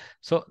 Okay.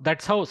 So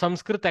that's how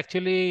Sanskrit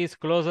actually is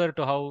closer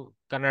to how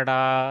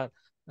Kannada,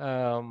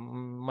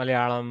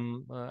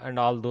 Malayalam, and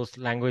all those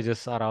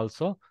languages are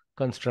also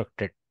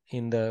constructed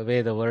in the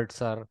way the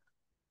words are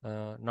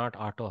not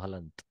auto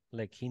halant.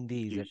 Like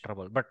Hindi is a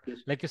trouble. But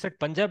like you said,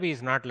 Punjabi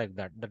is not like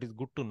that. That is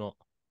good to know.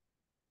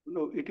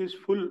 No, it is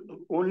full,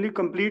 only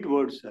complete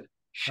words, sir.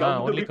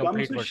 Shabd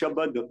becomes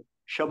shabad.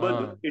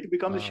 Shabad, it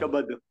becomes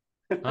shabad.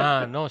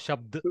 No,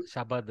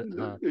 shabad.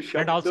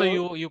 And also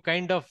you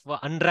kind of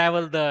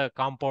unravel the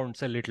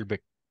compounds a little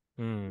bit.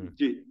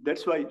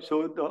 That's why.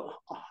 So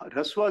the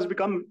raswas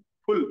become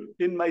full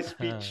in my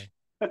speech.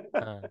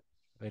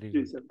 Very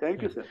good. Sir.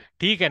 Thank you, sir.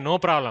 Okay, no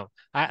problem.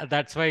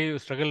 That's why you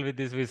struggle with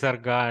this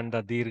visarga and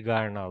the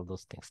dirga and all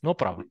those things. No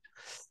problem.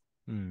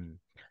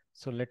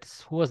 So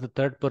who was the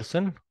third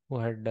person who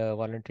had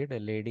volunteered? A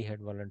lady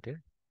had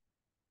volunteered.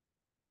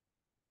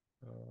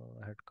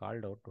 I had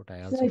called out, but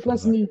I also So it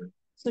was forgot. me,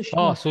 Sushma.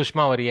 Oh,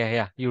 Sushma Variya,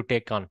 yeah, you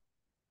take on.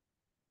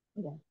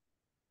 Yeah.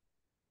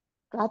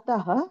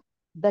 Pratah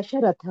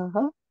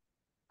Dasharatha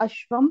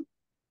Ashvam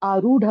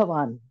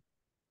Arudhavan.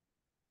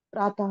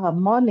 Pratah,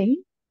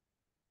 morning,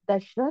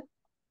 Dashrath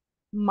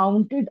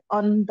mounted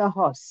on the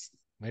horse.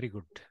 Very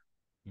good.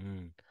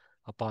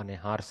 Upon a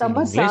horse in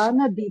English.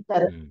 Tamasana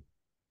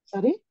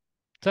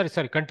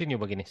Sorry, continue,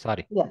 Bhagini.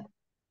 Sorry. Yeah.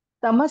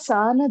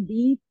 Tamasana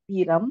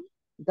Tiram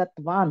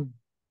Gatvan.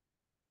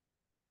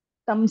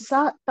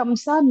 Tamsa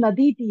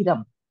Nadi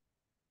Tiram.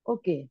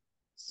 Okay.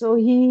 So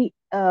he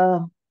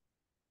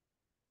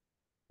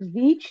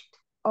reached,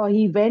 or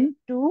he went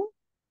to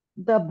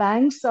the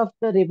banks of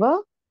the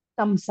river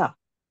Tamsa.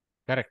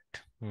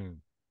 Correct.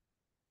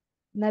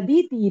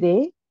 Nadi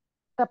Tire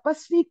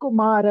Tapasvi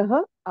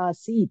Kumaraha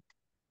Asit.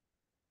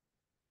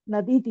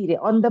 Nadi Tire,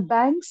 on the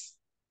banks,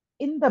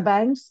 in the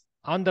banks.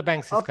 On the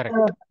banks is correct.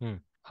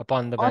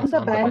 Upon the banks. On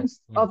the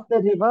banks of the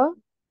river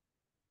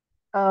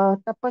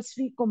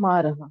Tapasvi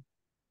Kumaraha.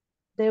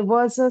 There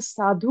was a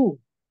sadhu.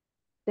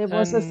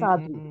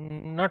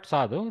 Not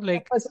sadhu,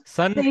 like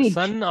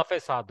son of a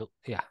sadhu.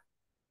 Yeah.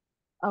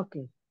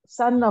 Okay.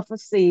 Son of a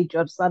sage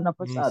or son of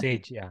a sadhu.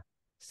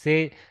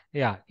 Sage,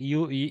 yeah.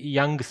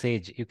 Young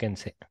sage, you can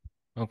say.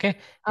 Okay.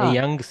 A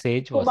young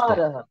sage was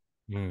there.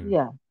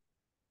 Yeah.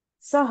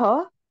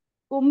 Saha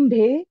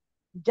kumbhe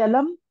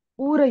jalam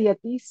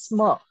purayati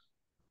sma.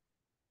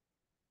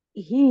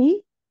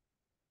 He,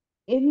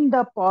 in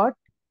the pot,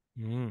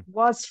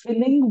 was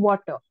filling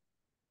water.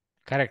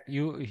 Correct.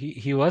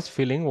 He was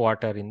filling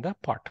water in the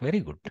pot. Very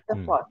good. The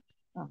pot.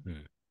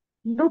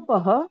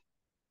 Nrupaha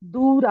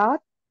durat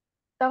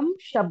tam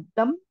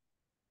shabdam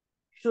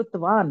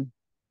shrutvan.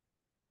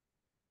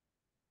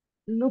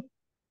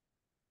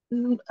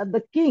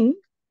 The king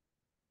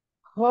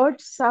heard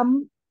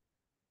some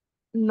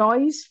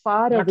noise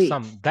far away.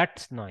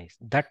 That noise.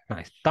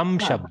 Tam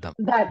shabdam.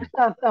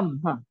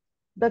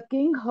 The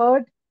king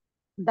heard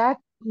that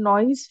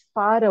noise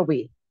far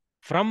away.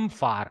 From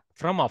afar.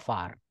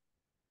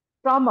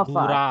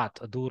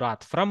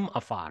 Durat, from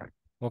afar.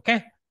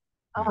 Okay?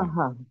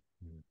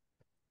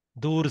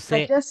 Dur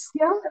se.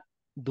 Gajasya.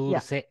 Dur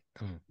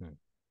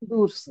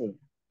se.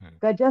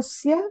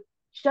 Gajasya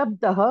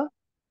शब्दः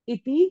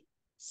इति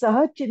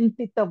सः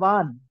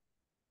चिन्तितवान्.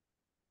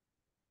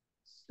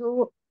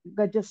 So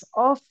गजस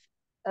of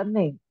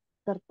नहीं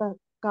करता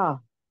का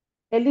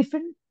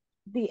elephant,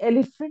 the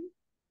elephant,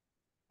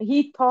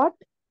 he thought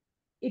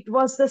it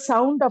was the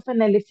sound of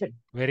an elephant.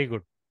 Very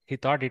good. He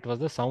thought it was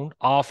the sound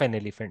of an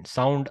elephant.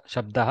 Sound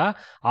shabdah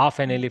of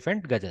an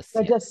elephant gajasya.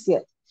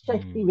 Gajasya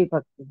Shakti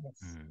Vibhakti.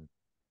 Yes.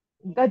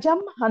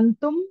 Gajam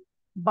hantum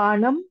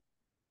banam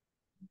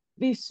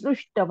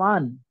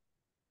visrushtavan.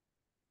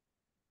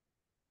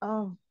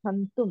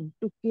 Hantum,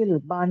 to kill,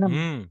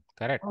 banam.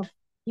 Correct.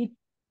 He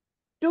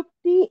took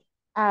the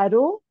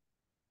arrow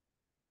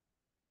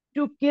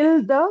to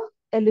kill the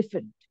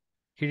elephant.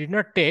 He did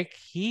not take,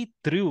 he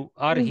threw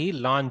or he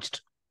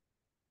launched.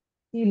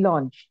 He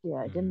launched.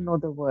 Yeah, I didn't know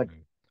the word.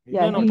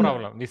 Yeah, no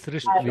problem.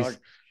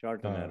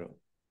 Shot an arrow.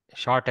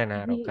 Shot an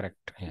arrow,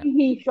 correct. Yeah.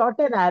 He shot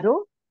an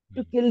arrow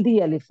to kill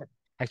the elephant.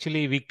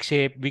 Actually,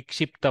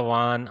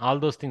 vikshiptavan, all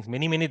those things,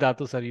 many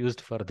dhatus are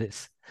used for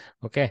this.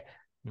 Okay.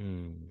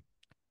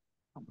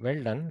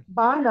 Well done.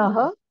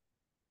 Banaha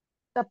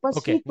tapasvi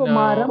Okay,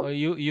 kumaram. now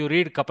you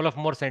read a couple of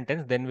more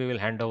sentences, then we will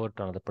hand over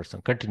to another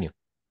person. Continue.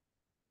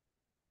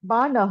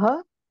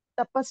 Banaha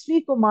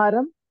tapasvi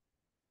kumaram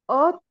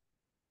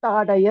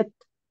atadayat.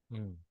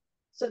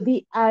 So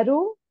the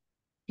arrow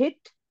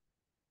hit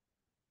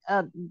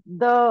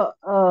the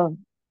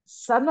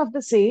son of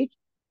the sage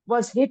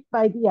was hit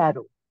by the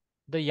arrow.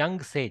 The young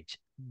sage.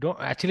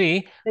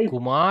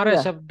 Kumara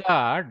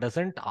Shabda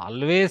doesn't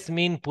always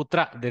mean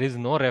Putra. There is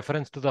no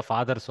reference to the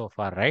father so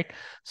far, right?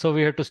 So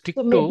we have to stick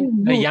to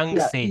the young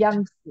sage.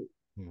 Young sage.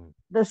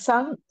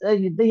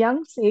 The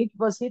young sage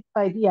was hit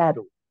by the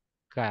arrow.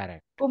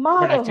 Correct. Kumaraha.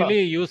 But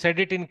actually you said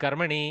it in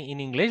Karmani in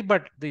English,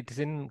 but it is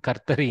in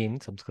Kartari in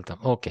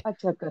Samskritam. Okay.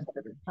 Acha,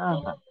 Kartari.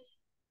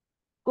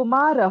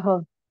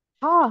 Kumaraha.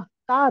 Ha,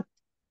 tat.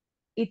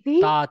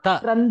 Iti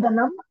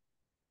krandanam.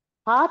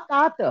 Ha,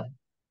 tat.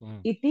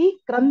 Iti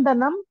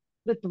krandanam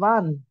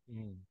kritvan.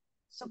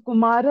 So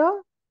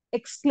Kumara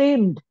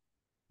exclaimed,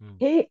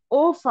 "Hey,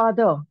 oh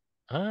father!"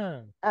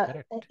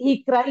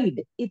 He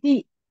cried.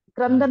 Iti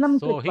krandanam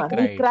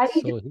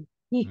kritvan.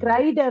 He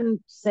cried and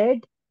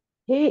said,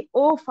 "Hey,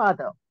 oh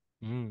father!"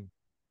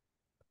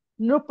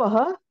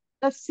 Nrupaha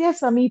tasya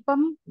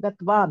samipam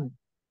gatvan.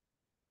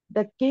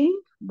 The king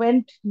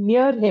went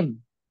near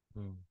him.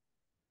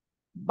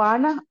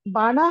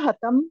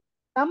 Banahatam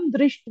tam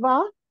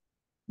drishtva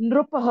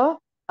nrupaha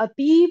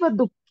ativa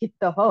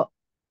dukkitaha.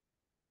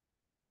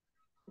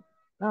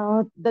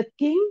 The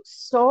king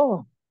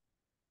saw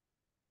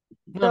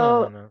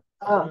Banahatam.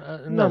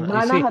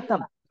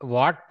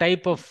 What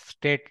type of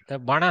state?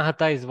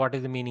 Banahata is what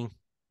is the meaning?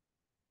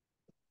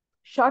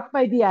 Shot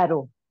by the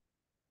arrow.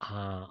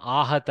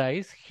 Ahata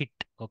is hit.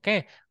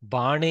 Okay.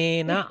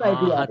 Banena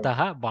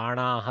ahataha,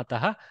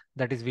 banahataha.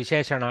 That is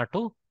Visheshana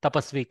to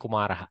Tapasvi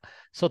Kumaraha.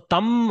 So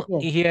tam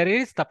here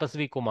is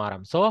Tapasvi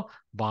Kumaram. So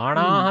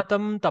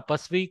Banahatam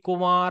Tapasvi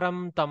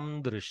Kumaram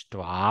tam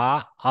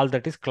drishtva. All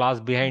that is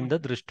clause behind the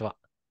drishtva.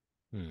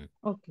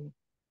 Okay.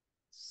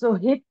 So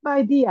hit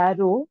by the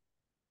arrow.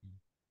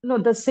 No,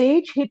 the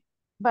sage hit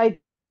by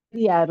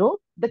the arrow.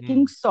 The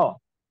king saw.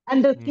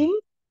 And the king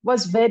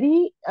was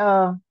very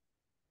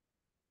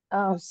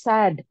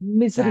sad,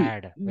 misery.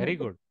 Sad. Very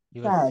good. He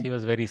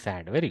was very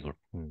sad. Very good.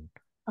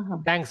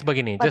 Thanks,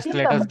 Bhagini. Just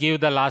let us give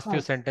the last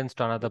few sentences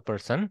to another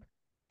person,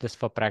 just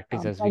for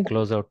practice as we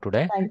close out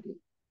today. Thank you.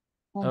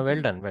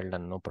 Well done. Well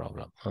done. No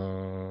problem.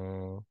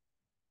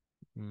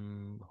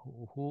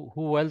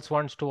 Who else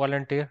wants to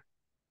volunteer?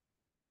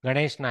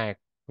 Ganesh Nayak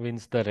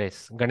wins the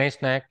race. Ganesh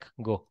Nayak,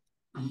 go.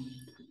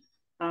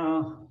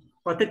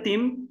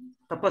 Patitim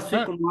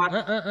tapasvi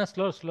kumar.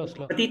 Slow.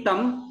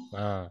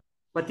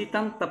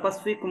 Patitam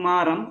tapasvi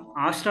kumaram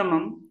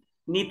ashramam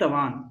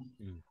nitavan.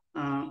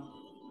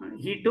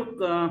 He took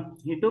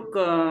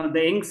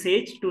the young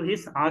sage to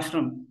his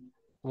ashram.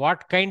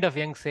 What kind of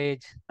young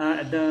sage?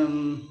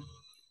 The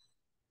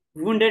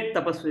wounded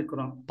tapasvi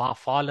kumaram.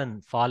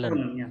 Fallen.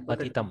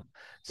 Patitam.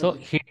 So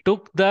he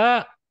took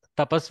the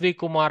Tapasvi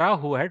Kumara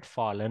who had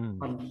fallen.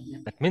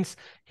 That means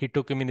he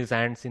took him in his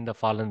hands in the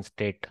fallen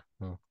state.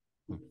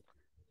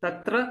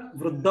 Tatra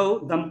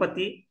vruddau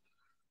dampati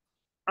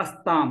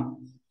astam.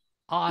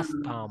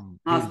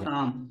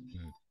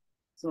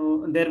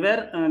 So there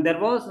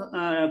was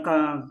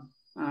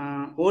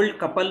old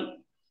couple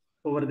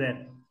over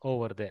there.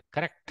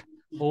 Correct.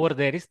 Over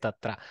there is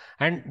Tatra.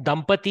 And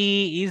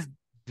Dampati is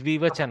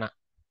Dvivachana.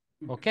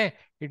 Okay.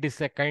 It is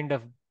a kind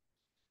of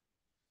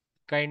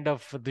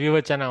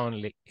Dvivachana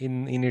only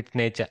in its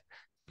nature.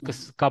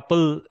 Because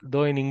couple,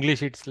 though in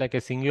English it's like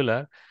a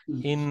singular,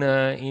 in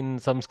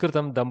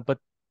Samskritam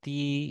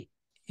Dampati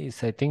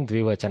is, I think,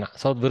 Dvivachana.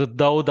 So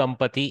Vruddau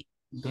Dampati,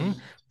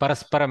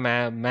 Paraspara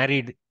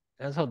married,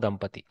 so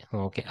Dampati.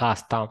 Okay,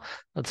 Astam.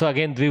 So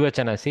again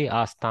Dvivachana, see,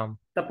 Astam.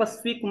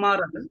 Tapasvi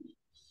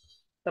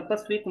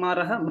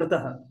Kumaraha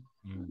Mritaha.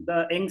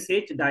 The young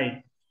sage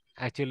died.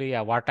 Actually,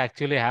 what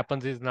actually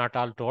happens is not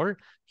all told.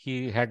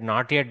 He had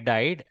not yet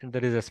died, and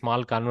there is a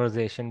small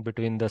conversation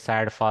between the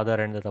sad father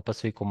and the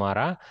Tapasvi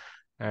Kumara.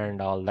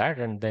 and all that,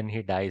 and then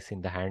he dies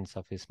in the hands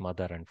of his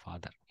mother and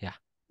father. Yeah,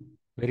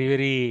 very,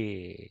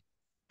 very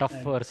tough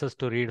verses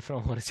to read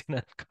from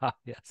original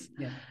kavyas.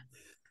 Yeah.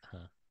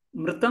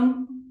 Mritam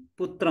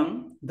putram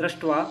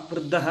drashtva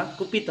vruddha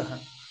kupitah.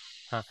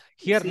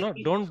 Here, no,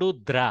 don't do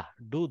dra,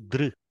 do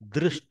dr,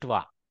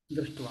 drishtva.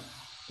 Drishtva.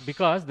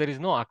 Because there is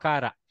no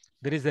akara.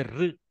 There is a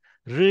r.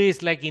 R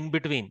is like in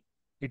between.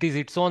 It is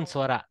its own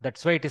swara.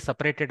 That's why it is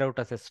separated out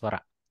as a swara.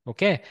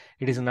 Okay?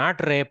 It is not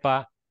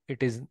repa.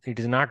 It is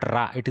not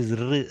ra. It is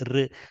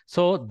r.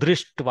 So,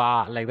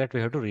 drishtva. Like that we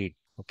have to read.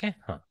 Okay?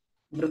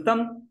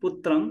 Mritam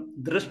putram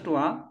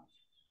drashtva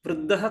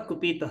vruddha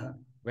kupitah.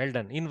 Well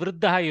done. In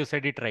vruddha you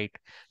said it right.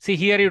 See,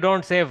 here you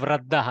don't say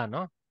vraddaha,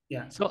 no?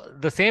 Yeah. So,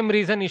 the same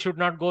reason you should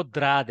not go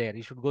dra there.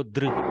 You should go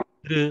dr,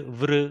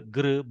 vr,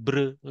 gr,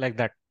 br, like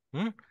that.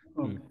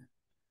 Okay.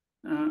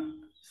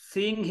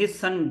 Seeing his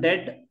son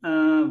dead,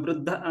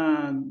 Vruddha,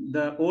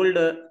 the old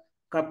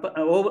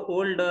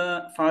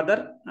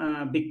father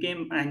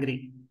became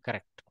angry.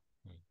 Correct.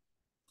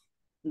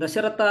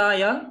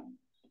 Dasharataya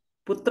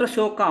putra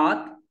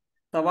shokat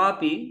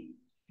tavapi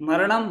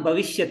maranam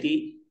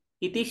bhavishyati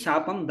iti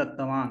shapam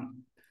dattavan.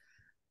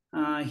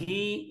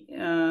 He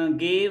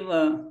gave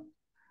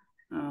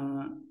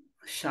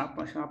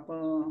shapa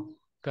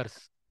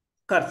curse.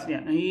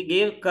 Yeah, he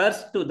gave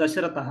curse to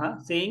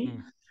Dasharatha,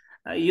 saying,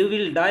 "You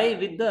will die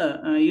with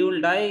you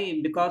will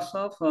die because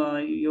of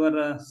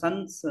your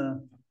son's."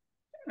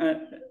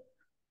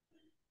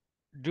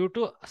 Due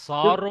to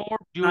sorrow,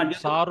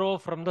 sorrow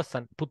from the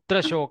son,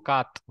 putra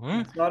shokat.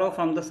 Sorrow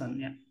from the son.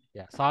 Yeah.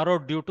 Yeah, sorrow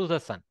due to the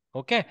son.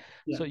 Okay.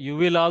 Yeah. So you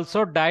will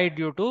also die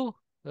due to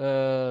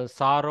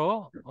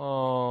sorrow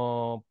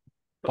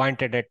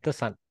pointed at the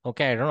sun.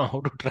 Okay, I don't know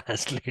how to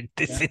translate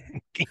this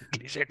in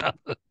English at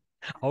all.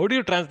 How do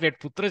you translate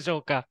putra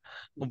shoka?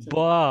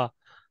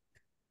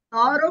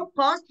 Sorrow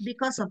caused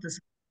because of the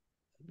sun.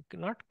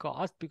 Not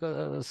caused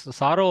because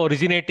sorrow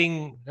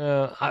originating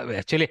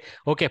actually.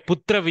 Okay,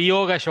 putra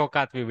viyoga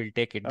shokat we will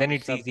take it. Then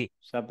it's easy.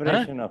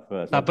 Separation of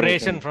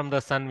separation from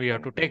the sun. We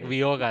have to take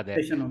viyoga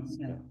there.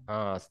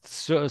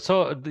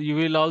 So you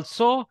will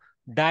also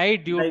die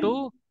due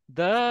to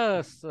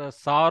the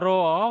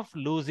sorrow of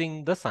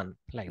losing the sun,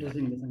 like that.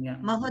 Yeah.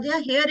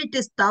 Mahodaya, here it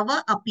is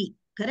tava api,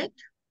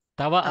 correct?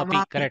 Tava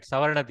api, correct.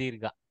 Savarna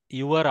dirgha.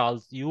 You are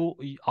also,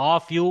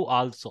 you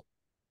also.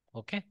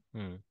 Okay.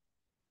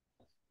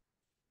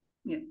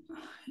 Yeah.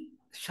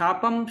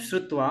 Shapam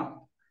shrutva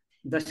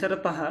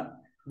Dasharatha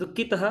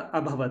dukkitah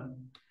abhavat.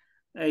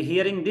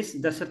 Hearing this,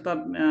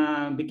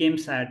 Dasharatha became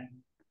sad.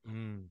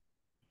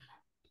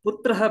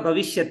 Putraha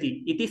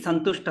bhavishyati iti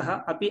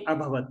santushtah api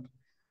abhavat.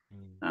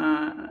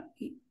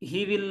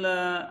 He will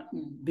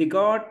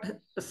begot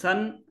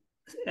son.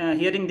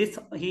 Hearing this,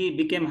 he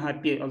became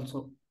happy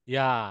also.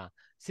 Yeah.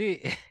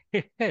 See,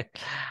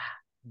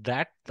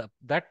 that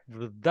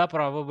Vruddha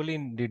probably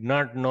did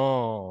not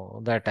know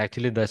that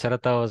actually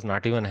Dasharatha was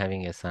not even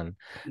having a son.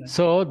 Yeah.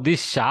 So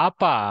this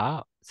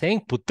Shapa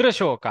saying Putra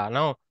Shoka.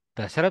 Now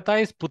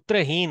Dasharatha is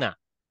Putra Hina.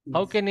 Yes.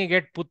 How can he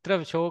get Putra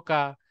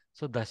Shoka?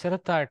 So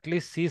Dasharatha at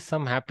least sees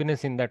some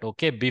happiness in that.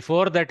 Okay,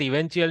 before that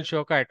eventual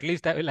Shoka, at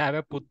least I will have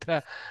a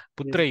Putra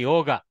yes.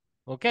 Yoga.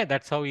 Okay,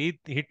 that's how he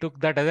took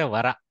that as a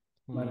Vara.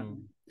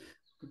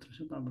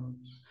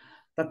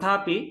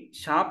 Tathapi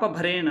Shapa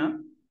Bharena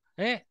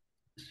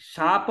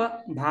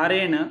Shapa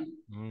Bharena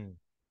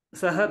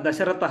Sah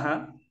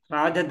Dasharatah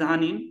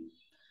Rajadhanim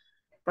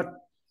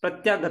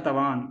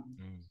Pratyagatavan.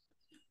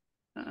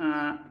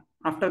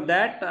 After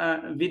that,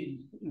 with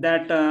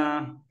that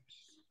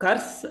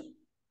curse,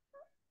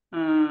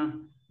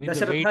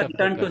 Dasharatha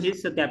returned to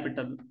his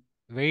capital.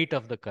 Weight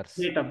of the curse.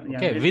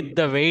 Okay, with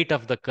the weight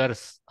of the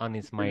curse on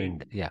his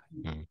mind. Yeah.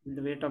 With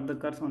the weight of the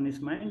curse on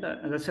his mind,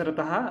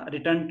 Dasharatha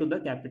returned to the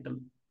capital.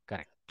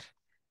 Correct.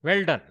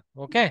 Well done.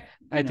 Okay.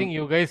 I think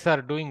you guys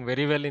are doing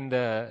very well in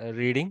the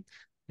reading.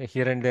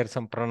 Here and there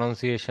some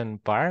pronunciation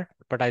part.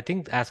 But I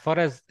think as far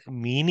as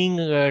meaning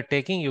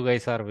taking, you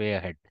guys are way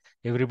ahead.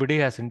 Everybody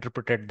has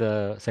interpreted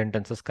the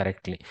sentences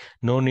correctly.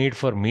 No need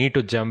for me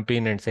to jump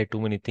in and say too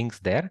many things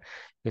there.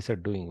 You guys are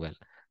doing well.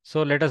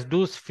 So let us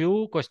do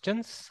few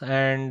questions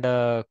and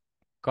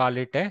call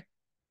it a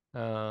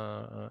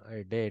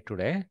day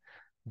today.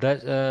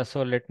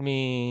 So let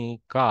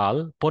me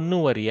call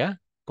Ponnuvarya.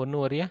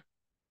 Ponnuvarya.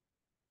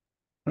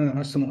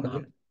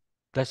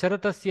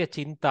 Dasharatasya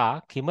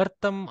chinta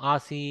kimartam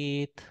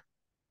asit.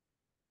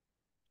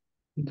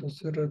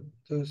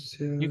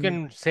 You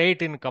can say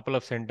it in a couple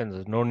of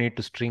sentences. No need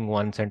to string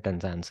one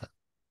sentence answer.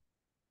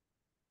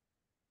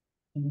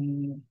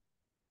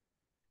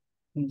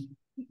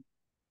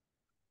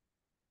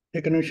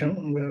 एकनिमिषं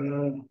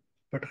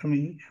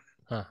पठामि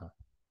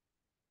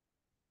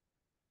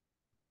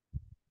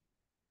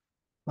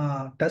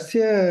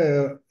तस्य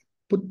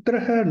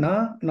पुत्रः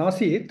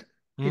नासीत्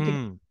इति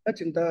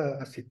चिन्ता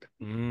आसीत्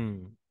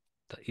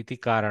इति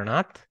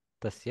कारणात्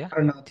तस्य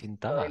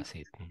चिन्ता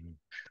आसीत्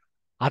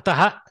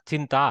अतः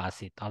चिन्ता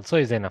आसीत् also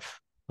is enough.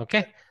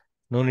 Okay,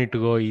 no need to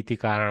go इति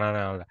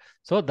कारणात्.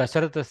 So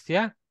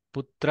दशरथस्य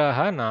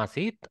पुत्रः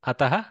नासीत्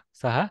अतः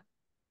सः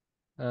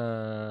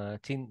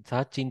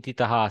सः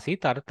चिन्तितः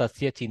आसीत् or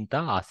tasya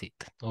chinta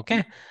आसीत्.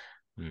 Okay.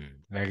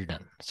 Well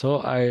done. So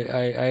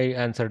I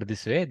answered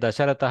this way.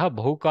 Dasharatah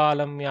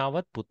bahukalam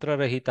yavat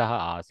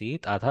putrarahitah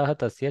asit athah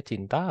tasya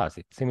chinta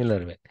asit.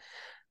 Similar way.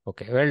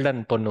 Okay. Well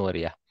done, Ponnu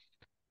Varya.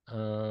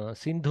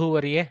 Sindhu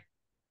Varya.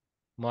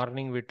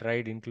 Morning we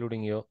tried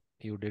including you.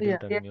 You didn't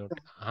Yes, unmute. sir.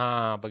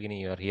 Bagini,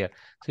 you are here.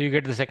 So you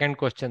get the second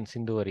question,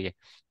 Sindhu Varya.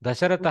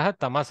 Dasharatah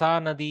tamasa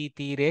nadi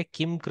tire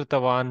kim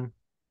kritavan?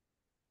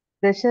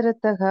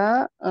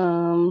 Dasharatah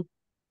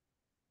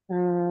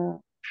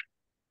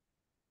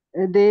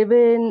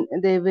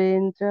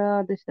Devendra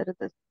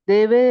Dasharath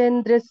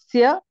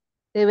देवेन्द्रस्य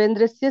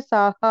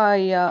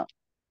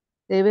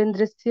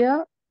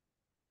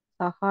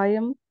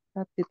साहाय्यं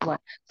प्राप्तवान्.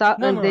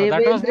 No,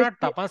 that was not देवेन्द्रस्य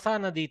Tapasa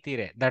Nadi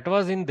Tire. That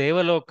was in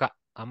Devaloka,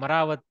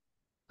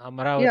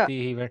 Amaravati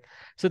he went.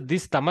 So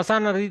this Tamasa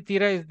Nadi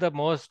Tira is the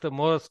most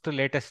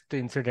latest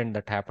incident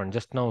that happened.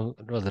 Just now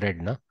it was read,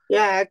 no?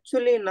 Yeah,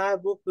 actually in our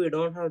book we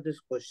don't have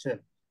this question.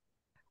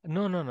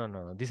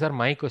 No. These are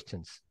my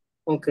questions.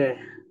 Okay.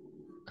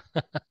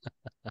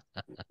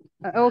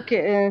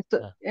 Okay,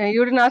 so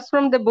you didn't ask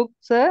from the book,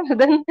 sir.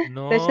 Then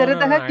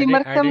Dasharatah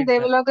kimartham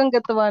devalokam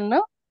gatvan,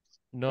 no?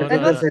 No.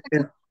 This is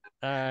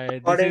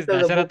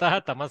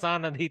Dasharatah Tamasa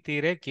Nadi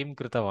Tire kim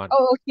kritavan.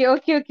 Oh,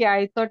 okay.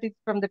 I thought it's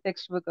from the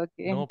textbook.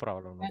 Okay. No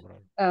problem.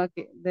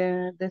 Okay.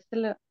 The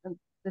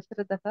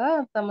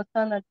Dasharatah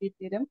tamasa nadi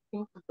tiram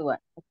kim kritavan.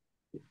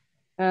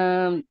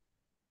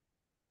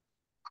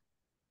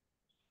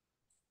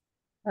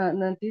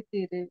 Nadi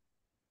tire.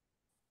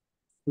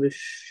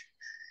 Wish.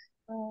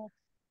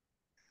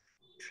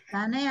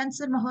 Can I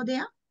answer,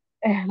 Mahodaya?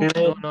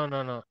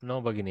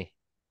 No, Bhagini.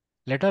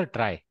 Let her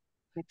try.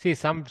 See,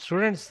 some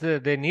students,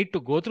 they need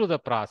to go through the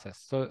process.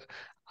 So,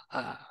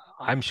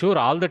 I'm sure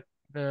all the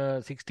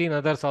 16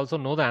 others also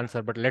know the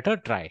answer, but let her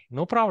try.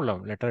 No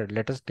problem. Let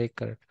us take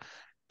her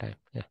time.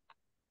 Yeah.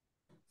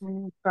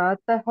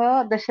 Pratah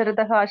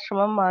Dasharatah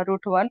ashramam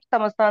aruthavan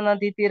tamasa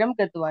nadi tiram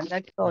gatvan.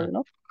 That's all,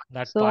 no?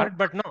 That part,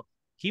 but no.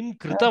 Kim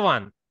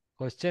kritavan.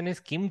 Question is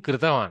Kim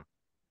kritavan.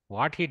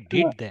 What he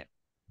did there.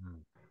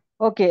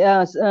 Okay.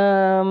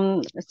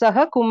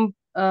 Saha kum.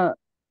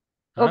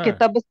 Okay.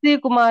 Tabasvi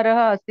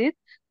kumarah asit.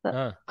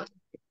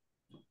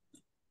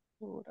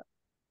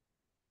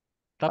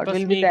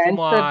 Tapasvi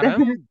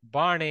kumaram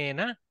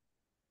banena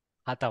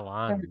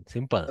hatavan.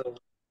 Simple.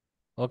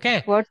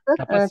 Okay. What, sir?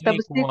 Tapasvi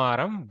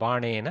kumaram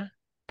banena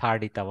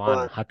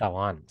thaditavan,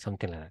 hatavan,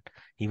 something like that.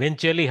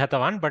 Eventually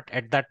hatavan, but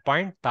at that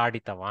point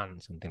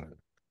thaditavan, something like that.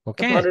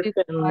 Okay.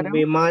 Maritavan.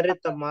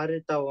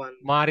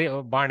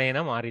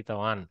 Banena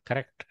maritavan.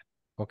 Correct.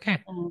 Okay.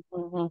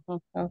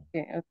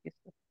 Okay.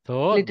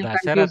 So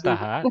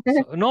Dasharatah,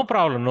 no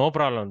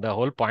problem. The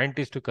whole point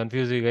is to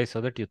confuse you guys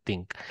so that you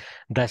think.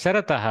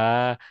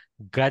 Dasharatah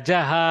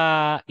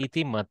gajaha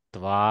iti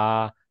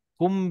matva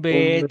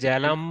kumbe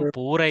jalam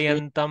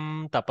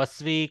purayantam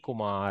tapasvi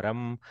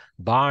kumaram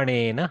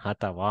banena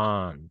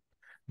hatavan.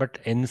 But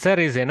answer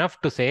is enough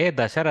to say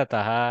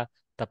Dasharatah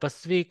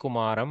tapasvi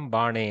kumaram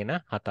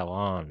banena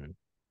hatavan.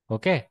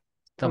 Okay.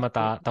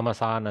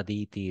 Tamasa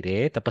nadi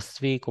tire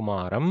tapasvi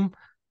kumaram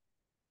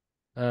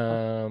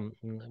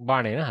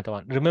banena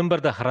hatavan. Remember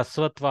the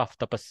hrasvatva of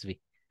tapasvi.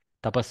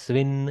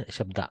 Tapasvin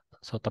shabda.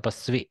 So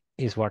tapasvi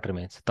is what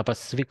remains.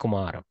 Tapasvi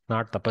kumaram,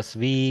 not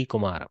tapasvi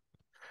kumaram.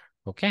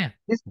 Okay.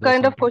 This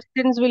kind of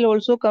questions will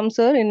also come,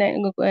 sir, in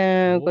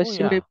a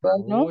question paper.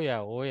 No?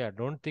 Oh yeah.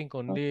 Don't think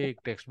only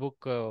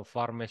textbook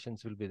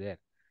formations will be there.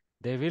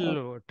 They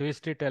will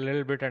twist it a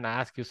little bit and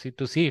ask you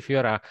to see if you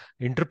are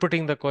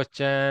interpreting the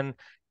question,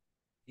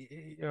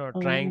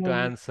 trying to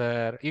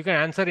answer. You can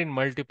answer in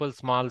multiple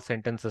small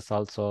sentences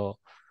also,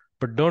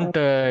 but don't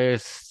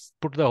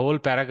put the whole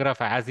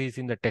paragraph as is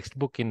in the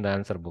textbook in the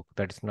answer book.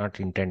 That is not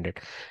intended.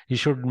 You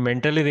should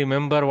mentally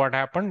remember what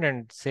happened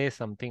and say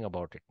something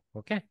about it.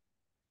 Okay?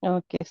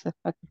 Okay, sir.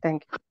 Okay,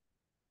 thank you.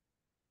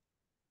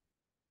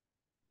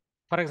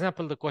 For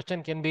example, the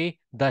question can be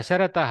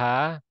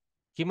Dasharatah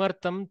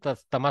kimartam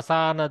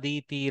tamasa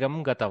nadi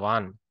tiram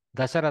gatavan.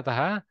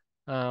 Dasharatah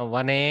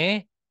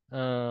vane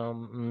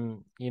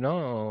Mrigayam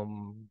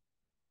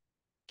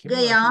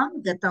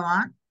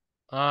gatavan.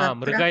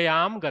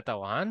 Mrigayam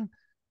gatavan.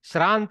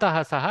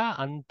 Shrantah saha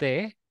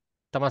ante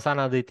tamasa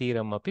nadi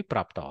tiram api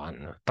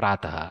praptavan.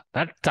 Pratah.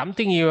 That's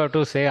something you have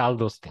to say all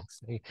those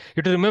things. You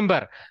have to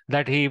remember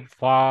that he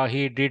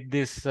did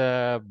this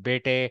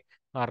bete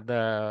or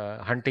the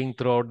hunting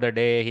throughout the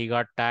day. He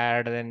got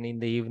tired, and in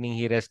the evening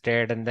he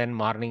rested, and then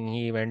morning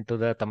he went to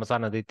the Tamasa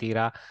Nadi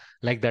Tira.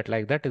 Like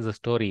that is the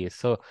story.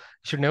 So you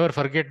should never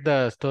forget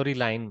the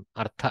storyline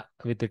artha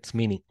with its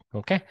meaning.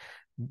 Okay.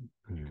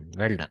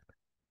 Well done.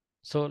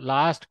 So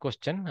last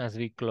question as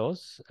we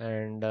close,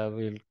 and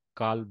we'll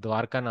call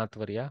Dwarkanath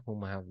Varya,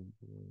 whom I have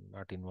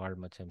not involved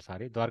much. I'm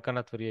sorry.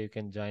 Dwarkanath Varya, you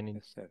can join in.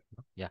 Yes, sir.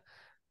 Yeah.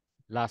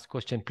 Last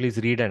question. Please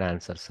read and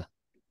answer, sir.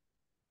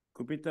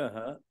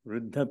 Kupitah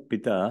Vruddha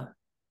Pita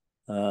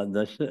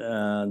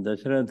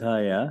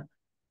Dasharataya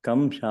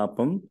Kam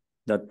Shapam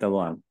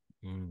Dattavan.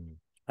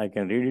 I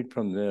can read it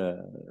from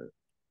the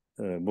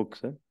book,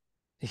 sir?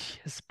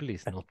 Yes,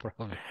 please, no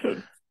problem.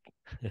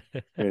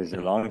 It's a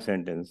long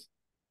sentence.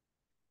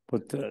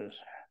 Putra.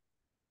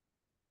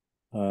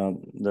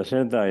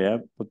 Dasharataya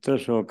putra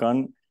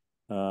shokan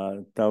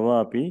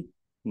tavapi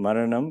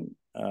maranam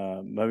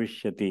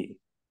bhavishyati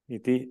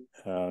iti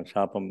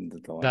shapam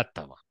dattavan.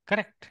 Dattava.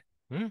 Correct.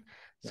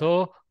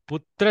 So,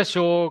 putra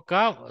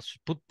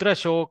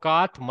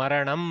shokat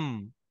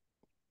maranam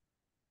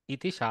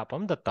iti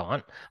shapam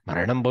dattavan.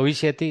 Maranam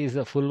bhavishyati is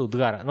a full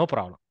udgara. No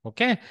problem.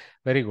 Okay.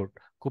 Very good.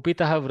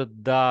 Kupitaha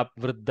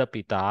vruddha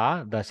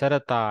pita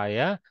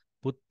dasharataya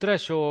putra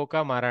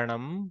shoka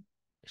maranam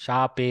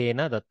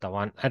shapena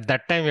dattavan. At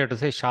that time, you have to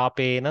say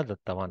shapena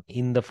dattavan.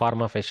 In the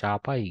form of a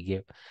shapa, he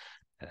gave.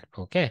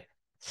 Okay.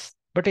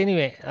 But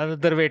anyway,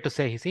 another way to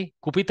say, see,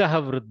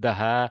 kupitaha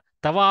vruddhaha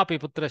tavapi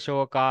putra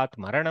shokat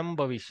maranam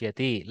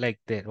bhavishyati. Like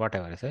that,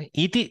 whatever I say.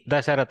 Iti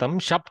dasharatam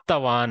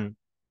shaptavan.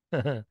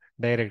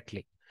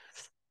 Directly.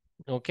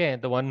 Okay,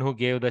 the one who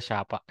gave the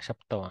shapa,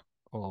 shaptavan.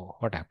 Oh,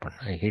 what happened?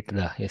 I hit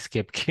the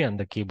escape key on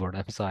the keyboard.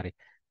 I'm sorry.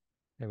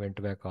 I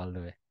went back all the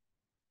way.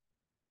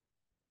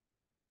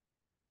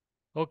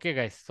 Okay,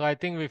 guys. So I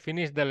think we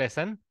finished the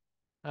lesson.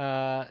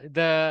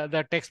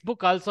 The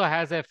textbook also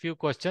has a few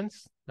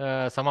questions.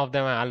 Some of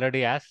them I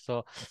already asked.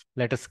 So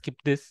let us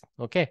skip this.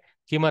 Okay.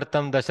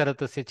 Kimartam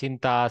Dasharatasya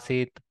chinta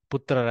asit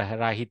putra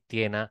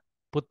rahityena.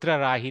 Putra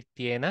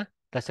rahityena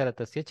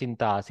Dasharatasya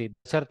chinta asit.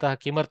 Dasharatah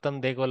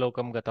kimartam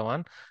devalokam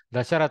gatavan.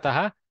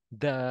 Dasharatah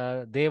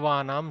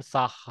devanam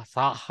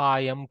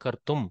sahayam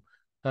kartum.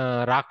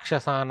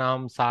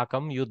 Rakshasanam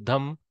sakam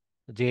yuddham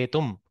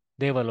jetum.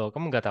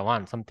 Devalokam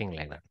gatavan. Something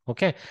like that.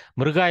 Okay.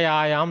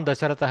 मृगयायां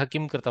दशरथः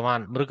किं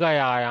कृतवान्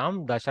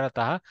मृगयायां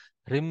दशरथः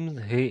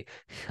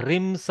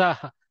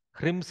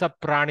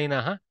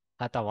ह्रिंसप्राणिनः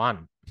हतवान्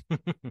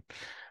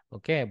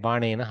okay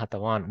बाणेन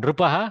हतवान्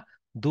नृपः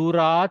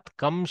दूरात्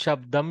कं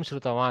शब्दं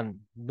श्रुतवान्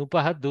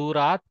नृपः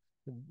दूरात्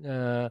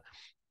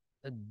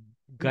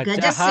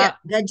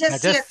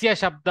गजस्य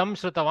शब्दं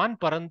श्रुतवान्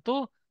परन्तु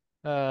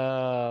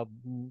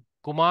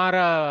कुमार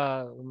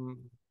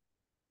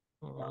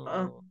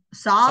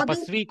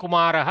तपस्वी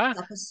कुमारः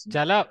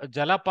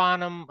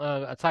जलपानं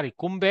सारी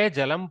कुम्भे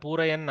जलं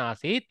पूरयन्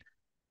आसीत्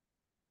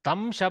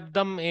तं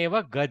शब्दम् एव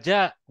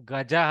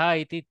गजः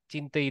इति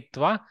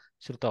चिन्तयित्वा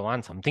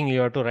श्रुतवान् something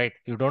you have to write,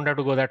 you don't have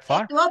to go that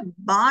far.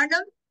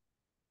 Banam,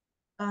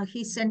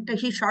 he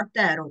shot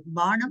the arrow.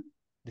 Banam.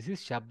 This is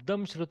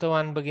shabdam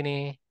shrutavan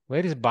bagini.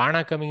 Where is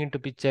bana coming into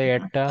picture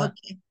yet?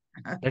 Okay.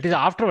 That is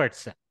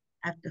afterwards.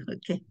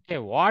 Okay,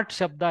 what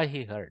shabda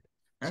he heard?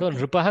 So,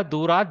 Nripaha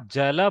durat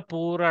jala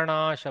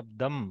purana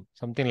shabdam,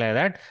 something like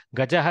that.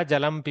 Gajaha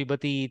jalam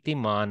pibati iti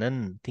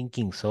manan,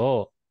 thinking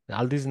so.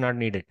 All this is not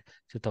needed.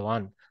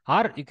 Shutavan.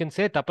 Or you can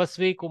say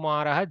tapasvi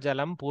kumaraha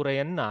jalam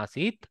purayan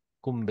asit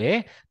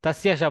kumbhe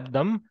tasya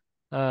shabdam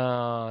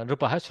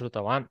Nripaha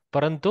shrutavan.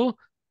 Parantu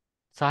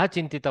saha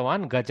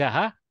chintitavan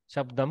gajaha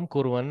shabdam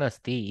kurvan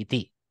asti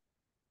iti.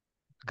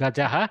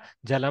 Gajaha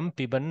jalam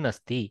piban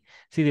asti.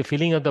 See, the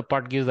filling of the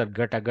pot gives that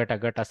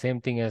gata,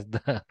 same thing as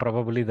the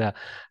probably the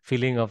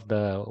filling of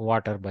the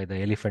water by the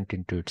elephant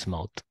into its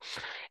mouth.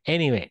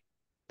 Anyway,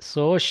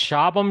 so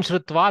shabam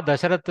shrutva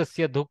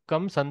dasharatasya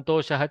dukkam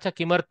santoshaha cha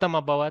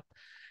kimartam abhavat.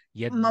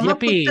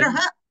 Yadyapi,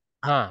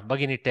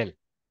 bagini tell.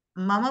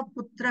 Mama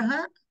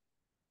putraha,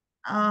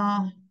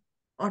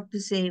 what to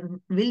say,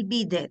 will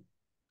be there.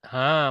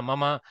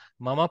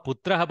 मम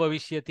पुत्रः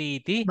भविष्यति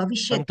इति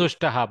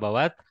सन्तुष्टः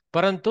अभवत्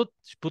परन्तु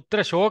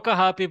पुत्रशोकः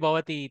अपि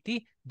भवति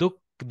इति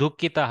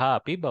दुःखितः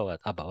अपि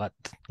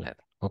अभवत्.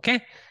 Okay,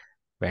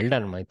 Vel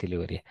done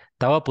मैथिलीवर्य.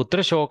 तव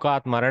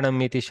पुत्रशोकात्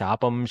मरणम् इति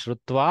शापं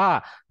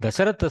श्रुत्वा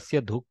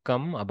दशरथस्य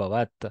दुःखम्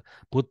अभवत्.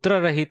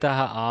 पुत्ररहितः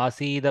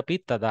आसीदपि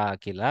तदा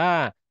किल,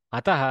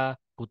 अतः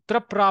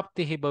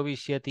पुत्रप्राप्तिः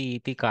भविष्यति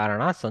इति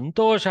कारणात्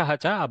सन्तोषः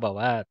च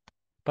अभवत्.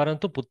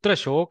 परंतु पुत्र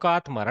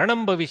शोकात्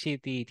मरणं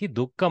भविष्यति इति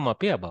दुःखम्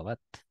अपि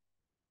अभवत्.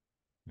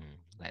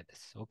 Like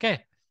this. Okay.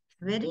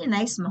 Very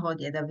nice,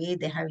 Mahodaya, the way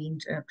they have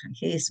interrupted.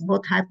 He is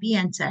both happy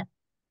and sad.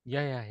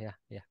 Yeah.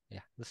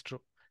 That's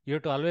true. You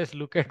have to always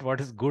look at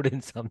what is good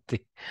in something.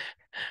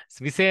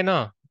 We say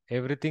no,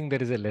 everything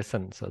there is a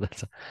lesson. So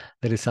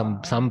there is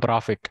some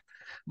profit.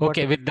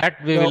 Okay, with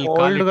that we will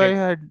call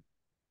it.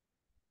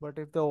 But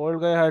if the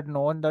old guy had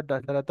known that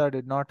Dasharatha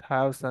did not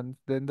have sons,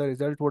 then the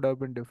result would have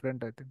been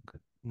different, I think.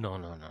 No.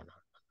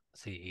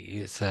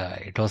 See,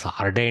 it was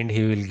ordained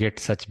he will get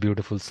such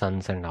beautiful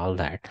sons and all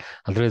that.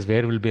 Otherwise,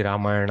 where will be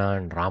Ramayana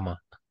and Rama?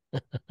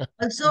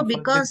 Also,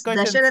 because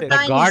Dasharatha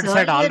the gods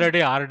had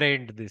already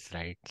ordained this,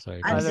 right? So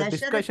it was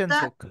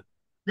Dasharatha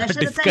in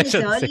his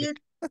earlier.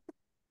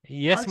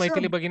 Yes,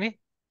 Maithili Bhagini?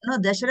 No,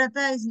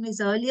 Dasharatha is in his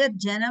earlier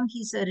janam.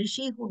 He's a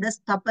rishi who does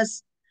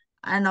tapas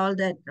and all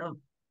that.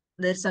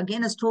 There's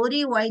again a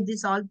story why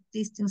all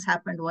these things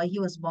happened, why he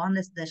was born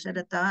as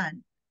Dasharatha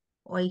and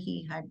why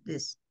he had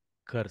this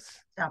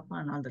curse. Chapa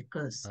and all the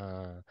curse.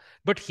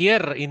 But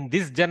here in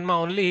this janma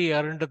only he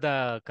earned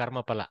the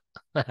karma pala.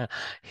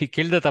 He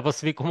killed the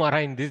Tapasvi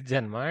Kumara in this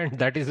janma and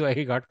that is why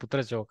he got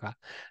Putra Shoka.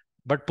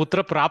 But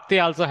Putra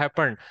Prapti also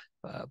happened.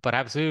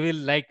 perhaps we will,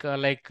 like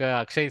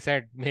Akshay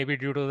said, maybe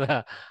due to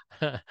the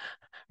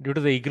due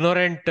to the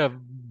ignorant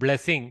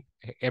blessing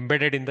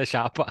embedded in the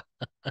shapa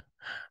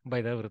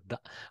by the Vruddha.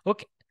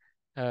 Okay.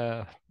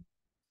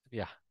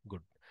 Yeah,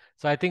 good.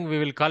 So I think we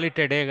will call it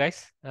a day,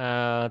 guys.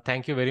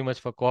 Thank you very much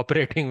for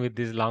cooperating with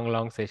these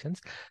long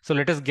sessions. So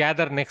let us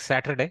gather next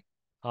Saturday.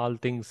 All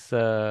things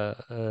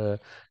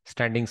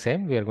standing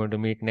same. We are going to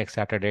meet next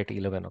Saturday at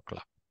 11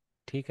 o'clock.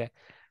 ठीक है.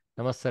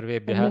 नमस्ते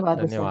सर्वेभ्यः.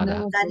 धन्यवादः sir. धन्यवादः.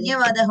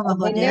 धन्यवादः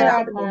महोदय.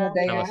 धन्यवादः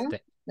महोदय. नमस्ते.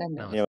 धन्यवादः.